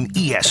on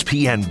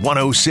ESPN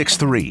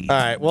 106.3. All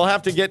right, we'll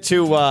have to get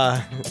to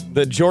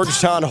the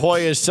Georgetown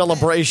Hoyas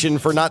celebration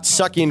for not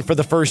sucking for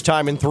the first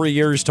time in 3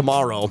 years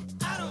tomorrow.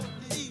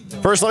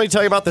 First, let me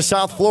tell you about the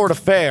South Florida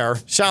Fair.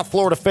 South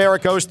Florida Fair,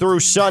 it goes through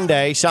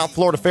Sunday.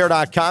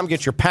 SouthFloridaFair.com.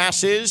 Get your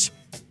passes.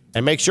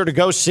 And make sure to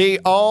go see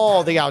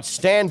all the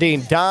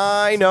outstanding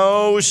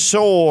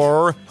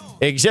dinosaur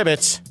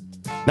exhibits,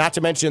 not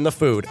to mention the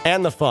food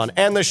and the fun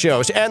and the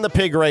shows and the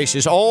pig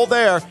races, all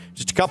there.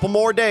 Just a couple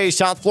more days.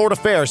 South Florida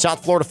Fair,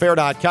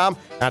 SouthFloridaFair.com.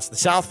 That's the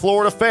South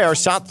Florida Fair,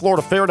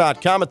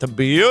 SouthFloridaFair.com at the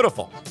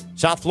beautiful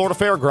South Florida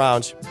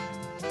Fairgrounds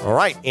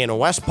right in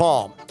West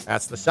Palm.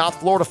 That's the South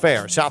Florida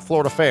Fair,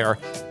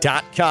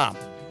 SouthFloridaFair.com.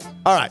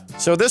 All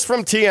right, so this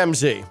from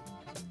TMZ.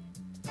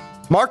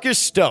 Marcus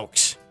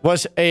Stokes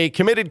was a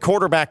committed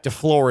quarterback to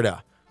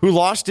Florida who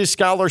lost his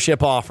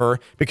scholarship offer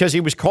because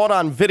he was caught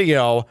on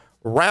video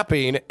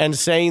rapping and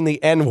saying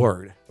the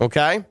N-word,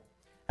 okay?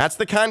 That's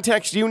the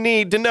context you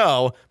need to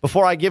know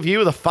before I give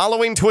you the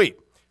following tweet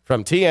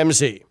from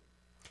TMZ.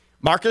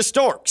 Marcus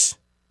Stokes,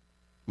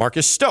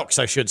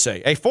 I should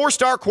say, a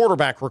four-star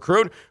quarterback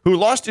recruit who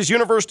lost his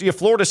University of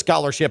Florida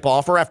scholarship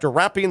offer after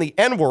rapping the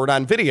N-word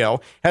on video,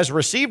 has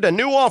received a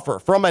new offer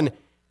from an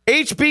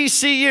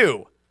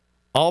HBCU,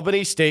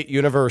 Albany State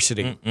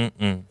University.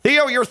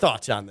 Theo, your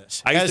thoughts on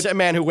this as a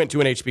man who went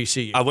to an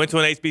HBCU? I went to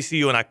an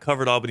HBCU and I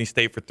covered Albany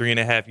State for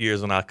 3.5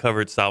 years when I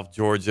covered South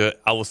Georgia.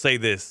 I will say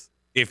this.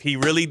 If he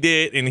really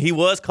did, and he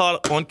was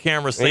caught on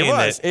camera saying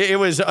that.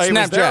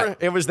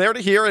 It was there to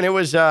hear, and it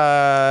was,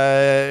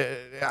 I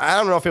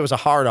don't know if it was a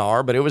hard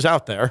R, but it was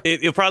out there.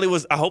 It probably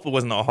was. I hope it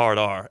wasn't a hard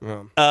R.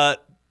 Yeah.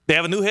 They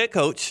have a new head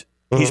coach.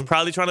 He's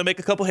probably trying to make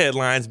a couple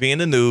headlines, be in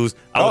the news.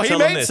 He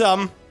made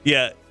some.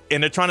 Yeah.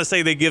 And they're trying to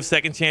say they give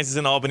second chances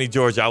in Albany,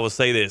 Georgia. I will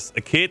say this.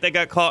 A kid that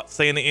got caught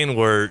saying the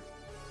N-word,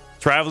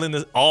 traveling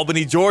to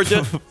Albany,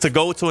 Georgia, to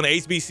go to an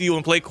HBCU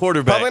and play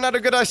quarterback. Probably not a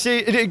good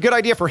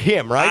idea for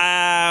him, right?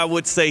 I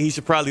would say he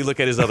should probably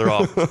look at his other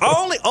offers.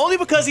 only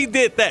because he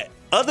did that.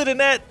 Other than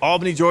that,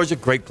 Albany, Georgia,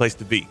 great place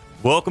to be.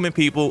 Welcoming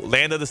people,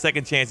 land of the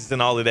second chances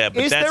and all of that.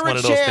 But that's one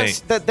of those things. Is there a chance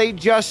that they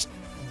just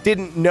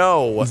didn't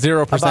know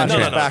 0% about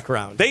his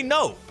background? They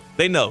know.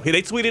 They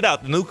tweeted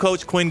out. The new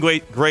coach, Quinn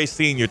Gray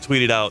Sr.,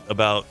 tweeted out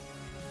about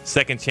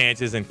second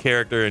chances and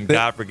character and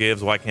God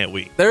forgives. Why can't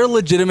we? There are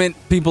legitimate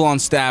people on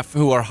staff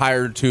who are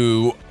hired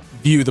to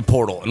view the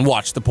portal and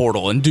watch the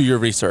portal and do your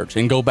research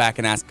and go back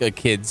and ask a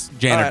kid's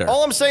janitor.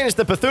 All I'm saying is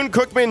the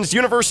Bethune-Cookman's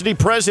University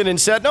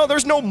president said, no,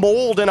 there's no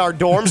mold in our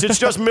dorms. It's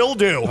just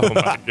mildew. Oh,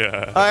 my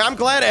God. I'm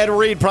glad Ed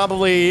Reed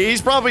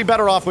he's probably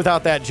better off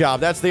without that job.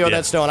 That's Theo,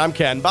 that's Stone. I'm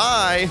Ken.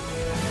 Bye.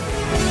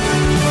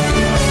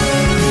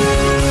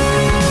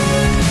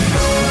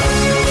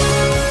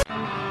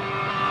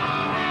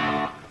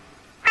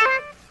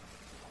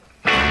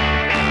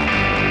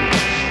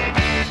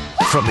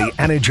 From the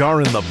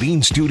Anajar and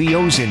Levine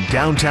Studios in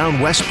downtown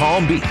West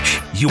Palm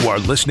Beach, you are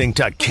listening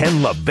to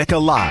Ken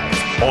LaVicka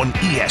Live on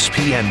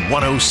ESPN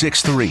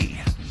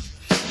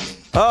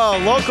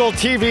 106.3. Local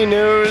TV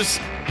news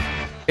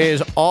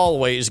is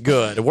always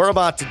good. We're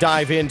about to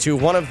dive into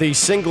one of the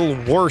single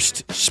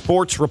worst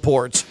sports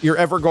reports you're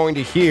ever going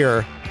to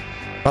hear,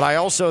 but I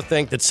also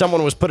think that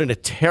someone was put in a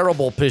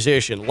terrible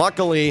position.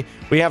 Luckily,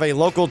 we have a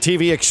local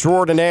TV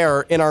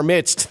extraordinaire in our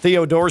midst,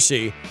 Theo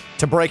Dorsey,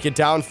 to break it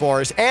down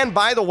for us. And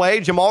by the way,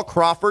 Jamal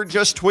Crawford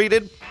just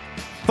tweeted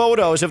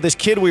photos of this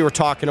kid we were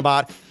talking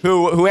about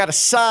who had a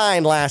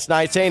sign last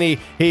night saying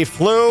he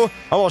flew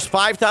almost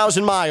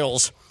 5,000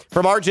 miles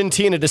from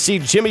Argentina to see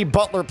Jimmy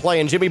Butler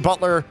play, and Jimmy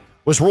Butler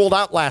was ruled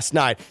out last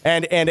night.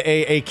 And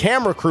a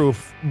camera crew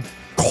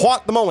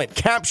caught the moment,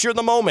 captured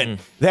the moment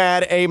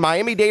that a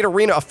Miami-Dade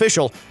Arena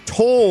official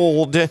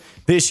told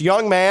this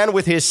young man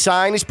with his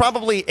sign, he's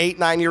probably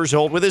 8-9 years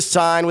old, with his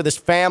sign, with his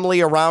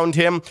family around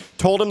him,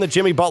 told him that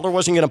Jimmy Butler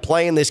wasn't going to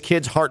play, and this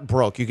kid's heart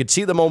broke. You could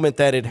see the moment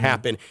that it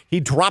happened.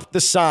 He dropped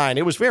the sign.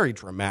 It was very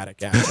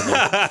dramatic, actually.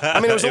 I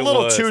mean, it was a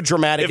little too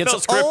dramatic.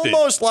 It's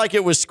almost like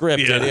it was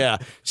scripted, yeah.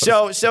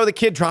 So the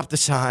kid dropped the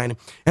sign,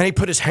 and he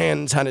put his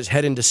hands on his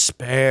head in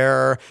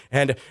despair,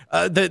 and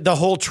the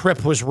whole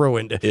trip was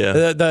ruined. Yeah.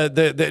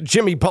 The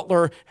Jimmy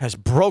Butler has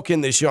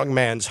broken this young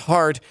man's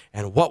heart,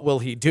 and what will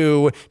he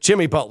do?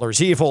 Jimmy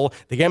Butler's evil,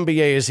 the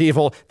NBA is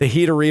evil, the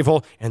Heat are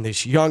evil, and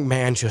this young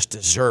man just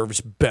deserves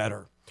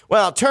better.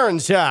 Well, it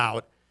turns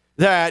out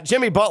that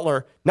Jimmy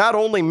Butler not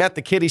only met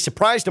the kid, he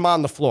surprised him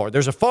on the floor.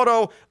 There's a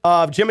photo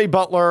of Jimmy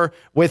Butler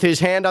with his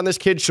hand on this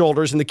kid's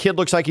shoulders, and the kid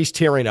looks like he's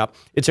tearing up.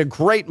 It's a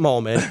great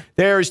moment.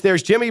 There's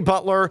Jimmy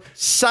Butler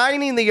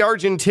signing the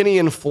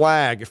Argentinian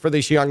flag for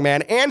this young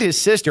man and his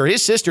sister.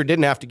 His sister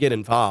didn't have to get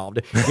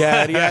involved.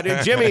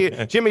 Yeah,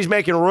 Jimmy's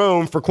making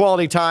room for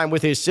quality time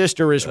with his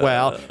sister as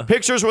well.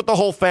 Pictures with the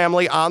whole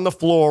family on the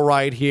floor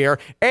right here.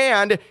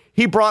 And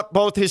he brought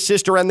both his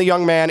sister and the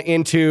young man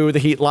into the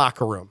Heat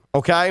locker room.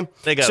 Okay,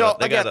 they got a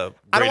great experience.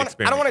 I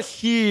don't want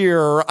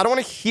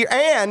to hear.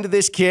 And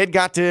this kid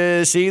got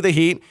to see the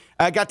Heat.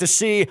 Got to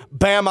see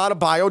Bam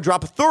Adebayo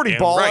drop a 30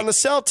 ball on the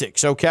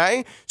Celtics.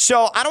 Okay,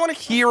 so I don't want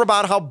to hear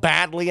about how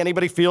badly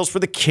anybody feels for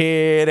the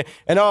kid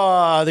and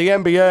the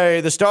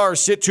NBA, the stars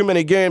sit too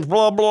many games.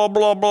 Blah blah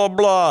blah blah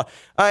blah.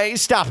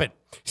 Stop it.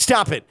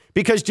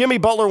 Because Jimmy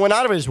Butler went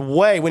out of his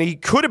way when he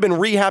could have been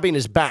rehabbing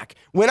his back,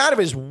 went out of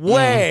his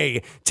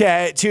way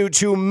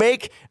to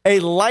make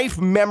a life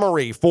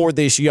memory for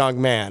this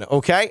young man,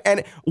 okay?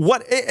 And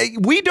what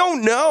we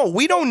don't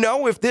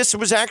know if this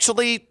was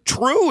actually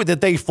true that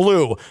they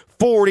flew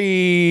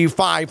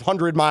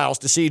 4,500 miles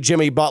to see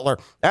Jimmy Butler.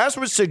 As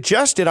was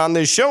suggested on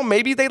this show,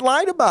 maybe they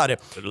lied about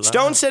it.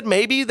 Stone said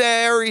maybe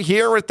they're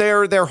here at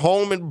their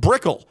home in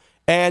Brickell.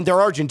 And they're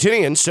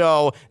Argentinian,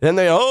 so then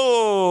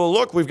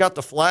look, we've got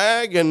the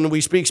flag and we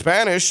speak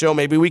Spanish, so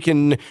maybe we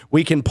can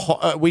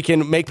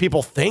make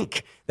people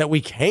think that we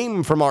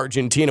came from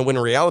Argentina when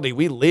in reality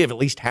we live at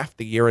least half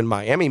the year in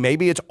Miami.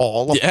 Maybe it's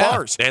all a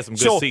farce. They have some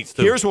good seats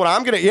too. Here's what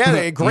I'm gonna they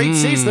had great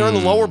seats. They're in the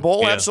lower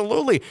bowl,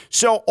 absolutely.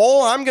 So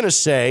all I'm gonna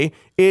say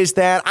is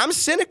that I'm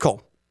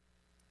cynical.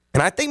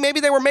 And I think maybe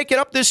they were making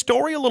up this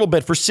story a little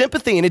bit for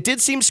sympathy, and it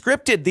did seem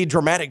scripted. The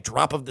dramatic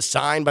drop of the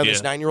sign by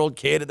this 9-year-old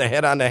kid at the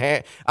head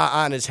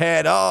on his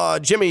head. Oh,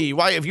 Jimmy,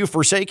 why have you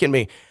forsaken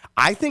me?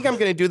 I think I'm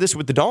going to do this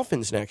with the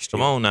Dolphins next year.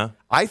 Come on now.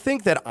 I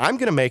think that I'm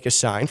going to make a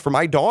sign for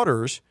my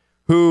daughters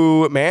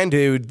who, man,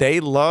 dude, they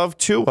love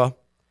Tua.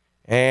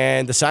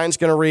 And the sign's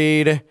going to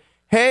read,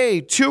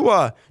 hey,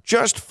 Tua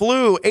just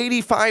flew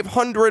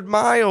 8,500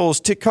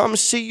 miles to come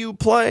see you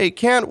play.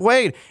 Can't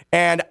wait.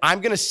 And I'm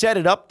going to set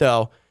it up,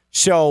 though,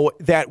 so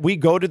that we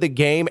go to the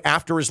game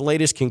after his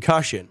latest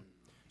concussion.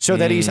 So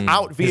that he's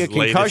out via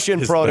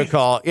concussion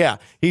protocol. Yeah,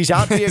 he's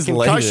out via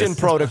concussion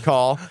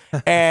protocol.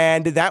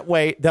 And that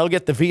way, they'll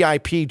get the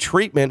VIP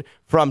treatment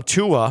from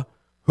Tua,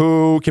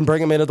 who can bring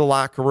them into the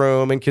locker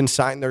room and can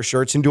sign their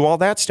shirts and do all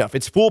that stuff.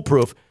 It's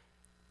foolproof.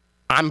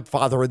 I'm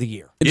Father of the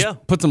Year.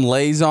 Just put some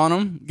lays on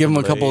them. Give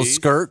them a couple of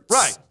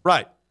skirts.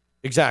 Right.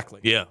 Exactly.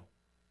 Yeah.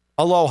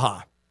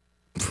 Aloha.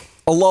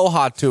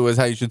 Aloha Tua is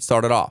how you should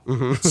start it off.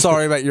 Mm-hmm.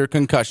 Sorry about your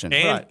concussion.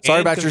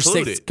 Sorry about your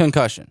 6th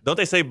concussion. Don't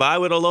they say bye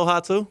with aloha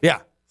too?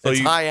 Yeah. So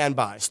it's high and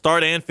bye.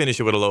 Start and finish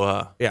it with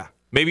aloha. Yeah.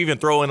 Maybe even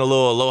throw in a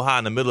little aloha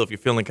in the middle if you're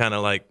feeling kind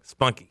of like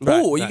spunky.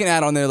 Ooh, you can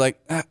add on there like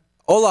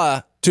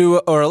hola to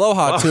or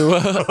aloha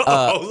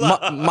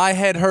to my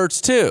head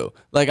hurts too.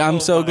 Like I'm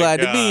so glad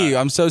to be you.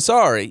 I'm so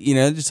sorry.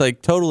 Just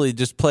like totally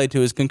just play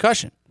to his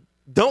concussion.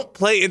 Don't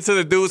play into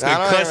the dude's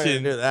concussion. I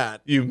don't do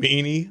that. You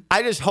meanie.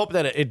 I just hope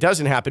that it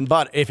doesn't happen.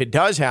 But if it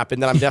does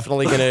happen, then I'm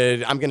definitely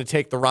gonna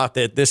take the route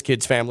that this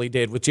kid's family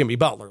did with Jimmy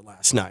Butler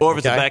last night. Or if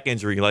it's a back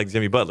injury like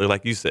Jimmy Butler,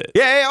 like you said.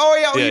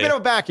 Even a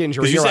back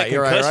injury. You're right.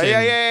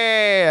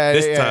 Yeah.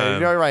 This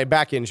time, you're right.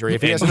 Back injury.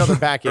 If he has another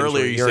back injury,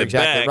 earlier you're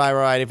exactly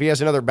right. If he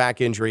has another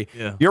back injury,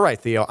 you're right,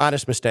 Theo.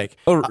 Honest mistake.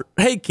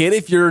 Hey, kid,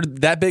 if you're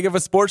that big of a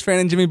sports fan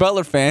and Jimmy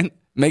Butler fan,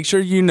 make sure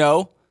you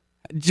know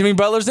Jimmy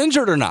Butler's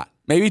injured or not.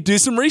 Maybe do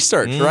some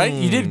research, right?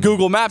 You did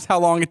Google Maps how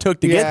long it took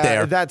to get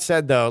there. That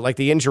said, though, like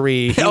the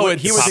injury, he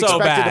was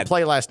expected to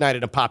play last night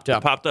and it popped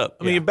up.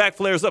 I mean, your back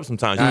flares up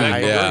sometimes. I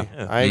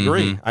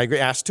agree. I agree.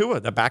 Ask Tua.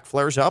 The back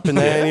flares up and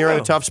then you're in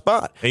a tough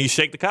spot. And you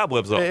shake the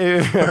cobwebs off. Right,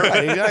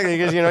 exactly.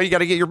 Because, you got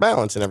to get your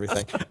balance and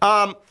everything.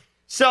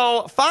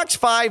 So Fox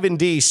 5 in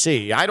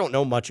D.C., I don't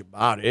know much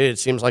about it. It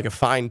seems like a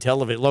fine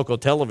local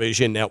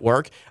television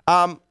network.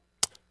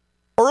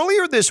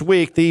 Earlier this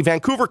week, the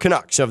Vancouver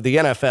Canucks of the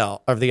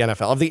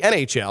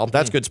NHL,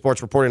 that's good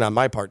sports reporting on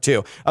my part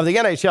too, of the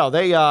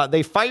NHL,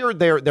 they fired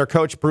their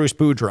coach, Bruce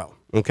Boudreau,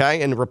 okay,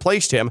 and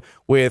replaced him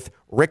with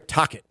Rick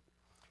Tocchet.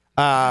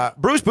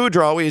 Bruce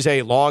Boudreau is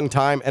a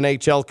longtime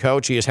NHL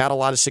coach. He has had a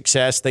lot of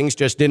success. Things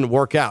just didn't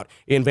work out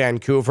in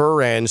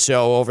Vancouver, and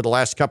so over the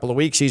last couple of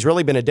weeks, he's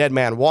really been a dead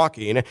man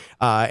walking,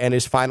 and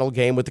his final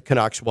game with the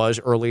Canucks was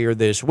earlier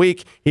this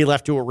week. He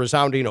left to a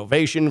resounding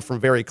ovation from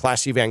very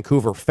classy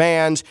Vancouver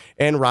fans,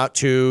 en route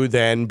to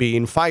then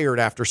being fired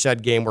after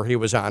said game where he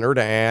was honored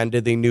and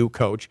the new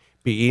coach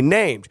being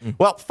named.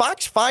 Well,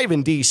 Fox 5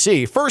 in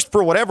D.C., first,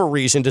 for whatever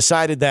reason,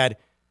 decided that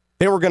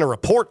they were going to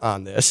report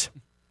on this.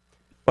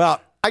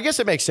 Well, I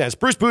guess it makes sense.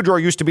 Bruce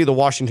Boudreau used to be the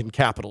Washington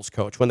Capitals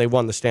coach when they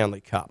won the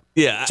Stanley Cup.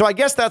 Yeah. So I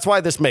guess that's why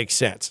this makes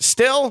sense.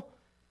 Still,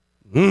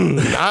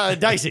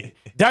 dicey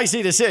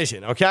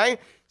decision, okay?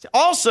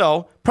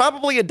 Also,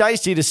 probably a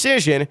dicey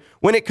decision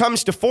when it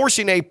comes to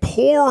forcing a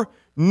poor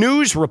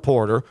news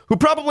reporter who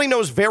probably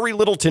knows very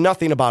little to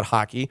nothing about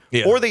hockey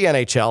or the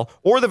NHL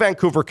or the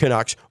Vancouver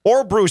Canucks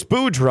or Bruce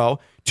Boudreau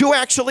to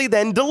actually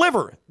then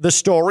deliver the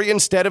story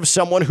instead of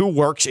someone who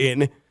works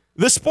in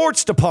the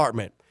sports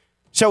department.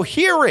 So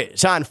here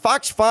is on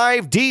Fox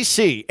 5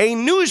 DC, a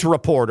news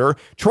reporter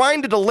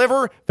trying to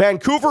deliver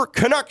Vancouver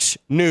Canucks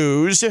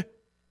news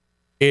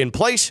in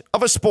place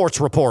of a sports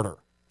reporter.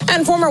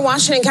 And former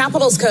Washington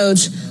Capitals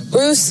coach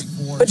Bruce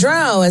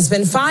Boudreau has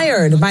been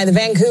fired by the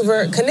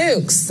Vancouver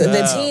Canucks.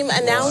 The team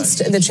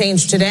announced the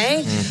change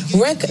today.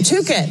 Rick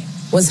Tocchet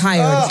was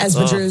hired as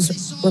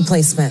Boudreau's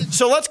replacement.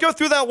 So let's go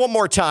through that one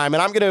more time,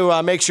 and I'm going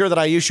to make sure that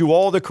I issue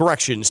all the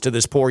corrections to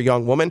this poor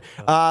young woman.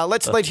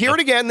 Let's hear it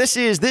again. This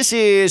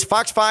is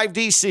Fox 5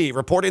 DC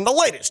reporting the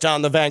latest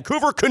on the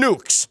Vancouver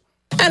Canucks.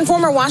 And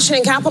former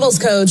Washington Capitals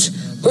coach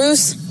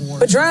Bruce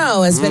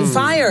Boudreau has been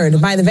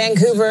fired by the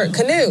Vancouver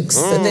Canucks.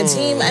 The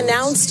team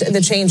announced the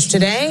change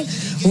today.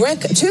 Rick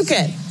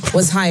Tocchet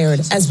was hired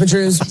as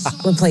Boudreau's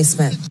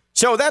replacement.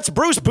 So that's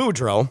Bruce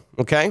Boudreau,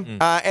 okay?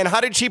 And how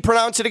did she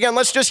pronounce it again?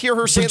 Let's just hear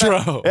her say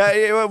Boudreau.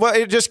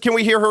 that. Can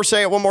we hear her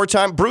say it one more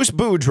time? Bruce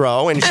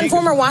Boudreau. And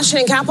former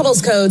Washington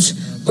Capitals coach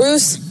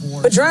Bruce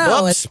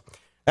Boudreau. Oops.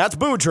 That's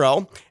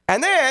Boudreau.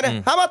 And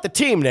then, how about the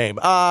team name?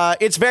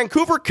 It's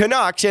Vancouver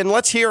Canucks, and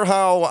let's hear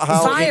how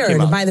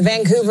fired by the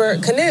Vancouver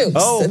Canucks.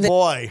 Oh,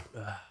 boy.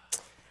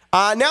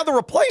 Now the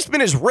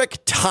replacement is Rick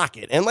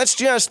Tocchet, and let's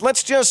hear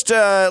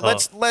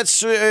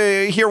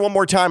one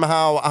more time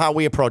how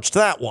we approached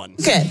that one.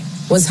 Tocchet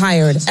was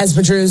hired as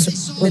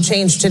Boudreau's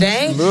change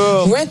today.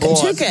 Rick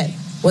Tocchet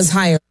was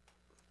hired.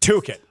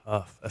 Tocchet.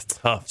 That's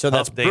tough. So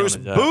that's Bruce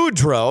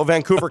Boudreau,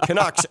 Vancouver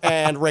Canucks,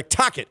 and Rick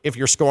Tocchet, if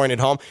you're scoring at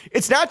home.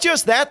 It's not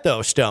just that,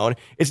 though, Stone.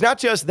 It's not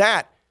just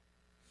that.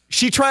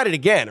 She tried it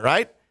again,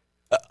 right?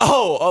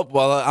 Well,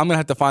 I'm going to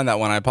have to find that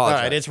one. I apologize.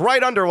 All right, it's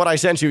right under what I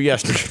sent you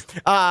yesterday.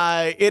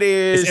 It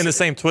is. It's in the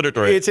same Twitter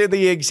thread. It's in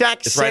the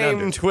exact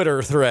same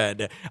Twitter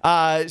thread.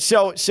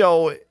 So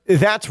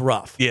that's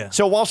rough. Yeah.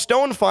 So while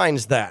Stone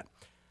finds that,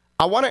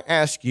 I want to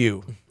ask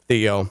you,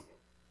 Theo.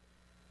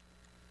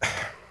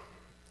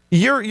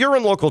 You're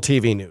in local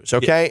TV news,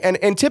 okay? Yeah.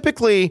 And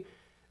typically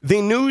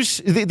the news,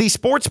 the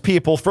sports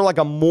people for like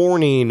a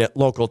morning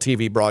local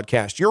TV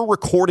broadcast, you're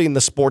recording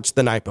the sports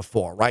the night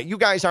before, right? You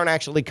guys aren't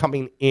actually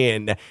coming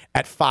in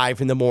at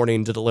 5 in the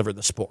morning to deliver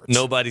the sports.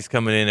 Nobody's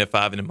coming in at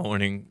 5 in the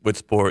morning with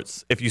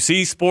sports. If you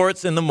see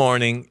sports in the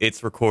morning,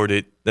 it's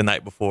recorded the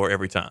night before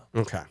every time.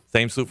 Okay.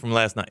 Same suit from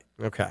last night.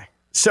 Okay.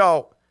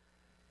 So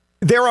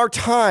there are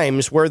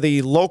times where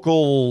the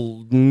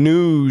local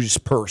news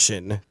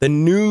person, the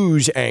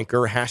news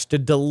anchor, has to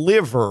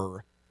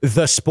deliver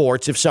the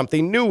sports if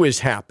something new has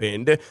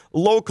happened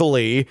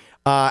locally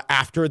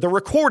after the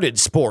recorded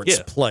sports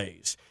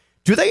plays.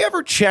 Do they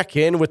ever check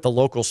in with the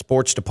local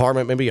sports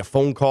department, maybe a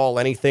phone call,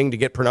 anything, to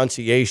get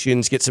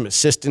pronunciations, get some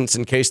assistance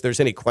in case there's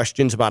any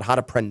questions about how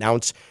to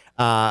pronounce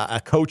a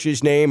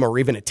coach's name or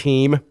even a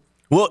team?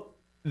 Well,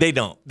 they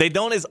don't. They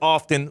don't as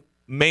often,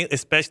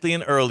 especially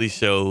in early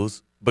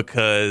shows,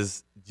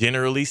 because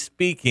generally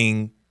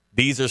speaking,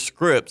 these are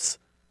scripts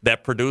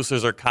that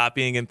producers are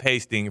copying and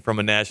pasting from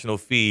a national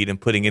feed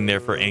and putting in there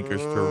for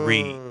anchors to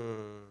read.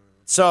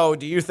 So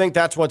do you think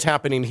that's what's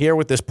happening here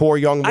with this poor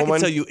young woman? I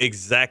can tell you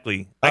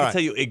exactly.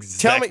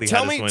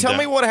 Tell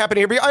me what happened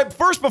here.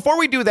 First, before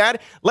we do that,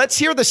 let's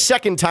hear the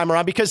second time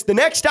around, because the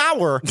next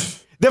hour...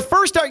 The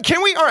first time,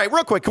 all right,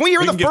 real quick, can we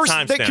hear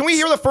can we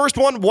hear the first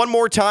one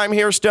more time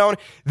here, Stone?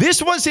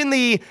 This was in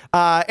the,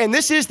 and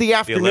this is the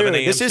afternoon.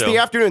 This is the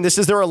afternoon. This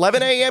is their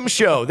 11 a.m.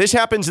 show. This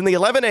happens in the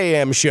 11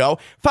 a.m. show.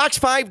 Fox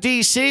 5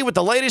 DC with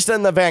the latest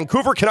on the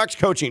Vancouver Canucks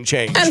coaching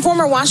change. And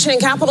former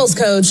Washington Capitals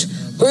coach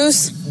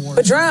Bruce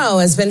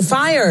Boudreau has been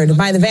fired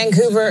by the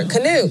Vancouver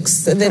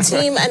Canucks. The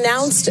team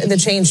announced the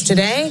change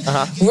today.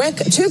 Rick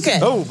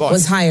Tocchet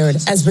was hired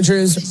as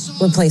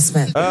Boudreau's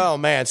replacement. Oh,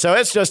 man. So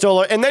it's just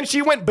all... And then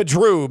she went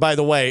Boudreau, by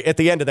the way, at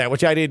the end of that,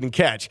 which I didn't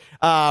catch.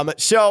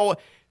 So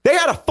they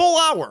had a full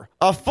hour,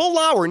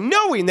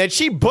 knowing that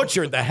she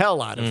butchered the hell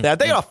out of that.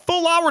 They had a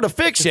full hour to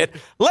fix it.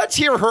 Let's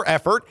hear her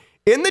effort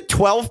in the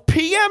 12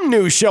 p.m.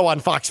 news show on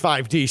Fox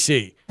 5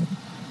 DC.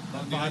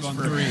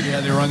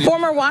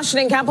 Former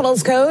Washington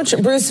Capitals coach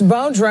Bruce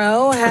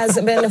Boudreau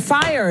has been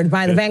fired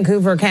by the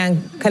Vancouver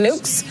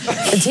Canucks.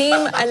 The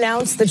team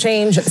announced the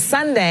change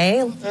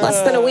Sunday,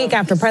 less than a week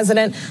after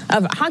President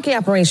of Hockey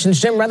Operations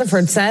Jim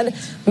Rutherford said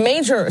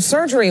major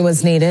surgery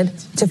was needed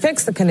to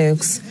fix the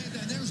Canucks.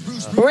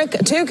 Rick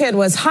Tocchet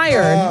was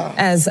hired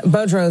as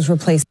Boudreau's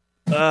replacement.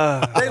 They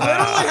literally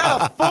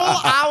had a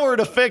full hour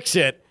to fix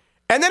it.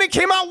 And then it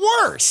came out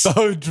worse.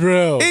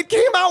 Boudreau. It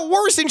came out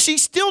worse, and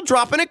she's still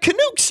dropping a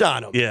Canucks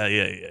on him.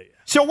 Yeah.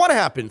 So what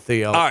happened,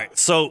 Theo? All right,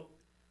 so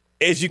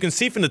as you can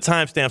see from the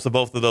timestamps of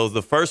both of those,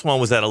 the first one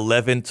was at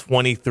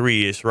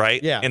 11:23-ish,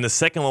 right? Yeah. And the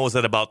second one was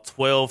at about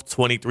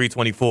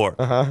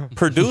 12:23-24.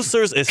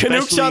 Producers, especially...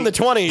 Canucks on the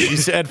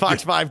 20s at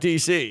Fox 5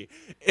 DC.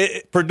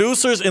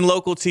 Producers in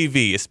local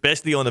TV,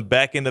 especially on the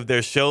back end of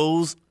their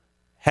shows,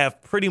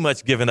 have pretty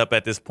much given up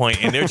at this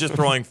point, and they're just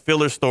throwing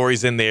filler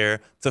stories in there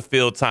to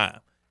fill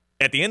time.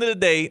 at the end of the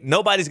day,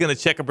 nobody's going to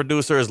check a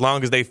producer as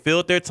long as they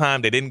filled their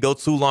time. They didn't go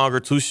too long or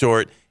too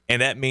short.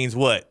 And that means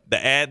what?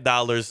 The ad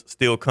dollars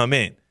still come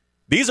in.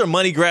 These are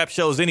money grab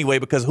shows anyway,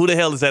 because who the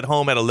hell is at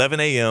home at 11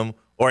 a.m.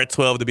 or at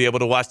 12 to be able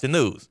to watch the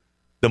news?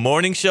 The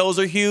morning shows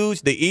are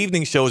huge. The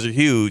evening shows are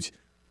huge.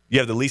 You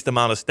have the least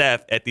amount of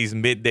staff at these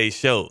midday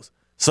shows.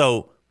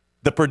 So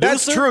the producer.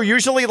 That's true.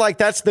 Usually,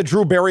 that's the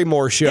Drew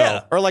Barrymore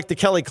show or like the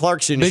Kelly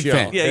Clarkson big show.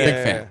 Fan. Yeah, big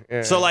fan.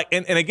 Yeah. So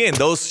and again,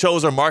 those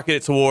shows are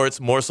marketed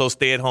towards more so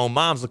stay-at-home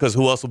moms, because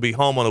who else will be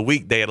home on a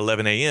weekday at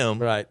 11 a.m.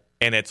 Right.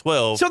 and at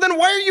 12? So then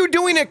why are you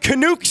doing a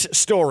Canucks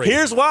story?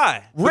 Here's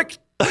why. Rick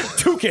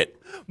Tookit.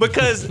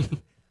 Because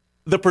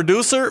the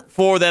producer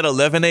for that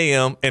 11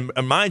 a.m., and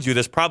mind you,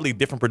 there's probably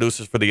different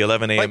producers for the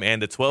 11 a.m.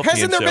 and the 12 p.m.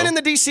 Hasn't there show. been in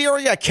the D.C.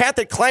 area a cat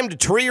that climbed a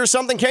tree or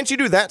something? Can't you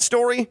do that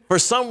story? For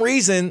some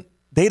reason,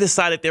 they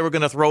decided they were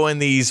going to throw in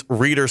these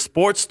reader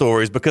sports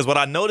stories, because what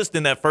I noticed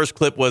in that first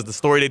clip was the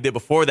story they did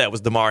before that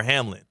was Damar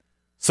Hamlin.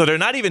 So they're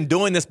not even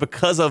doing this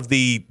because of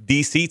the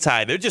D.C.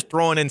 tie. They're just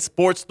throwing in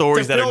sports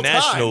stories that are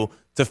national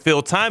to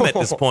fill time at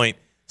this point.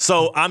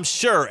 So I'm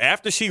sure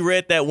after she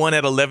read that one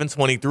at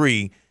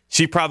 11:23,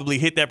 she probably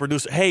hit that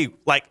producer. Hey,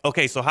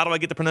 okay, so how do I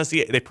get the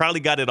pronunciation? They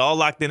probably got it all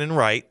locked in and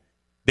right.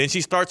 Then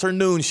she starts her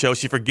noon show.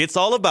 She forgets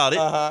all about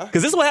it.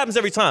 Because this is what happens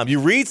every time. You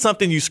read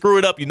something, you screw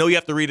it up. You know you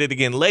have to read it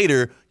again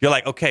later. You're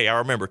like, okay, I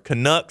remember.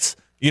 Canucks.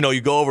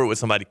 You go over it with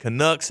somebody.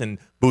 Canucks and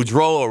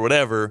Boudreaux or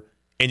whatever,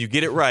 and you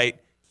get it right.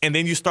 And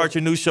then you start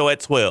your news show at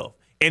 12.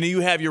 And then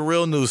you have your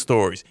real news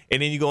stories.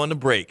 And then you go on the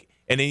break.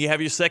 And then you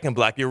have your second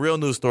block, your real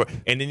news story.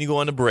 And then you go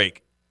on the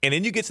break. And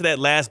then you get to that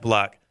last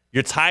block.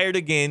 You're tired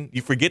again.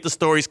 You forget the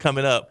stories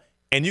coming up.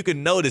 And you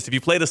can notice, if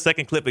you play the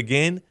second clip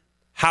again,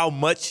 how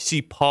much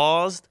she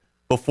paused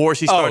before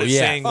she started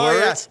saying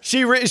words.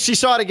 Yeah. She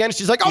saw it again.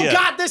 She's like,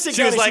 God, this again.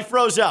 She was like, she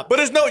froze up. But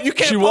you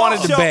can't. She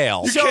wanted to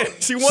bail.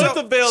 She wanted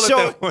to bail at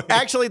that point.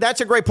 Actually, that's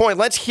a great point.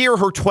 Let's hear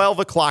her 12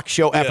 o'clock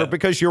show effort,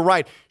 because you're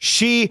right.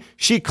 She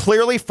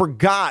clearly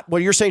forgot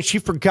what you're saying. She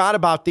forgot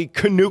about the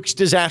Canucks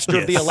disaster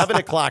of the 11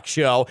 o'clock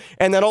show.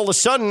 And then all of a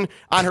sudden,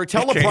 on her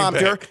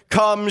teleprompter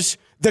comes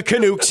the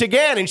Canucks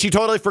again, and she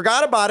totally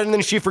forgot about it, and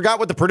then she forgot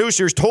what the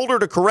producers told her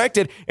to correct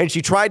it, and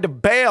she tried to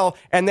bail,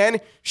 and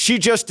then she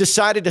just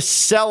decided to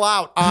sell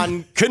out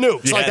on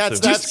Canucks.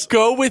 Just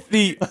go with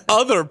the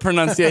other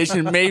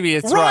pronunciation. Maybe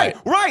it's right.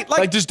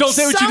 Right. Just don't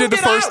say what you did the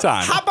first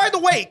time. By the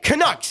way,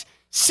 Canucks.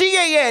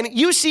 CANUCKS.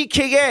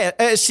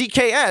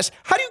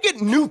 How do you get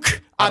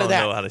nuke out of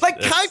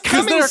that?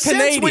 Common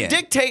sense would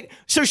dictate.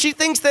 So she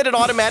thinks that it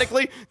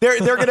automatically they're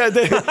gonna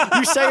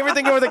you say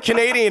everything with a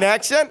Canadian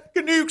accent.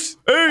 Canucks.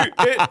 Hey,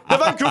 the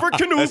Vancouver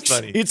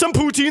Canucks. Eat some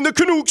poutine. The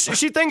Canucks.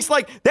 She thinks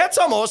that's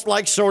almost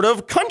sort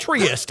of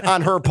countryist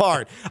on her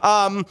part.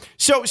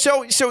 So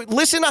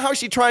listen to how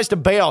she tries to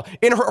bail.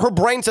 In her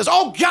brain says,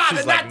 "Oh God,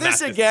 and not this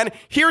again."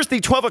 Here's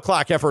the 12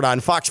 o'clock effort on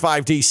Fox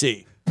 5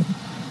 DC.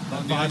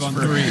 5 on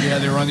 3. Yeah,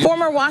 they were on the.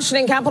 Former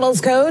Washington Capitals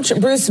coach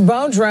Bruce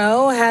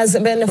Boudreau has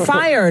been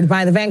fired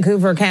by the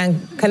Vancouver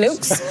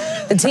Canucks.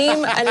 The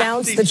team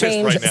announced the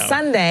change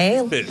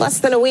Sunday, less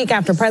than a week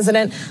after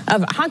President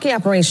of Hockey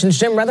Operations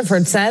Jim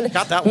Rutherford said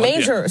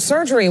major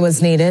surgery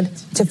was needed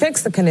to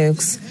fix the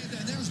Canucks.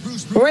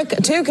 Rick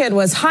Tookit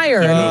was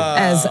hired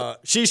as.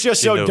 She's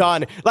just so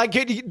done.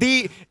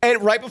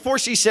 And right before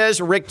she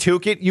says Rick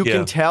Tookit, you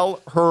can tell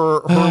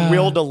her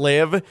will to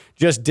live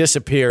just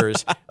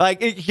disappears.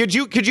 Could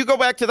you go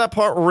back to that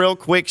part real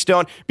quick,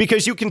 Stone?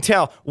 Because you can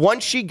tell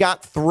once she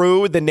got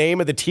through the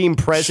name of the team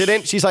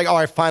president, she's like, all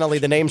right, finally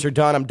the names are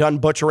done. I'm done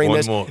butchering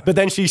this. More. But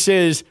then she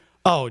says,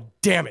 oh,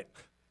 damn it.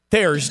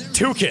 There's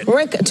Tookit.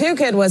 Rick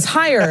Tookit was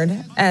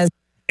hired as.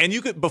 And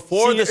you could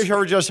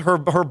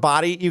her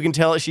body, you can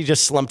tell she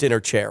just slumped in her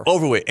chair.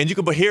 Overweight. And you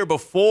could hear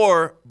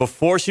before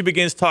she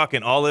begins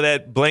talking, all of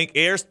that blank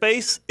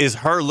airspace is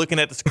her looking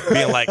at the screen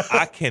being like,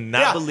 I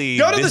cannot believe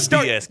this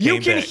BS came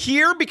You can back.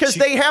 hear, because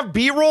they have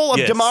B-roll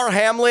of Damar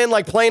Hamlin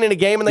playing in a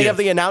game, and they have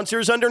the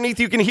announcers underneath.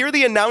 You can hear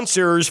the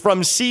announcers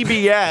from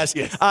CBS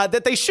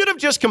that they should have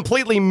just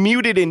completely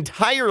muted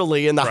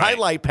entirely in the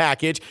highlight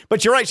package.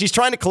 But you're right. She's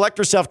trying to collect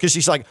herself because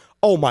she's like,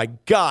 oh, my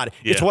God,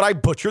 it's what I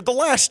butchered the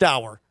last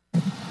hour.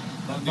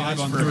 5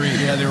 on 3.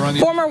 Yeah, they were on the.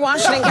 Former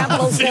Washington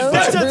Capitals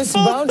coach Bruce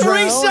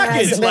Boudreau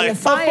has been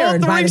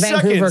fired by the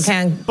Vancouver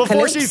Canucks.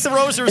 Before she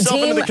throws herself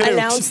into the Canucks. The team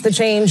announced the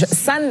change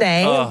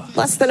Sunday,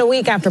 less than a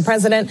week after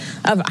President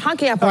of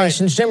Hockey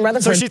Operations Jim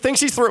Rutherford. So she thinks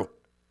he's through.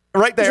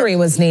 Right there. Surgery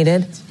was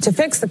needed to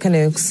fix the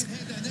Canucks.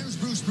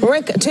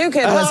 Rick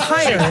Tookit was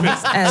hired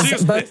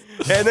as.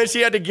 And then she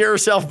had to gear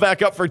herself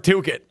back up for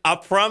Tookit. I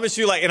promise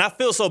you, and I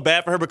feel so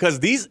bad for her, because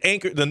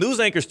the news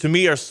anchors to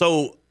me are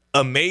so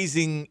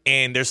amazing,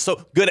 and they're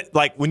so good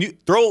at, when you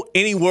throw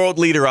any world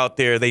leader out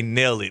there, they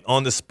nail it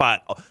on the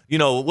spot.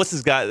 What's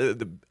this guy?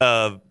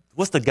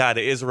 What's the guy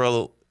that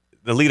Israel,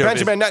 the leader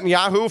Benjamin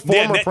Netanyahu,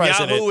 former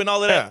president, and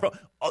all of that.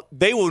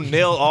 they will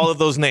nail all of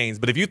those names.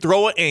 But if you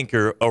throw an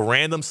anchor, a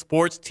random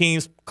sports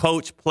team's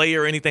coach,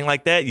 player, or anything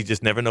like that, you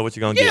just never know what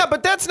you're going to get. Yeah,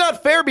 but that's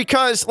not fair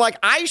because, like,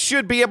 I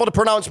should be able to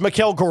pronounce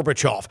Mikhail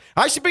Gorbachev.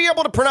 I should be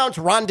able to pronounce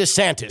Ron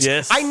DeSantis.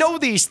 Yes. I know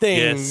these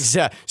things.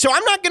 Yes. So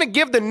I'm not going to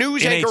give the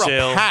news anchor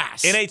a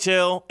pass.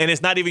 NHL, and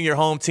it's not even your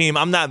home team.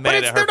 I'm not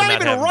mad at her. They're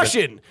not even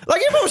Russian.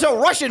 Like, if it was a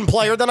Russian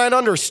player, then I'd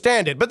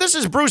understand it. But this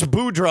is Bruce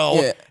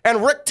Boudreau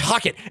and Rick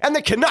Tocchet and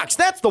the Canucks.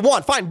 That's the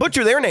one. Fine,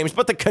 butcher their names,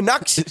 but the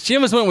Canucks. She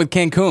almost went with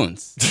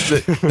Cancun's,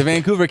 the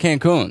Vancouver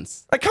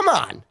Cancun's. Like, come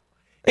on.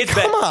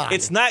 Come on.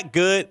 It's not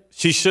good.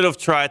 She should have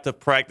tried to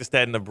practice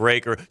that in the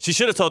break, or she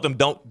should have told them,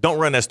 don't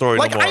run that story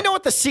no more. I know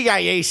what the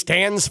CIA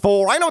stands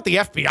for. I know what the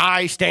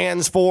FBI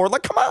stands for.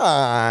 Like, come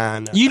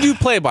on. You do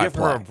play-by-play. Give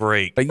her a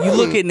break. But you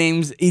look at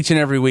names each and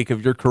every week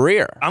of your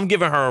career. I'm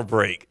giving her a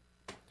break.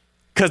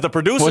 Because the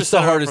producer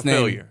set her up for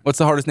failure. What's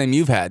the hardest name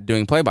you've had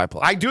doing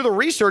play-by-play? I do the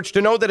research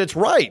to know that it's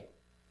right.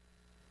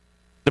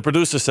 The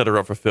producer set her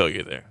up for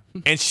failure there.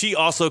 And she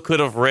also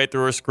could have read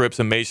through her scripts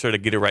and made sure to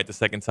get it right the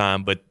second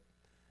time, but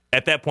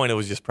at that point, it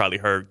was just probably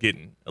her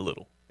getting a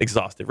little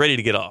exhausted, ready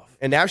to get off.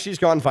 And now she's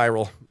gone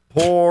viral.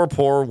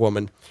 Poor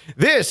woman.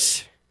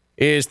 This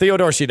is Theo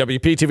Dorsey,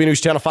 WPTV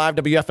News Channel 5,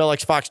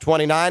 WFLX Fox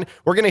 29.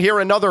 We're going to hear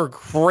another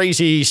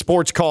crazy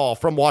sports call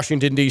from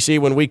Washington, D.C.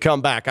 when we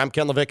come back. I'm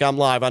Ken LaVicka. I'm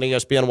live on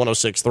ESPN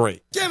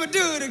 106.3. Can we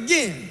do it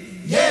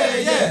again?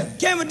 Yeah.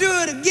 Can we do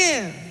it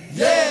again?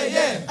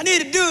 Yeah. I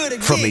need to do it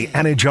again. From the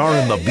Anajar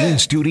and Levine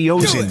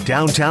Studios in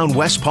downtown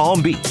West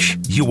Palm Beach,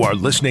 you are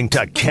listening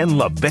to Ken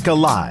LaVicka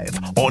Live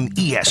on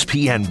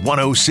ESPN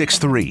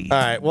 106.3. All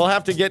right, we'll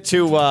have to get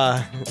to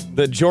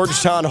the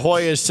Georgetown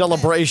Hoyas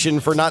celebration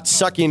for not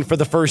sucking for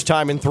the first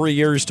time in 3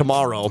 years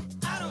tomorrow.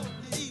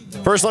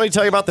 First, let me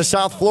tell you about the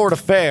South Florida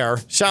Fair.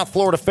 South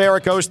Florida Fair,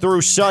 it goes through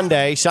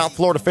Sunday.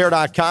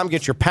 SouthFloridaFair.com.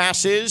 Get your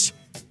passes.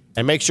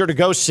 And make sure to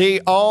go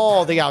see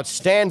all the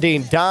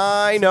outstanding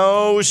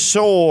dinosaur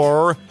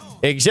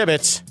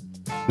exhibits,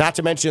 not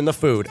to mention the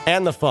food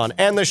and the fun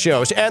and the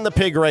shows and the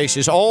pig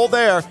races, all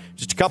there.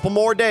 Just a couple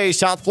more days.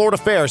 South Florida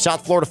Fair,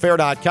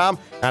 SouthFloridaFair.com.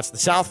 That's the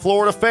South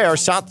Florida Fair,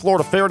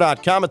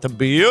 SouthFloridaFair.com at the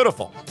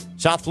beautiful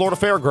South Florida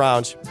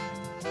Fairgrounds.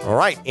 All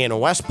right, in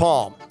West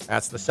Palm.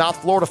 That's the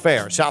South Florida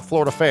Fair,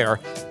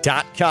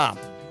 SouthFloridaFair.com.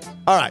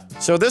 All right,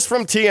 so this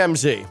from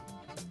TMZ.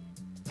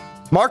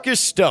 Marcus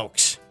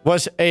Stokes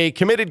was a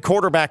committed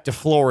quarterback to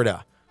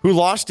Florida who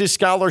lost his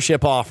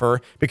scholarship offer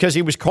because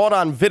he was caught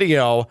on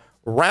video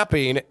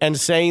rapping and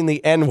saying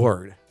the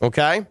N-word,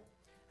 okay?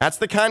 That's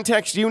the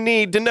context you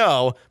need to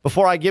know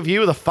before I give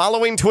you the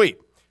following tweet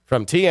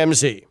from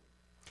TMZ.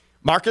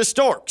 Marcus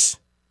Stokes,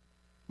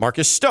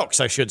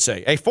 I should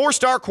say, a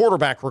four-star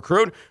quarterback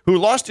recruit who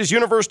lost his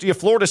University of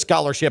Florida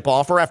scholarship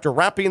offer after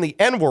rapping the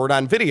N-word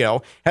on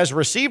video, has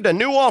received a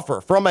new offer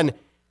from an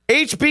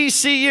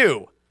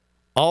HBCU,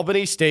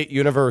 Albany State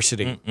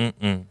University.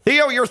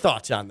 Theo, your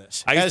thoughts on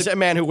this as a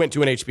man who went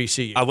to an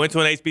HBCU? I went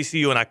to an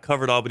HBCU and I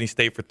covered Albany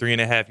State for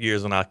 3.5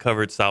 years when I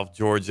covered South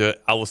Georgia.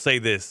 I will say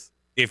this.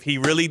 If he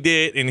really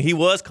did, and he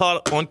was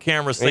caught on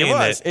camera saying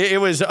that.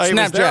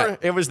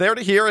 It was there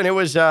to hear, and it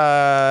was,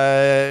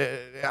 I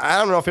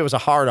don't know if it was a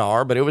hard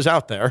R, but it was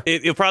out there.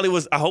 It probably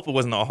was. I hope it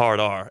wasn't a hard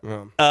R.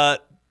 Yeah.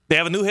 They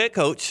have a new head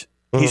coach.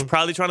 He's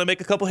probably trying to make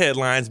a couple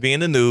headlines, be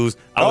in the news.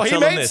 He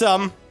made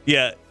some.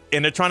 Yeah.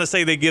 And they're trying to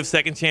say they give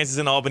second chances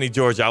in Albany,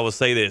 Georgia. I will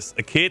say this.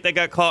 A kid that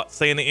got caught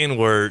saying the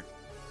N-word,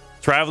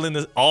 traveling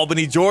to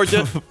Albany,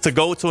 Georgia, to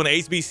go to an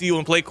HBCU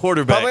and play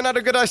quarterback. Probably not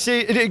a good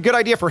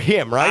idea for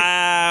him, right?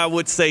 I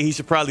would say he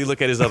should probably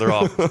look at his other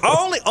offers.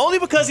 only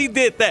because he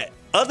did that.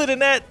 Other than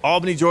that,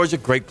 Albany, Georgia,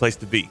 great place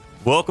to be.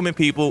 Welcoming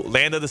people,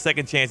 land of the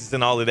second chances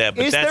and all of that.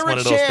 But that's one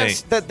of those things. Is there a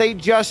chance that they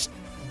just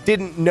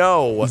didn't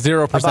know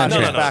 0% about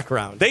his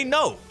background? They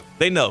know.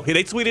 They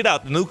tweeted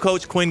out. The new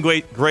coach, Quinn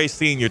Gray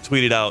Sr.,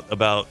 tweeted out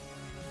about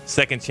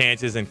second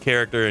chances and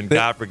character and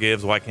God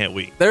forgives. Why can't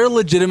we? There are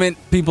legitimate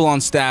people on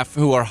staff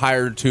who are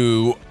hired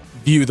to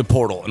view the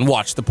portal and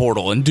watch the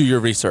portal and do your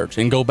research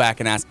and go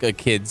back and ask a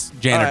kid's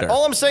janitor.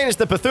 All I'm saying is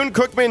the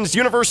Bethune-Cookman's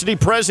university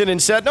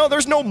president said, no,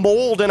 there's no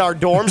mold in our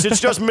dorms.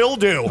 It's just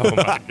mildew. Oh,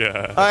 my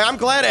God. I'm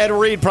glad Ed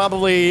Reed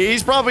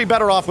he's probably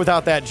better off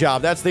without that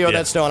job. That's Theo,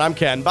 that's Stone. I'm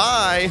Ken.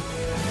 Bye.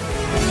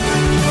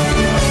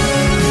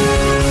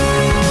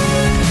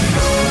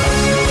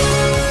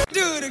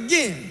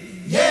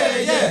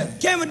 Yeah.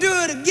 Can we do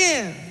it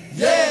again?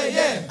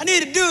 Yeah. I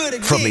need to do it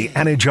again. From the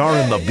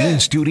Anajar and Levine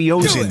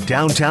Studios in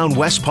downtown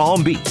West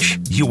Palm Beach,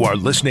 you are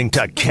listening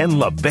to Ken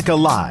LaVicka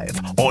Live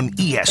on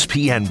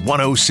ESPN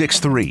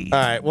 106.3. All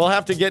right, we'll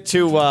have to get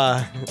to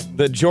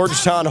the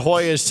Georgetown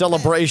Hoyas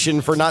celebration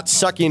for not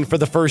sucking for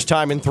the first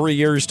time in 3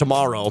 years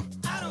tomorrow.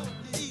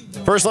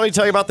 First, let me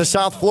tell you about the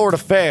South Florida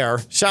Fair.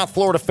 South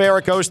Florida Fair,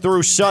 it goes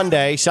through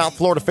Sunday.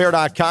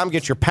 SouthFloridaFair.com.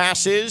 Get your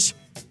passes.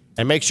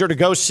 And make sure to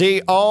go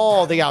see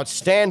all the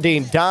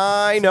outstanding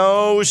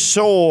dinosaur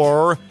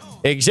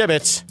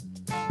exhibits,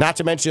 Not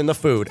to mention the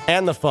food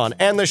and the fun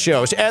and the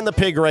shows and the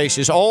pig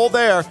races, all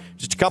there.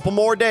 Just a couple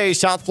more days.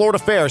 South Florida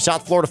Fair,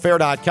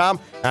 southfloridafair.com.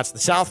 That's the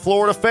South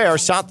Florida Fair,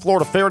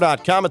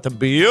 southfloridafair.com at the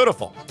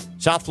beautiful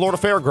South Florida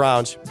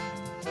Fairgrounds.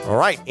 All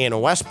right, in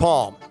West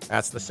Palm.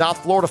 That's the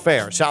South Florida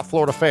Fair,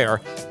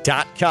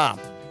 southfloridafair.com.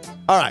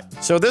 All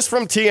right, so this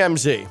from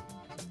TMZ.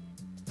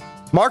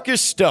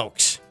 Marcus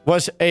Stokes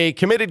was a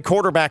committed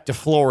quarterback to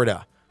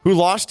Florida who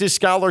lost his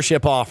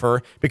scholarship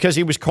offer because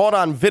he was caught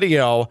on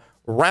video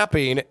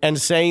rapping and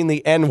saying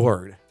the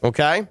N-word,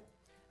 okay?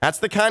 That's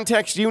the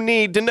context you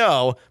need to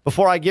know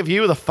before I give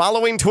you the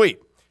following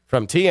tweet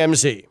from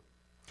TMZ.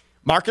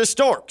 Marcus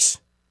Stokes,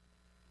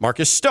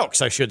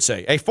 I should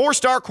say, a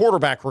 4-star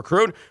quarterback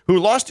recruit who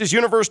lost his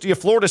University of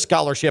Florida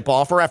scholarship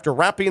offer after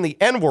rapping the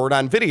N-word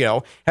on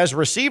video, has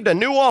received a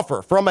new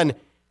offer from an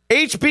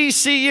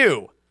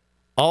HBCU,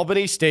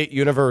 Albany State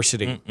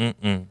University.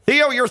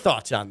 Theo, your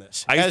thoughts on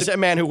this as a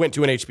man who went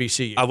to an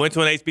HBCU? I went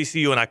to an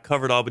HBCU and I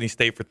covered Albany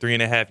State for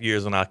 3.5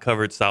 years when I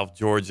covered South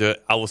Georgia.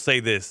 I will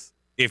say this.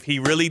 If he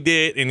really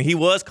did, and he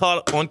was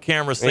caught on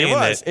camera saying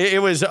that. It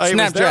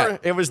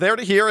was there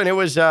to hear, and it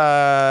was,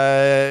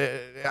 I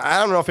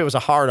don't know if it was a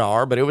hard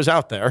R, but it was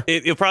out there.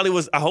 It probably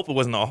was. I hope it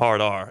wasn't a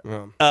hard R.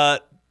 Yeah.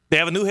 They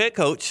have a new head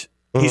coach.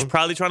 He's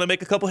probably trying to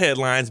make a couple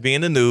headlines, be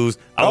in the news.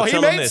 He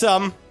made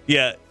some.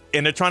 Yeah.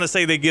 And they're trying to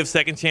say they give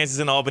second chances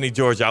in Albany,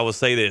 Georgia. I will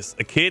say this.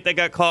 A kid that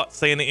got caught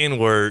saying the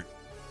N-word,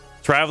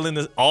 traveling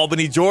to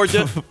Albany,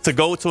 Georgia to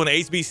go to an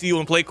HBCU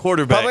and play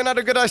quarterback. Probably not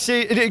a good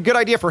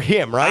idea for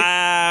him, right?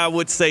 I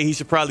would say he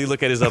should probably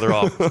look at his other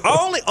offers.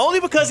 Only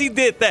because he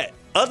did that.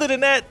 Other than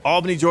that,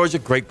 Albany, Georgia,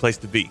 great place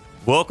to be.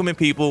 Welcoming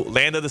people,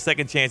 land of the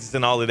second chances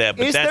and all of that.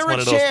 But that's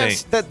one of those things. Is there a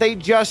chance that they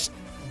just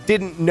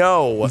didn't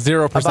know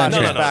 0% about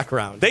his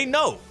background? They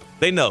know.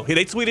 They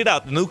tweeted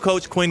out. The new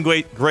coach, Quinn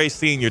Gray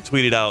Sr.,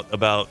 tweeted out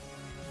about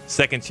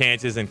second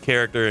chances and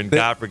character and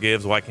God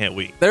forgives. Why can't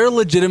we? There are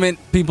legitimate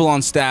people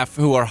on staff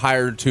who are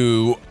hired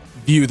to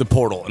view the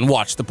portal and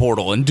watch the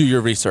portal and do your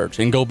research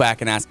and go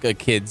back and ask a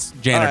kid's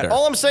janitor.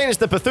 All I'm saying is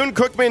the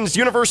Bethune-Cookman's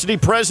university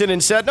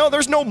president said, no,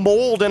 there's no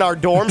mold in our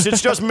dorms.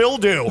 It's just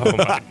mildew. Oh,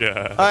 my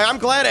God. I'm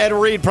glad Ed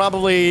Reed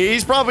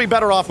he's probably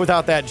better off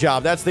without that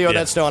job. That's Theo,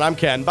 that's Stone. I'm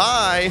Ken.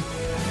 Bye.